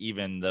onions, like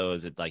even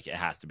those, it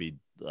has to be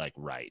like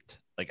right.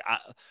 Like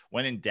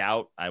when in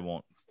doubt, I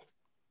won't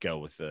go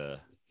with the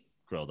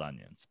grilled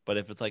onions. But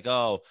if it's like,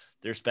 oh,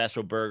 their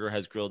special burger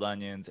has grilled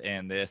onions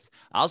and this,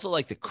 I also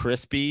like the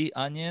crispy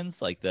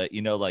onions, like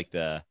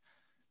the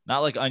not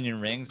like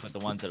onion rings, but the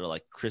ones that are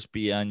like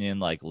crispy onion,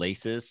 like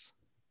laces,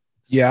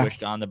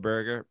 squished on the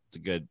burger. It's a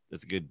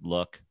good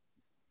look.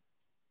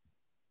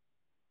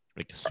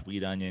 Like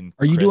sweet onion.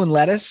 Are you doing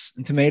lettuce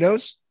and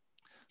tomatoes?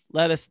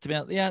 Lettuce,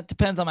 tomato. Yeah, it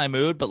depends on my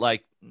mood, but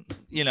like,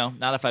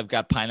 not if I've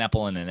got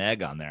pineapple and an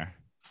egg on there.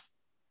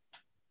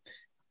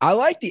 I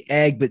like the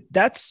egg, but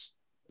that's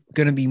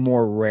going to be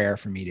more rare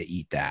for me to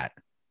eat that.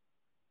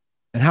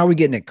 And how are we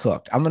getting it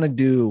cooked? I'm going to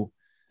do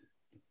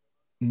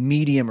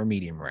medium or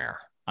medium rare.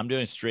 I'm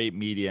doing straight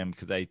medium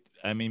because I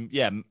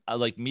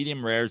like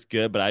medium rare is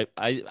good, but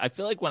I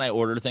feel like when I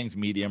order things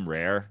medium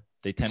rare,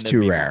 they tend to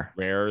be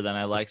rarer than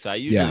I like. So I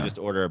usually just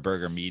order a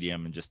burger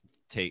medium and just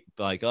take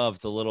like, oh, if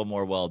it's a little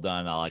more well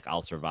done,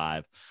 I'll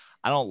survive.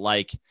 I don't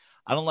like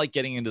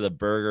getting into the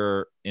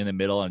burger in the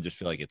middle and just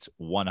feel like it's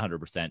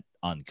 100%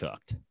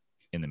 uncooked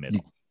in the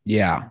middle.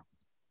 Yeah.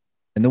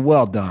 And the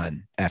well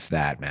done, F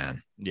that,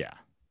 man. Yeah.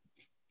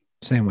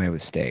 Same way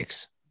with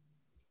steaks.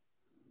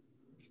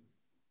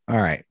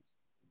 All right.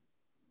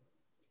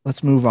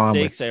 Let's move on.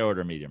 Steaks, I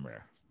order medium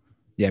rare.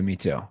 Yeah, me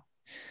too.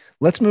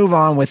 Let's move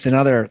on with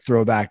another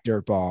throwback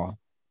dirtball.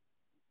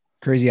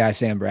 Crazy Eye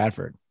Sam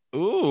Bradford.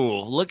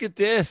 Ooh, look at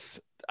this.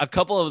 A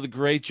couple of the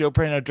great Joe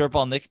Prano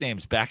dirtball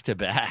nicknames back to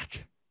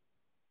back.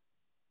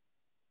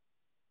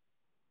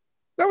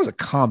 That was a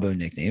combo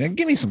nickname.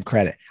 Give me some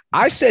credit.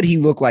 I said he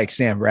looked like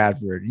Sam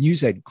Bradford, and you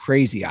said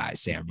Crazy Eye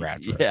Sam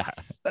Bradford. Yeah.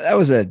 That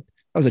was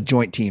a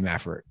joint team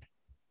effort.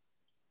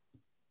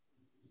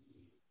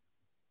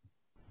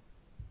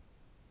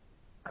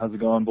 How's it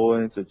going,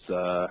 boys?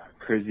 It's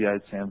Crazy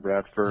Eyed Sam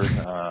Bradford.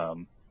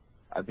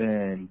 I've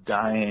been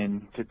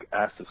dying to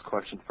ask this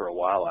question for a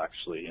while,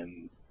 actually,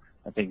 and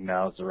I think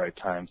now is the right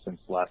time since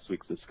last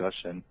week's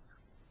discussion.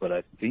 But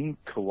I think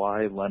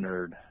Kawhi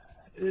Leonard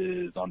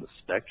is on the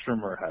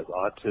spectrum or has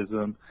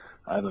autism.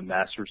 I have a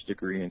master's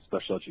degree in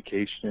special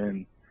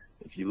education.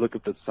 If you look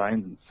at the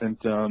signs and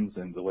symptoms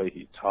and the way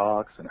he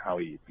talks and how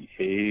he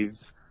behaves,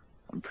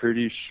 I'm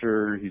pretty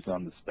sure he's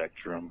on the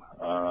spectrum.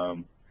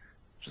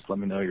 Just let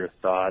me know your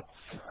thoughts.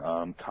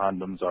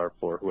 Condoms are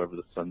for whoever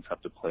the Suns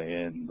have to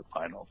play in the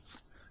finals.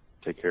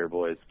 Take care,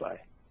 boys. Bye.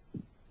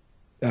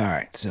 All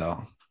right.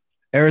 So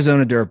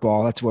Arizona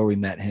Dirtball, that's where we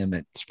met him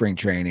at spring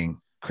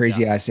training.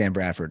 Crazy Eye Sam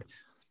Bradford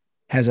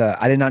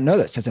I did not know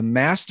this, has a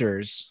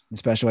master's in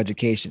special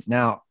education.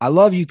 Now, I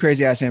love you,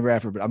 Crazy Eye Sam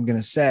Bradford, but I'm going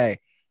to say,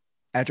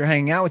 after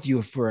hanging out with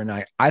you for a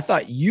night, I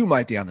thought you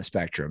might be on the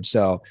spectrum.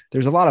 So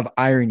there's a lot of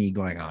irony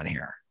going on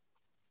here.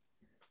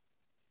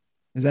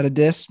 Is that a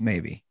diss?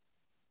 Maybe.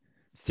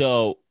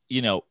 So,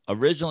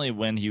 originally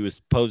when he was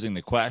posing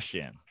the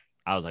question,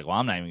 I was like, well,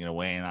 I'm not even going to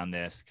weigh in on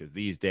this because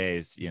these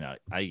days,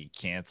 I get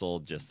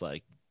canceled just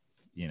like,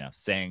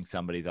 saying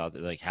somebody's out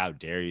there, like, how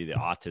dare you? The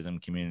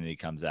autism community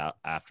comes out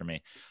after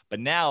me. But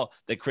now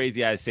the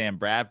Crazy Eyes Sam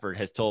Bradford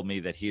has told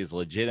me that he is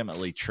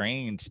legitimately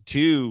trained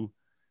to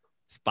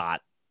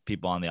spot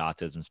people on the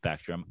autism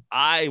spectrum.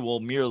 I will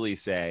merely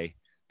say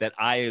that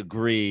I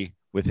agree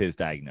with his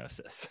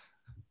diagnosis.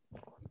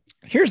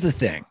 Here's the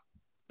thing.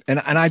 And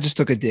I just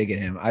took a dig at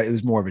him. It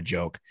was more of a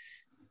joke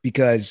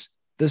because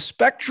the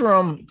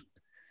spectrum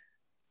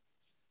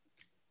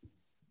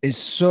is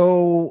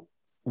so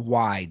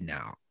wide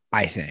now,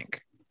 I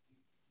think.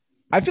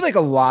 I feel like a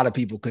lot of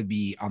people could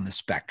be on the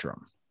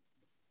spectrum,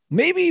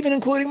 maybe even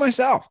including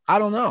myself. I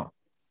don't know.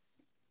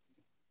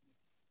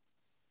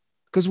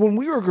 Because when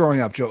we were growing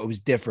up, Joe, it was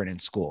different in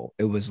school.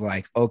 It was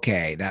like,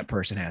 okay, that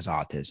person has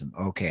autism.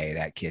 Okay,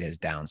 that kid has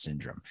Down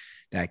syndrome.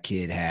 That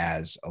kid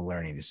has a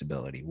learning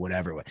disability,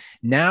 whatever.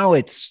 Now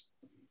it's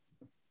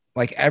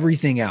like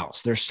everything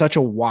else. There's such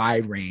a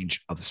wide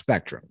range of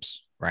spectrums,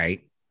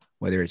 right?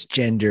 Whether it's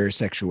gender,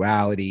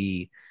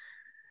 sexuality,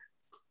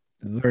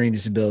 learning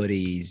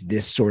disabilities,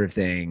 this sort of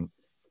thing.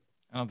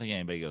 I don't think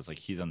anybody goes like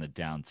he's on the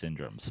Down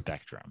syndrome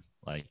spectrum.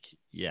 Like,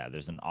 yeah,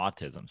 there's an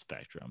autism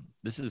spectrum.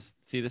 This is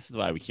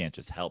why we can't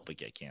just help but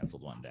get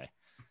canceled one day.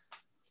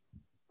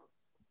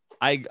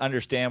 I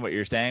understand what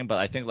you're saying, but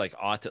I think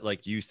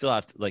like you still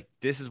have to like,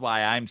 this is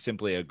why I'm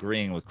simply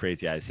agreeing with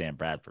Crazy Eyes Sam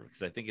Bradford,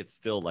 because I think it's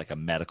still like a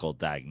medical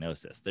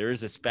diagnosis. There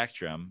is a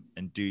spectrum,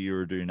 and do you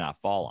or do you not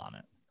fall on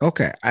it?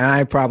 Okay. And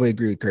I probably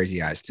agree with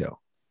Crazy Eyes too.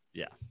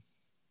 Yeah.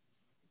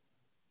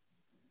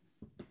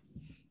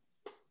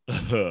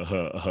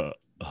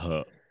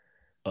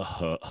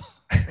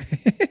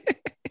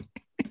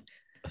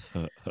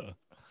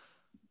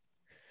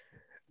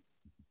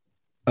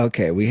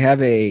 Okay, we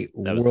have a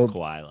That was world. the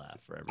Kawhi laugh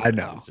for everybody. I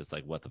know. It's just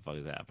like, what the fuck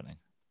is happening?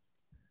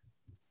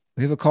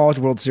 We have a College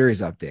World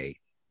Series update.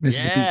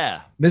 Mississippi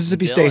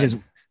Dylan. State has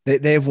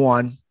they have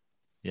won.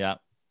 Yeah.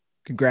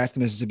 Congrats to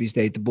Mississippi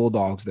State, the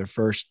Bulldogs, their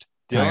first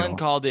Dylan title.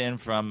 called in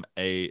from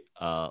a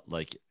a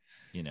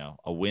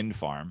wind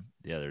farm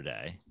the other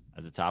day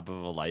at the top of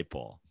a light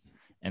pole,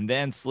 and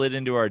then slid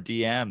into our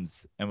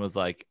DMs and was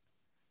like,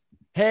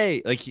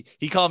 "Hey," like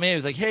he called me. He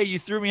was like, "Hey, you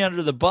threw me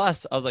under the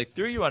bus." I was like,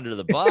 "Threw you under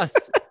the bus?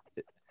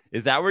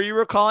 Is that where you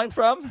were calling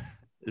from?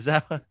 Is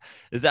that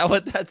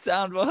what that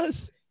sound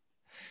was?"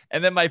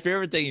 And then my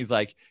favorite thing, he's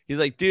like,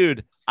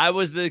 "Dude, I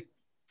was the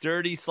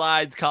Dirty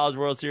Slides College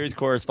World Series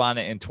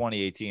correspondent in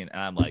 2018,"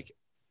 and I'm like,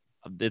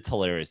 it's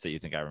hilarious that you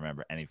think I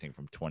remember anything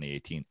from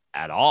 2018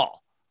 at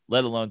all,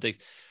 let alone things.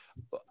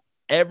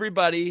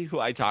 Everybody who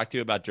I talk to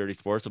about dirty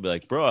sports will be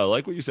like, "Bro, I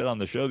like what you said on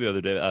the show the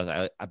other day." I was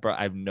like, "Bro,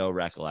 I have no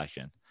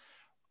recollection."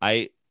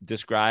 I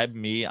describe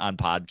me on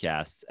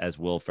podcasts as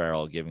Will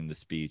Ferrell giving the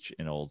speech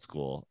in Old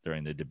School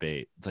during the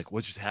debate. It's like,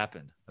 what just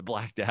happened? I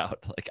blacked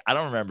out. Like, I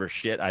don't remember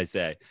shit I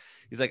say.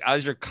 He's like, "I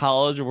was your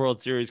College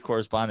World Series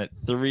correspondent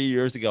 3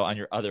 years ago on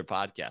your other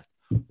podcast."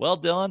 Well,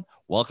 Dylan,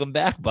 welcome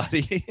back,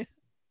 buddy.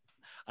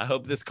 I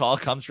hope this call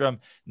comes from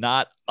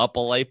not up a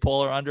light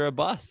pole or under a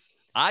bus.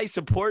 I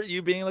support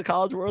you being the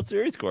College World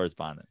Series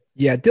correspondent.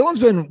 Yeah,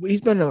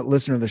 he's been a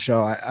listener of the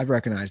show. I've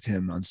recognized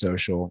him on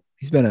social.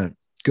 He's been a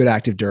good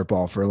active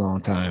dirtball for a long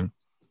time.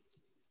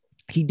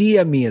 He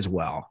DM'd me as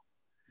well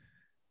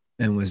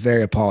and was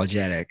very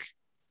apologetic.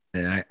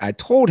 And I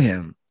told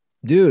him,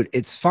 dude,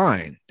 it's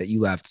fine that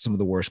you left some of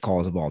the worst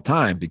calls of all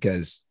time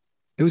because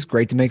it was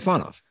great to make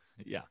fun of.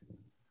 Yeah.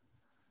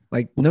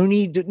 Like no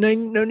need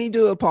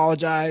to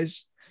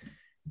apologize.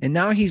 And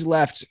now he's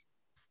left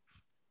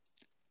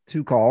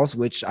 2 calls,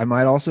 which I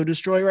might also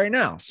destroy right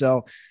now.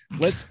 So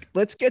let's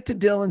get to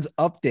Dylan's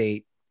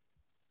update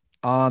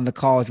on the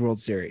College World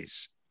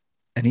Series.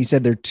 And he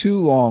said they're 2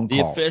 long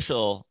calls. The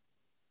official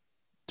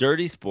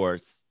Dirty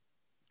Sports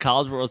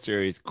College World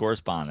Series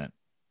correspondent,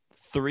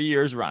 3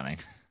 years running.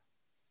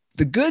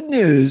 The good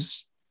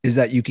news is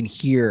that you can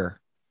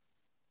hear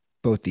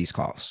both these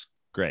calls.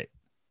 Great.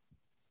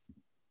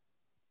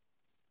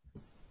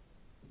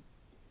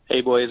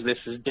 Hey, boys, this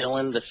is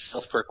Dylan, the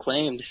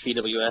self-proclaimed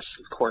CWS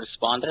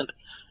correspondent,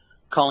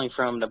 calling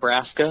from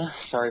Nebraska.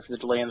 Sorry for the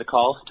delay in the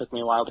call. It took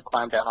me a while to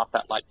climb down off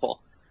that light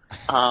pole.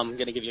 I'm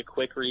going to give you a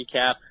quick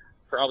recap.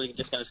 Probably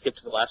just going to skip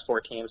to the last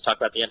 4 teams, talk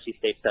about the NC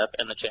State stuff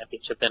and the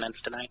championship that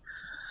ends tonight.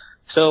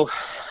 So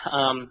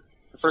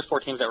the first 4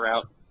 teams that were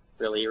out,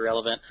 really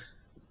irrelevant.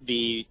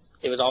 It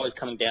was always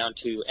coming down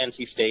to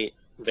NC State,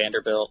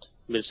 Vanderbilt,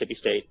 Mississippi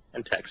State,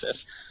 and Texas.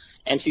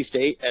 NC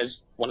State, as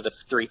one of the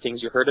 3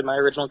 things you heard in my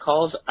original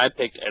calls, I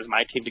picked as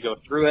my team to go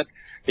through it.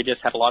 They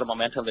just had a lot of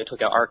momentum. They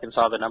took out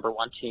Arkansas, the number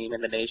 1 team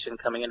in the nation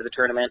coming into the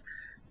tournament,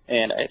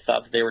 and I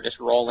thought that they were just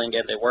rolling,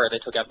 and they were. They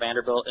took out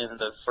Vanderbilt in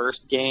the first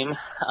game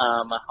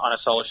on a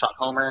solo shot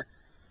homer,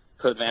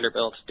 put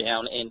Vanderbilt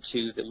down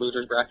into the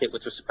losers bracket,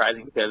 which was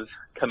surprising because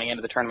coming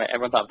into the tournament,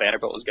 everyone thought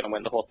Vanderbilt was going to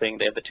win the whole thing.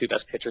 They had the 2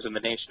 best pitchers in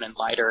the nation in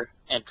Leiter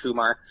and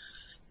Kumar.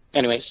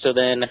 Anyway, so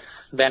then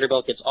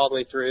Vanderbilt gets all the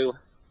way through.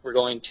 We're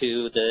going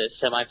to the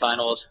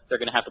semifinals. They're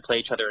going to have to play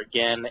each other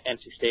again,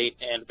 NC State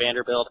and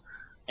Vanderbilt.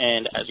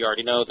 And as you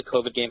already know, the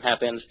COVID game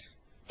happens.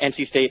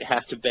 NC State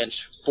has to bench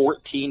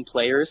 14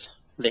 players.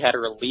 They had a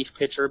relief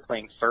pitcher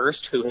playing first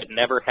who had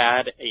never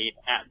had an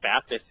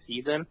at-bat this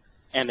season,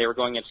 and they were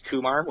going against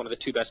Kumar, one of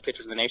the 2 best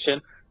pitchers in the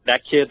nation.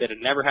 That kid that had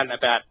never had an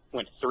at-bat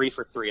went 3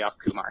 for 3 off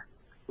Kumar.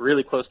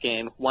 Really close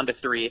game,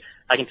 1-3.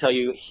 I can tell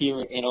you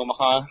here in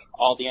Omaha,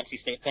 all the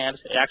NC State fans,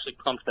 it actually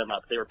pumped them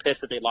up. They were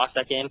pissed that they lost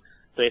that game.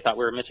 So they thought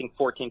we were missing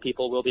 14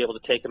 people. We'll be able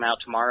to take them out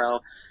tomorrow.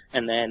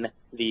 And then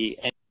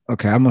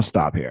Okay, I'm gonna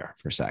stop here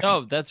for a second.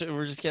 No,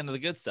 we're just getting to the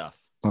good stuff.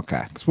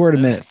 Okay, because we're at a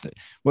minute.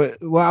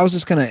 Well, I was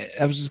just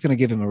gonna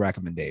give him a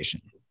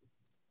recommendation,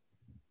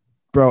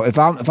 bro. If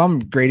I'm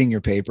grading your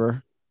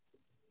paper,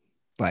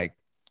 like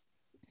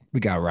we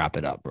gotta wrap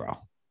it up, bro.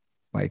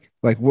 Like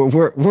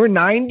we're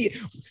 90.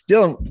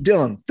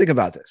 Dylan, think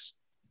about this.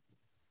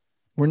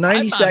 We're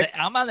 90 seconds.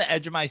 I'm on the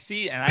edge of my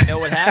seat, and I know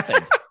what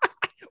happened.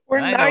 We're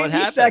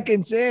 90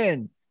 seconds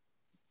in.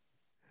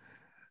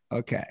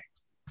 Okay.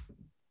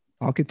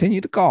 I'll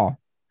continue the call.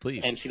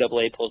 Please.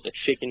 NCAA pulls the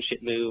chicken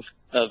shit move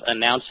of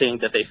announcing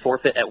that they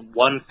forfeit at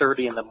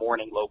 1:30 in the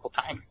morning local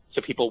time.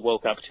 So people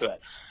woke up to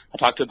it. I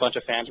talked to a bunch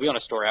of fans. We own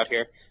a store out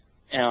here.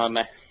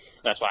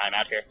 That's why I'm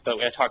out here. But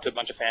I talked to a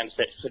bunch of fans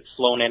that had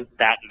flown in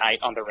that night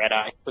on the red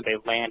eye. When they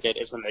landed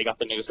is when they got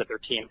the news that their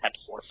team had to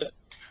forfeit.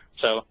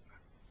 So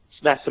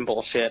that's some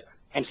bullshit.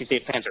 NC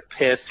State fans are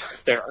pissed.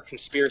 There are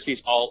conspiracies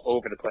all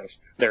over the place.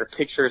 There are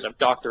pictures of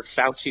Dr.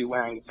 Fauci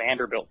wearing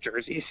Vanderbilt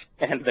jerseys,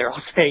 and they're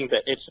all saying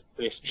that it's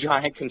this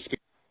giant conspiracy.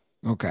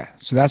 Okay,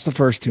 so that's the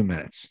first 2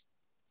 minutes.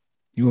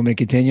 You want me to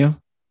continue?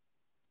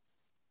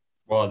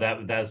 Well,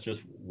 that's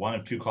just one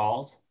of two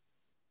calls.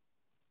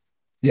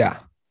 Yeah.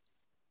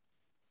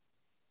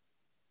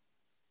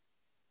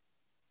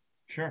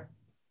 Sure.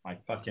 My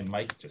fucking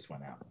mic just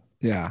went out.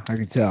 Yeah, I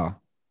can tell.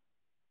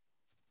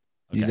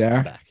 You Okay, there?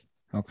 I'm back.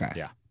 Okay.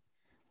 Yeah.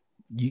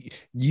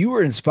 You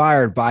were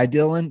inspired by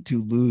Dylan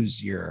to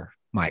lose your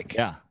mic.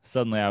 Yeah.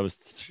 Suddenly I was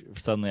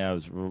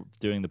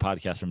doing the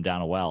podcast from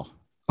down a well.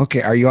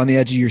 Okay. Are you on the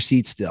edge of your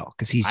seat still?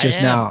 Because he's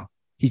just now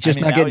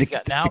getting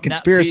the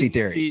conspiracy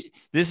theories. See,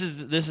 this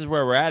is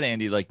where we're at,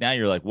 Andy. Like now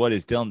you're like, what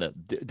is Dylan?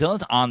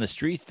 Dylan's on the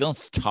streets. Dylan's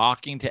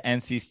talking to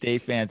NC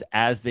State fans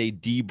as they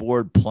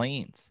deboard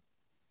planes.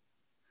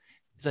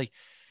 He's like,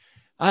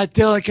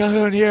 Dylan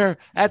Calhoun here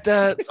at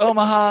the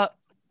Omaha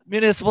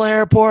Municipal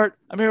Airport.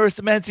 I'm here with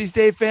some NC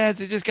State fans.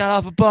 They just got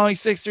off a Boeing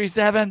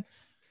 637.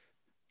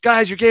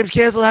 Guys, your game's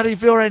canceled. How do you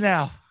feel right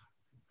now?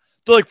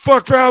 They're like,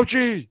 fuck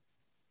Fauci.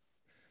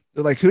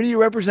 They're like, who do you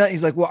represent?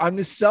 He's like, well, I'm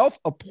the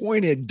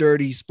self-appointed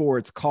Dirty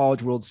Sports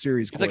College World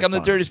Series. He's like, I'm the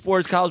Dirty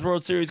Sports College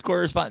World Series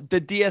correspondent,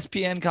 the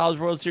DSPN College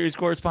World Series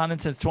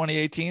correspondent since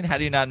 2018. How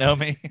do you not know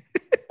me?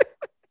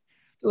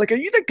 They're like, are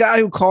you the guy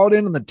who called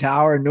in on the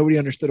tower and nobody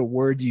understood a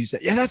word you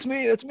said? Yeah, that's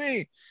me. That's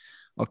me.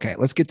 Okay,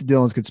 let's get to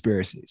Dylan's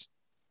conspiracies.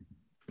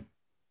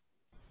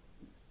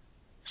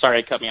 Sorry,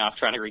 it cut me off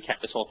trying to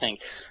recap this whole thing.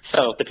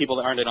 So the people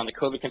that aren't in on the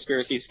COVID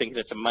conspiracies think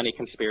that it's a money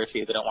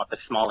conspiracy. They don't want the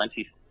small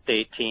NC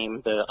State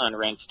team, the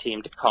unranked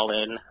team, to call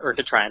in or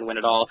to try and win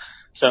it all.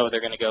 So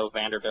they're going to go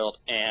Vanderbilt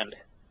and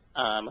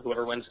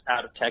whoever wins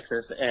out of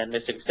Texas and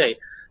Mississippi State.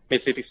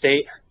 Mississippi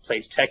State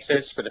plays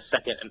Texas for the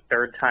second and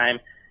third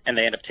time, and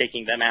they end up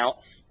taking them out.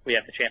 We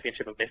have the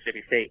championship of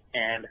Mississippi State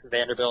and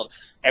Vanderbilt.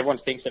 Everyone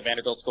thinks that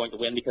Vanderbilt's going to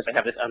win because they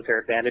have this unfair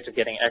advantage of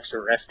getting extra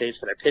rest days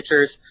for their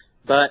pitchers.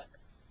 But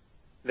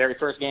very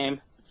first game,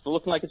 it's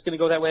looking like it's going to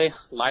go that way.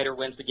 Leiter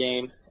wins the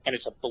game, and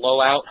it's a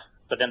blowout.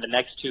 But then the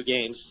next two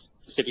games,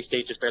 Mississippi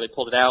State just barely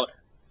pulled it out.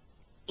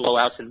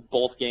 Blowouts in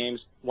both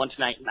games. One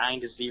tonight,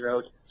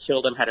 9-0.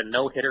 Killed them, had a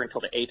no-hitter until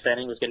the eighth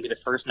inning. It was going to be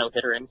the first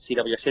no-hitter in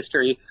CWS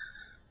history.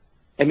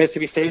 And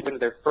Mississippi State wins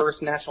their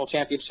first national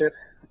championship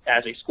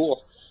as a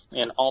school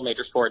in all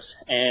major sports.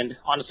 And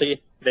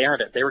honestly, they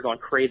earned it. They were going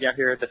crazy out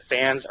here. The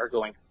fans are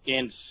going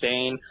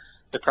insane.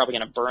 They're probably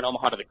going to burn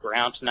Omaha to the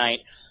ground tonight.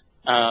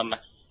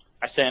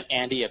 I sent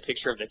Andy a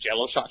picture of the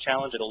Jello shot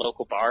challenge at a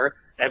local bar.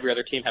 Every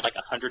other team had like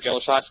 100 Jello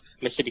shots.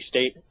 Mississippi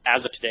State,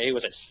 as of today,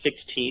 was at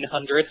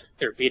 1,600.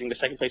 They're beating the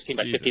second place team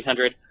by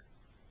 1,500.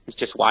 It's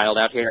just wild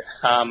out here.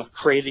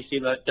 Crazy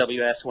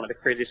CWS, one of the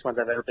craziest ones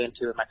I've ever been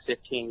to in my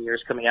 15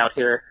 years coming out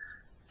here.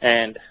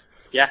 And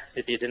yeah,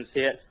 if you didn't see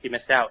it, you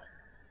missed out.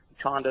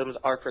 Condoms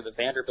are for the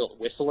Vanderbilt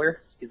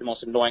Whistler. He's the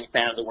most annoying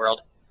fan in the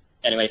world.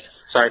 Anyways,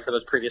 sorry for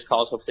those previous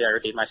calls. Hopefully I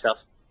redeemed myself.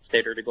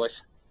 Stay dirty, boys.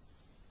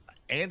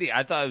 Andy,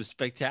 I thought it was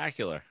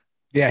spectacular.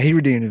 Yeah, he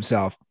redeemed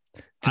himself.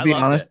 To be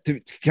honest,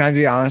 can I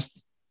be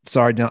honest?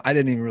 Sorry, no, I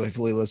didn't even really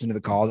fully listen to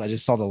the calls. I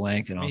just saw the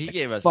link and I was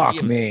like,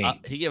 fuck me.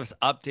 He gave us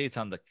updates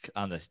on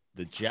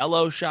the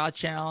Jello shot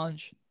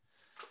challenge.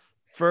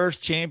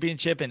 First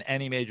championship in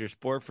any major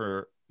sport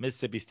for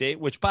Mississippi State,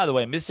 which, by the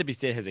way, Mississippi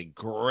State has a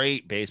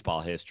great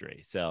baseball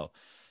history. So,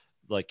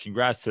 like,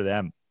 congrats to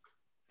them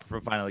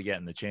for finally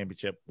getting the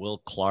championship. Will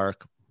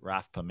Clark,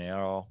 Ralph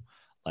Pomero,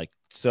 like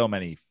so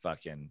many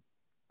fucking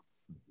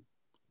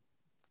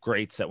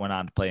greats that went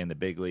on to play in the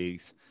big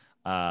leagues.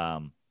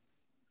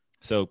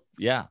 So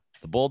yeah,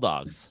 the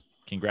Bulldogs,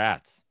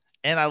 congrats.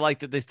 And I like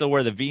that they still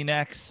wear the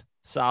V-necks.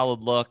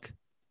 Solid look.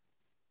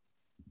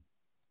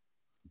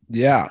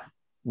 Yeah.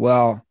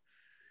 Well,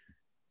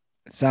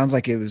 it sounds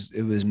like it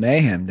was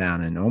mayhem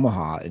down in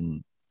Omaha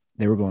and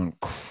they were going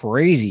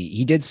crazy.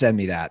 He did send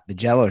me that. The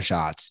Jello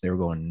shots, they were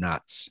going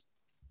nuts.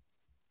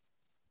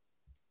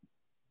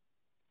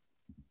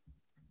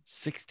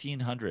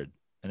 1,600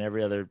 and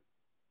every other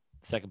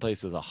second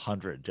place was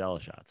 100 Jello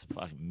shots.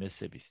 Fucking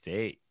Mississippi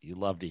State. You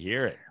love to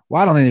hear it.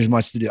 Well, I don't think there's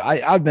much to do.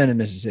 I've been in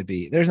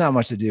Mississippi. There's not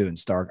much to do in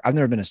Stark. I've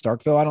never been to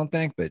Starkville, I don't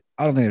think, but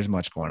I don't think there's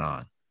much going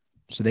on.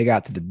 So they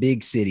got to the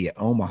big city of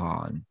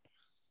Omaha and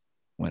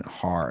went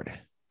hard.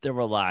 They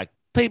were like,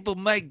 people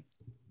make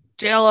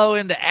Jello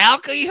into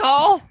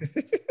alcohol.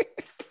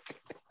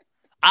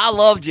 I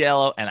love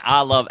Jello and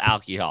I love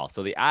alcohol.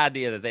 So the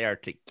idea that they are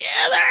together,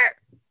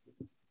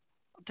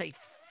 I'll take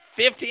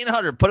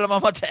 1,500, put them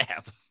on my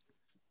tab.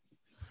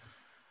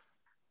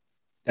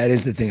 That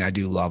is the thing I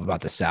do love about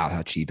the South,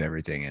 how cheap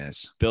everything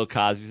is. Bill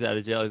Cosby's out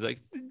of jail. He's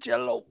like,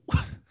 Jello.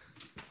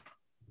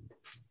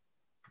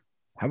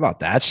 How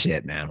about that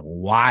shit, man?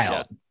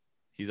 Wild. Yeah.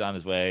 He's on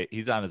his way.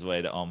 He's on his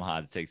way to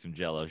Omaha to take some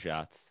Jello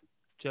shots.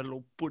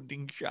 Jello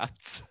pudding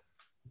shots.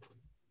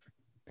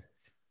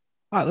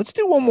 All right, let's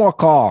do one more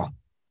call.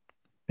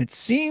 It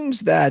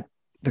seems that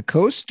the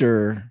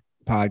Coaster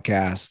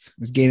podcast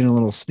is gaining a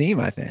little steam,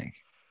 I think.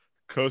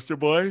 Coaster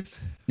boys?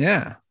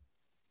 Yeah.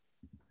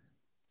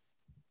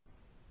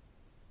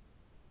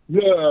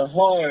 Yeah,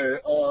 hi.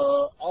 I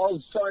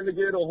was trying to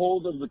get a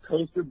hold of the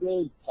Coaster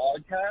Bros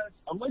podcast.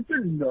 I'm like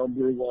their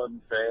number one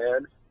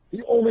fan.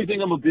 The only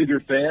thing I'm a bigger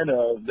fan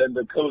of than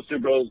the Coaster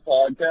Bros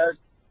podcast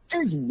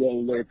is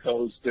roller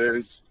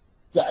coasters.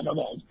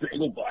 Dynamite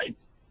bagel bites.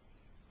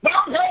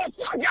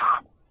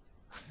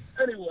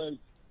 Anyways,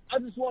 I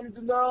just wanted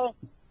to know,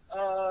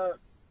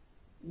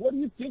 what do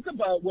you think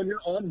about when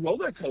you're on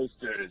roller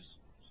coasters?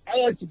 I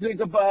like to think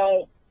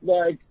about,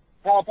 like,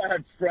 how if I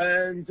had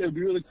friends, it would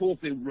be really cool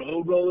if they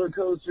rode roller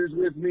coasters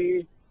with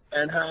me,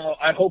 and how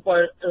I hope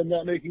I am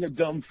not making a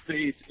dumb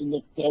face in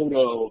the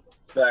photo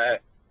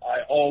that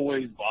I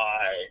always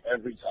buy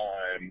every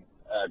time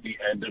at the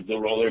end of the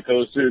roller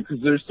coaster,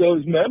 because they're so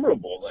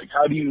memorable. Like,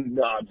 how do you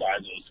not buy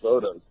those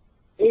photos?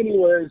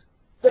 Anyways,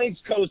 thanks,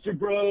 Coaster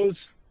Bros.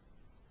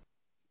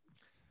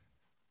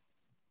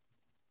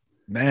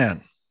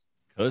 Man,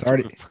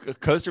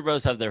 Coaster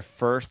Bros have their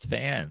first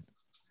fan.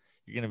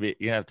 You're gonna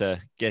have to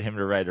get him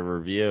to write a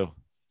review.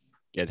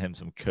 Get him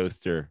some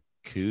coaster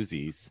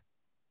koozies.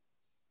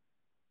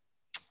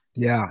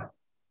 yeah.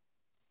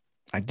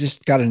 I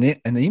just got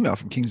an email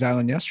from Kings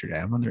Island yesterday.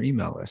 I'm on their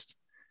email list.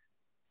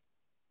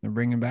 They're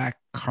bringing back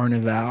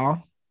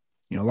Carnival.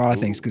 You know, a lot of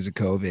things because of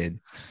COVID.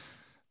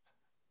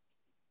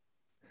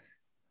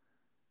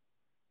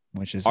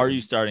 Which is, Are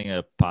you starting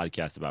a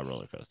podcast about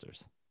roller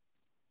coasters?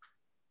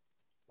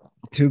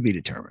 to be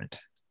determined.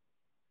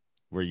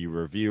 Where you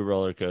review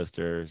roller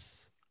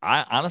coasters?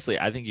 I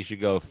think you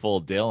should go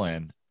full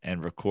Dylan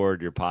and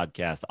record your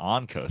podcast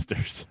on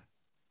coasters.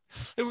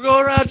 We're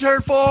going around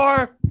turn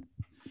 4.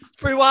 It's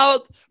pretty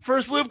wild.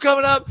 First loop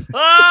coming up.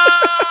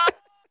 Ah!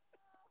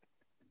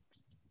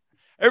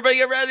 Everybody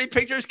get ready.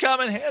 Pictures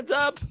coming. Hands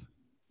up.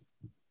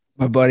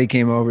 My buddy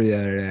came over the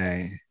other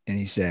day and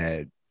he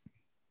said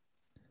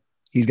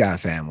he's got a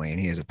family and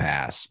he has a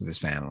pass with his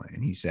family.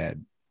 And he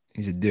said,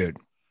 dude,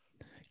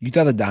 you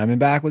thought the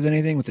Diamondback was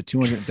anything with the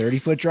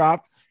 230-foot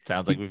drop?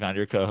 Sounds like we found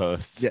your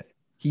co-host. Yeah.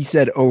 He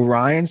said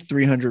Orion's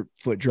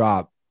 300-foot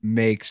drop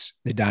makes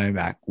the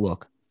Diamondback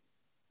look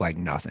like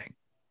nothing.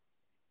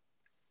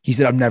 He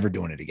said, I'm never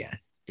doing it again.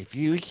 If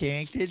you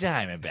think the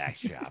Diamondback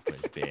drop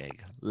was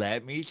big,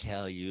 let me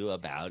tell you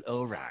about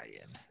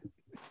Orion.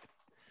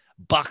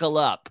 Buckle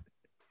up,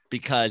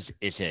 because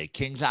it's a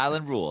Kings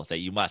Island rule that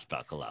you must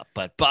buckle up.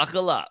 But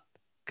buckle up,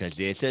 because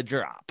it's a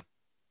drop.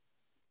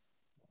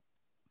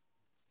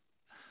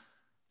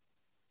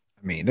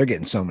 I mean, they're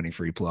getting so many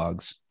free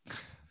plugs.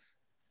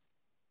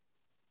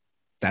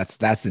 That's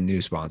the new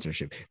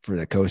sponsorship for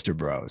the Coaster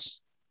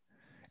Bros.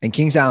 And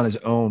Kings Island is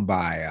owned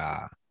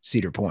by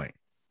Cedar Point.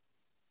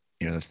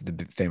 You know,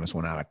 the famous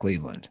one out of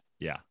Cleveland.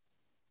 Yeah.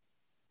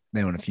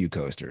 They own a few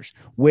coasters,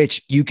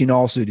 which you can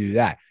also do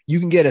that. You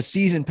can get a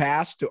season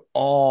pass to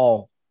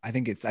all. I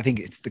think it's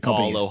the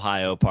company. All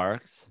Ohio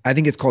parks. I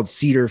think it's called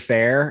Cedar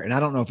Fair. And I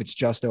don't know if it's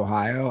just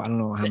Ohio. I don't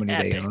know how many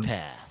Epic they own.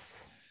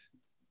 Pass.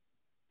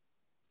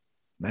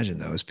 Imagine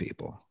those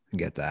people and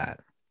get that.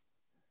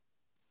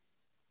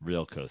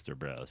 Real Coaster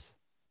Bros.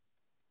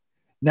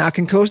 Now,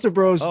 can Coaster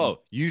Bros? Oh,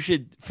 you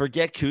should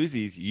forget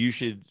koozies. You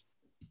should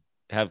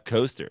have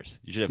coasters.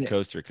 You should have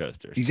coasters.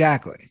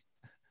 Exactly.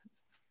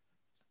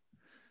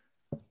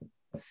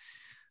 All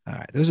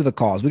right. Those are the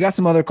calls. We got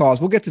some other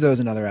calls. We'll get to those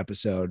in another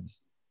episode.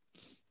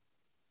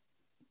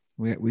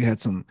 We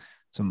had some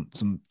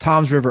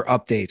Tom's River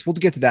updates. We'll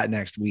get to that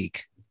next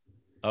week.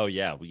 Oh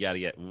yeah, we got to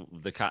get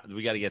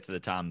to the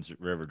Tom's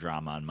River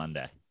drama on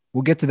Monday.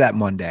 We'll get to that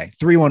Monday.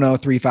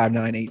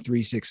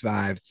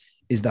 310-359-8365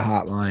 is the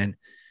hotline.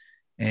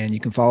 And you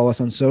can follow us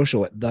on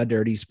social at The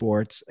Dirty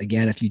Sports.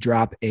 Again, if you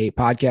drop a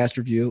podcast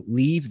review,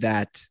 leave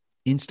that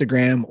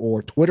Instagram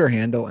or Twitter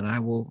handle, and I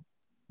will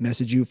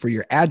message you for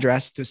your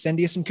address to send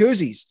you some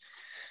koozies.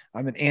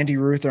 I'm an Andy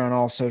Ruther on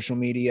all social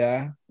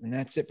media, and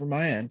that's it from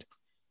my end.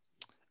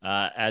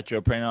 At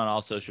Joe Prano on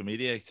all social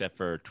media except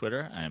for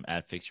Twitter. I am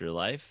at Fix Your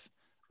Life.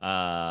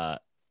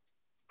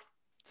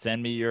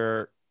 Send me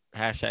your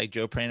hashtag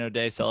Joe Prano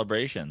Day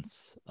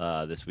celebrations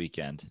this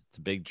weekend. It's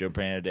a big Joe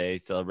Prano Day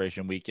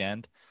celebration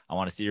weekend. I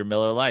want to see your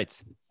Miller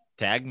Lights.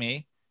 Tag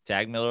me,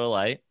 tag Miller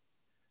Lite,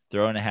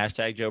 throw in a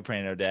hashtag Joe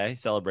Prano Day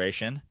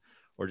celebration,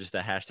 or just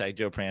a hashtag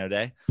Joe Prano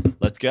Day.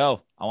 Let's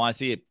go. I want to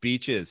see it.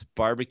 Beaches,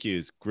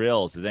 barbecues,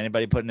 grills. Is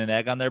anybody putting an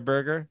egg on their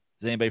burger?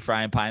 Is anybody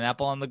frying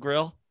pineapple on the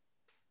grill?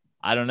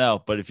 I don't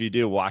know, but if you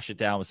do, wash it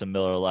down with some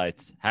Miller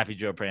Lights. Happy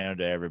Joe Prano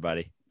Day,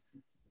 everybody.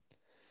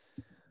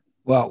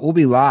 Well, we'll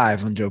be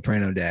live on Joe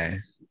Prano Day.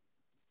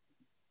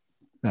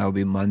 That will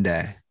be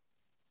Monday.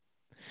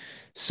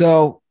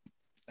 So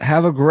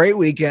have a great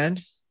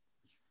weekend.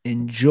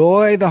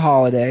 Enjoy the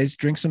holidays.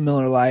 Drink some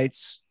Miller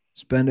Lights.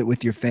 Spend it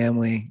with your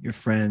family, your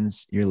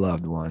friends, your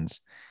loved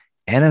ones.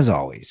 And as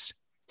always,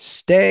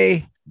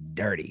 stay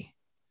dirty.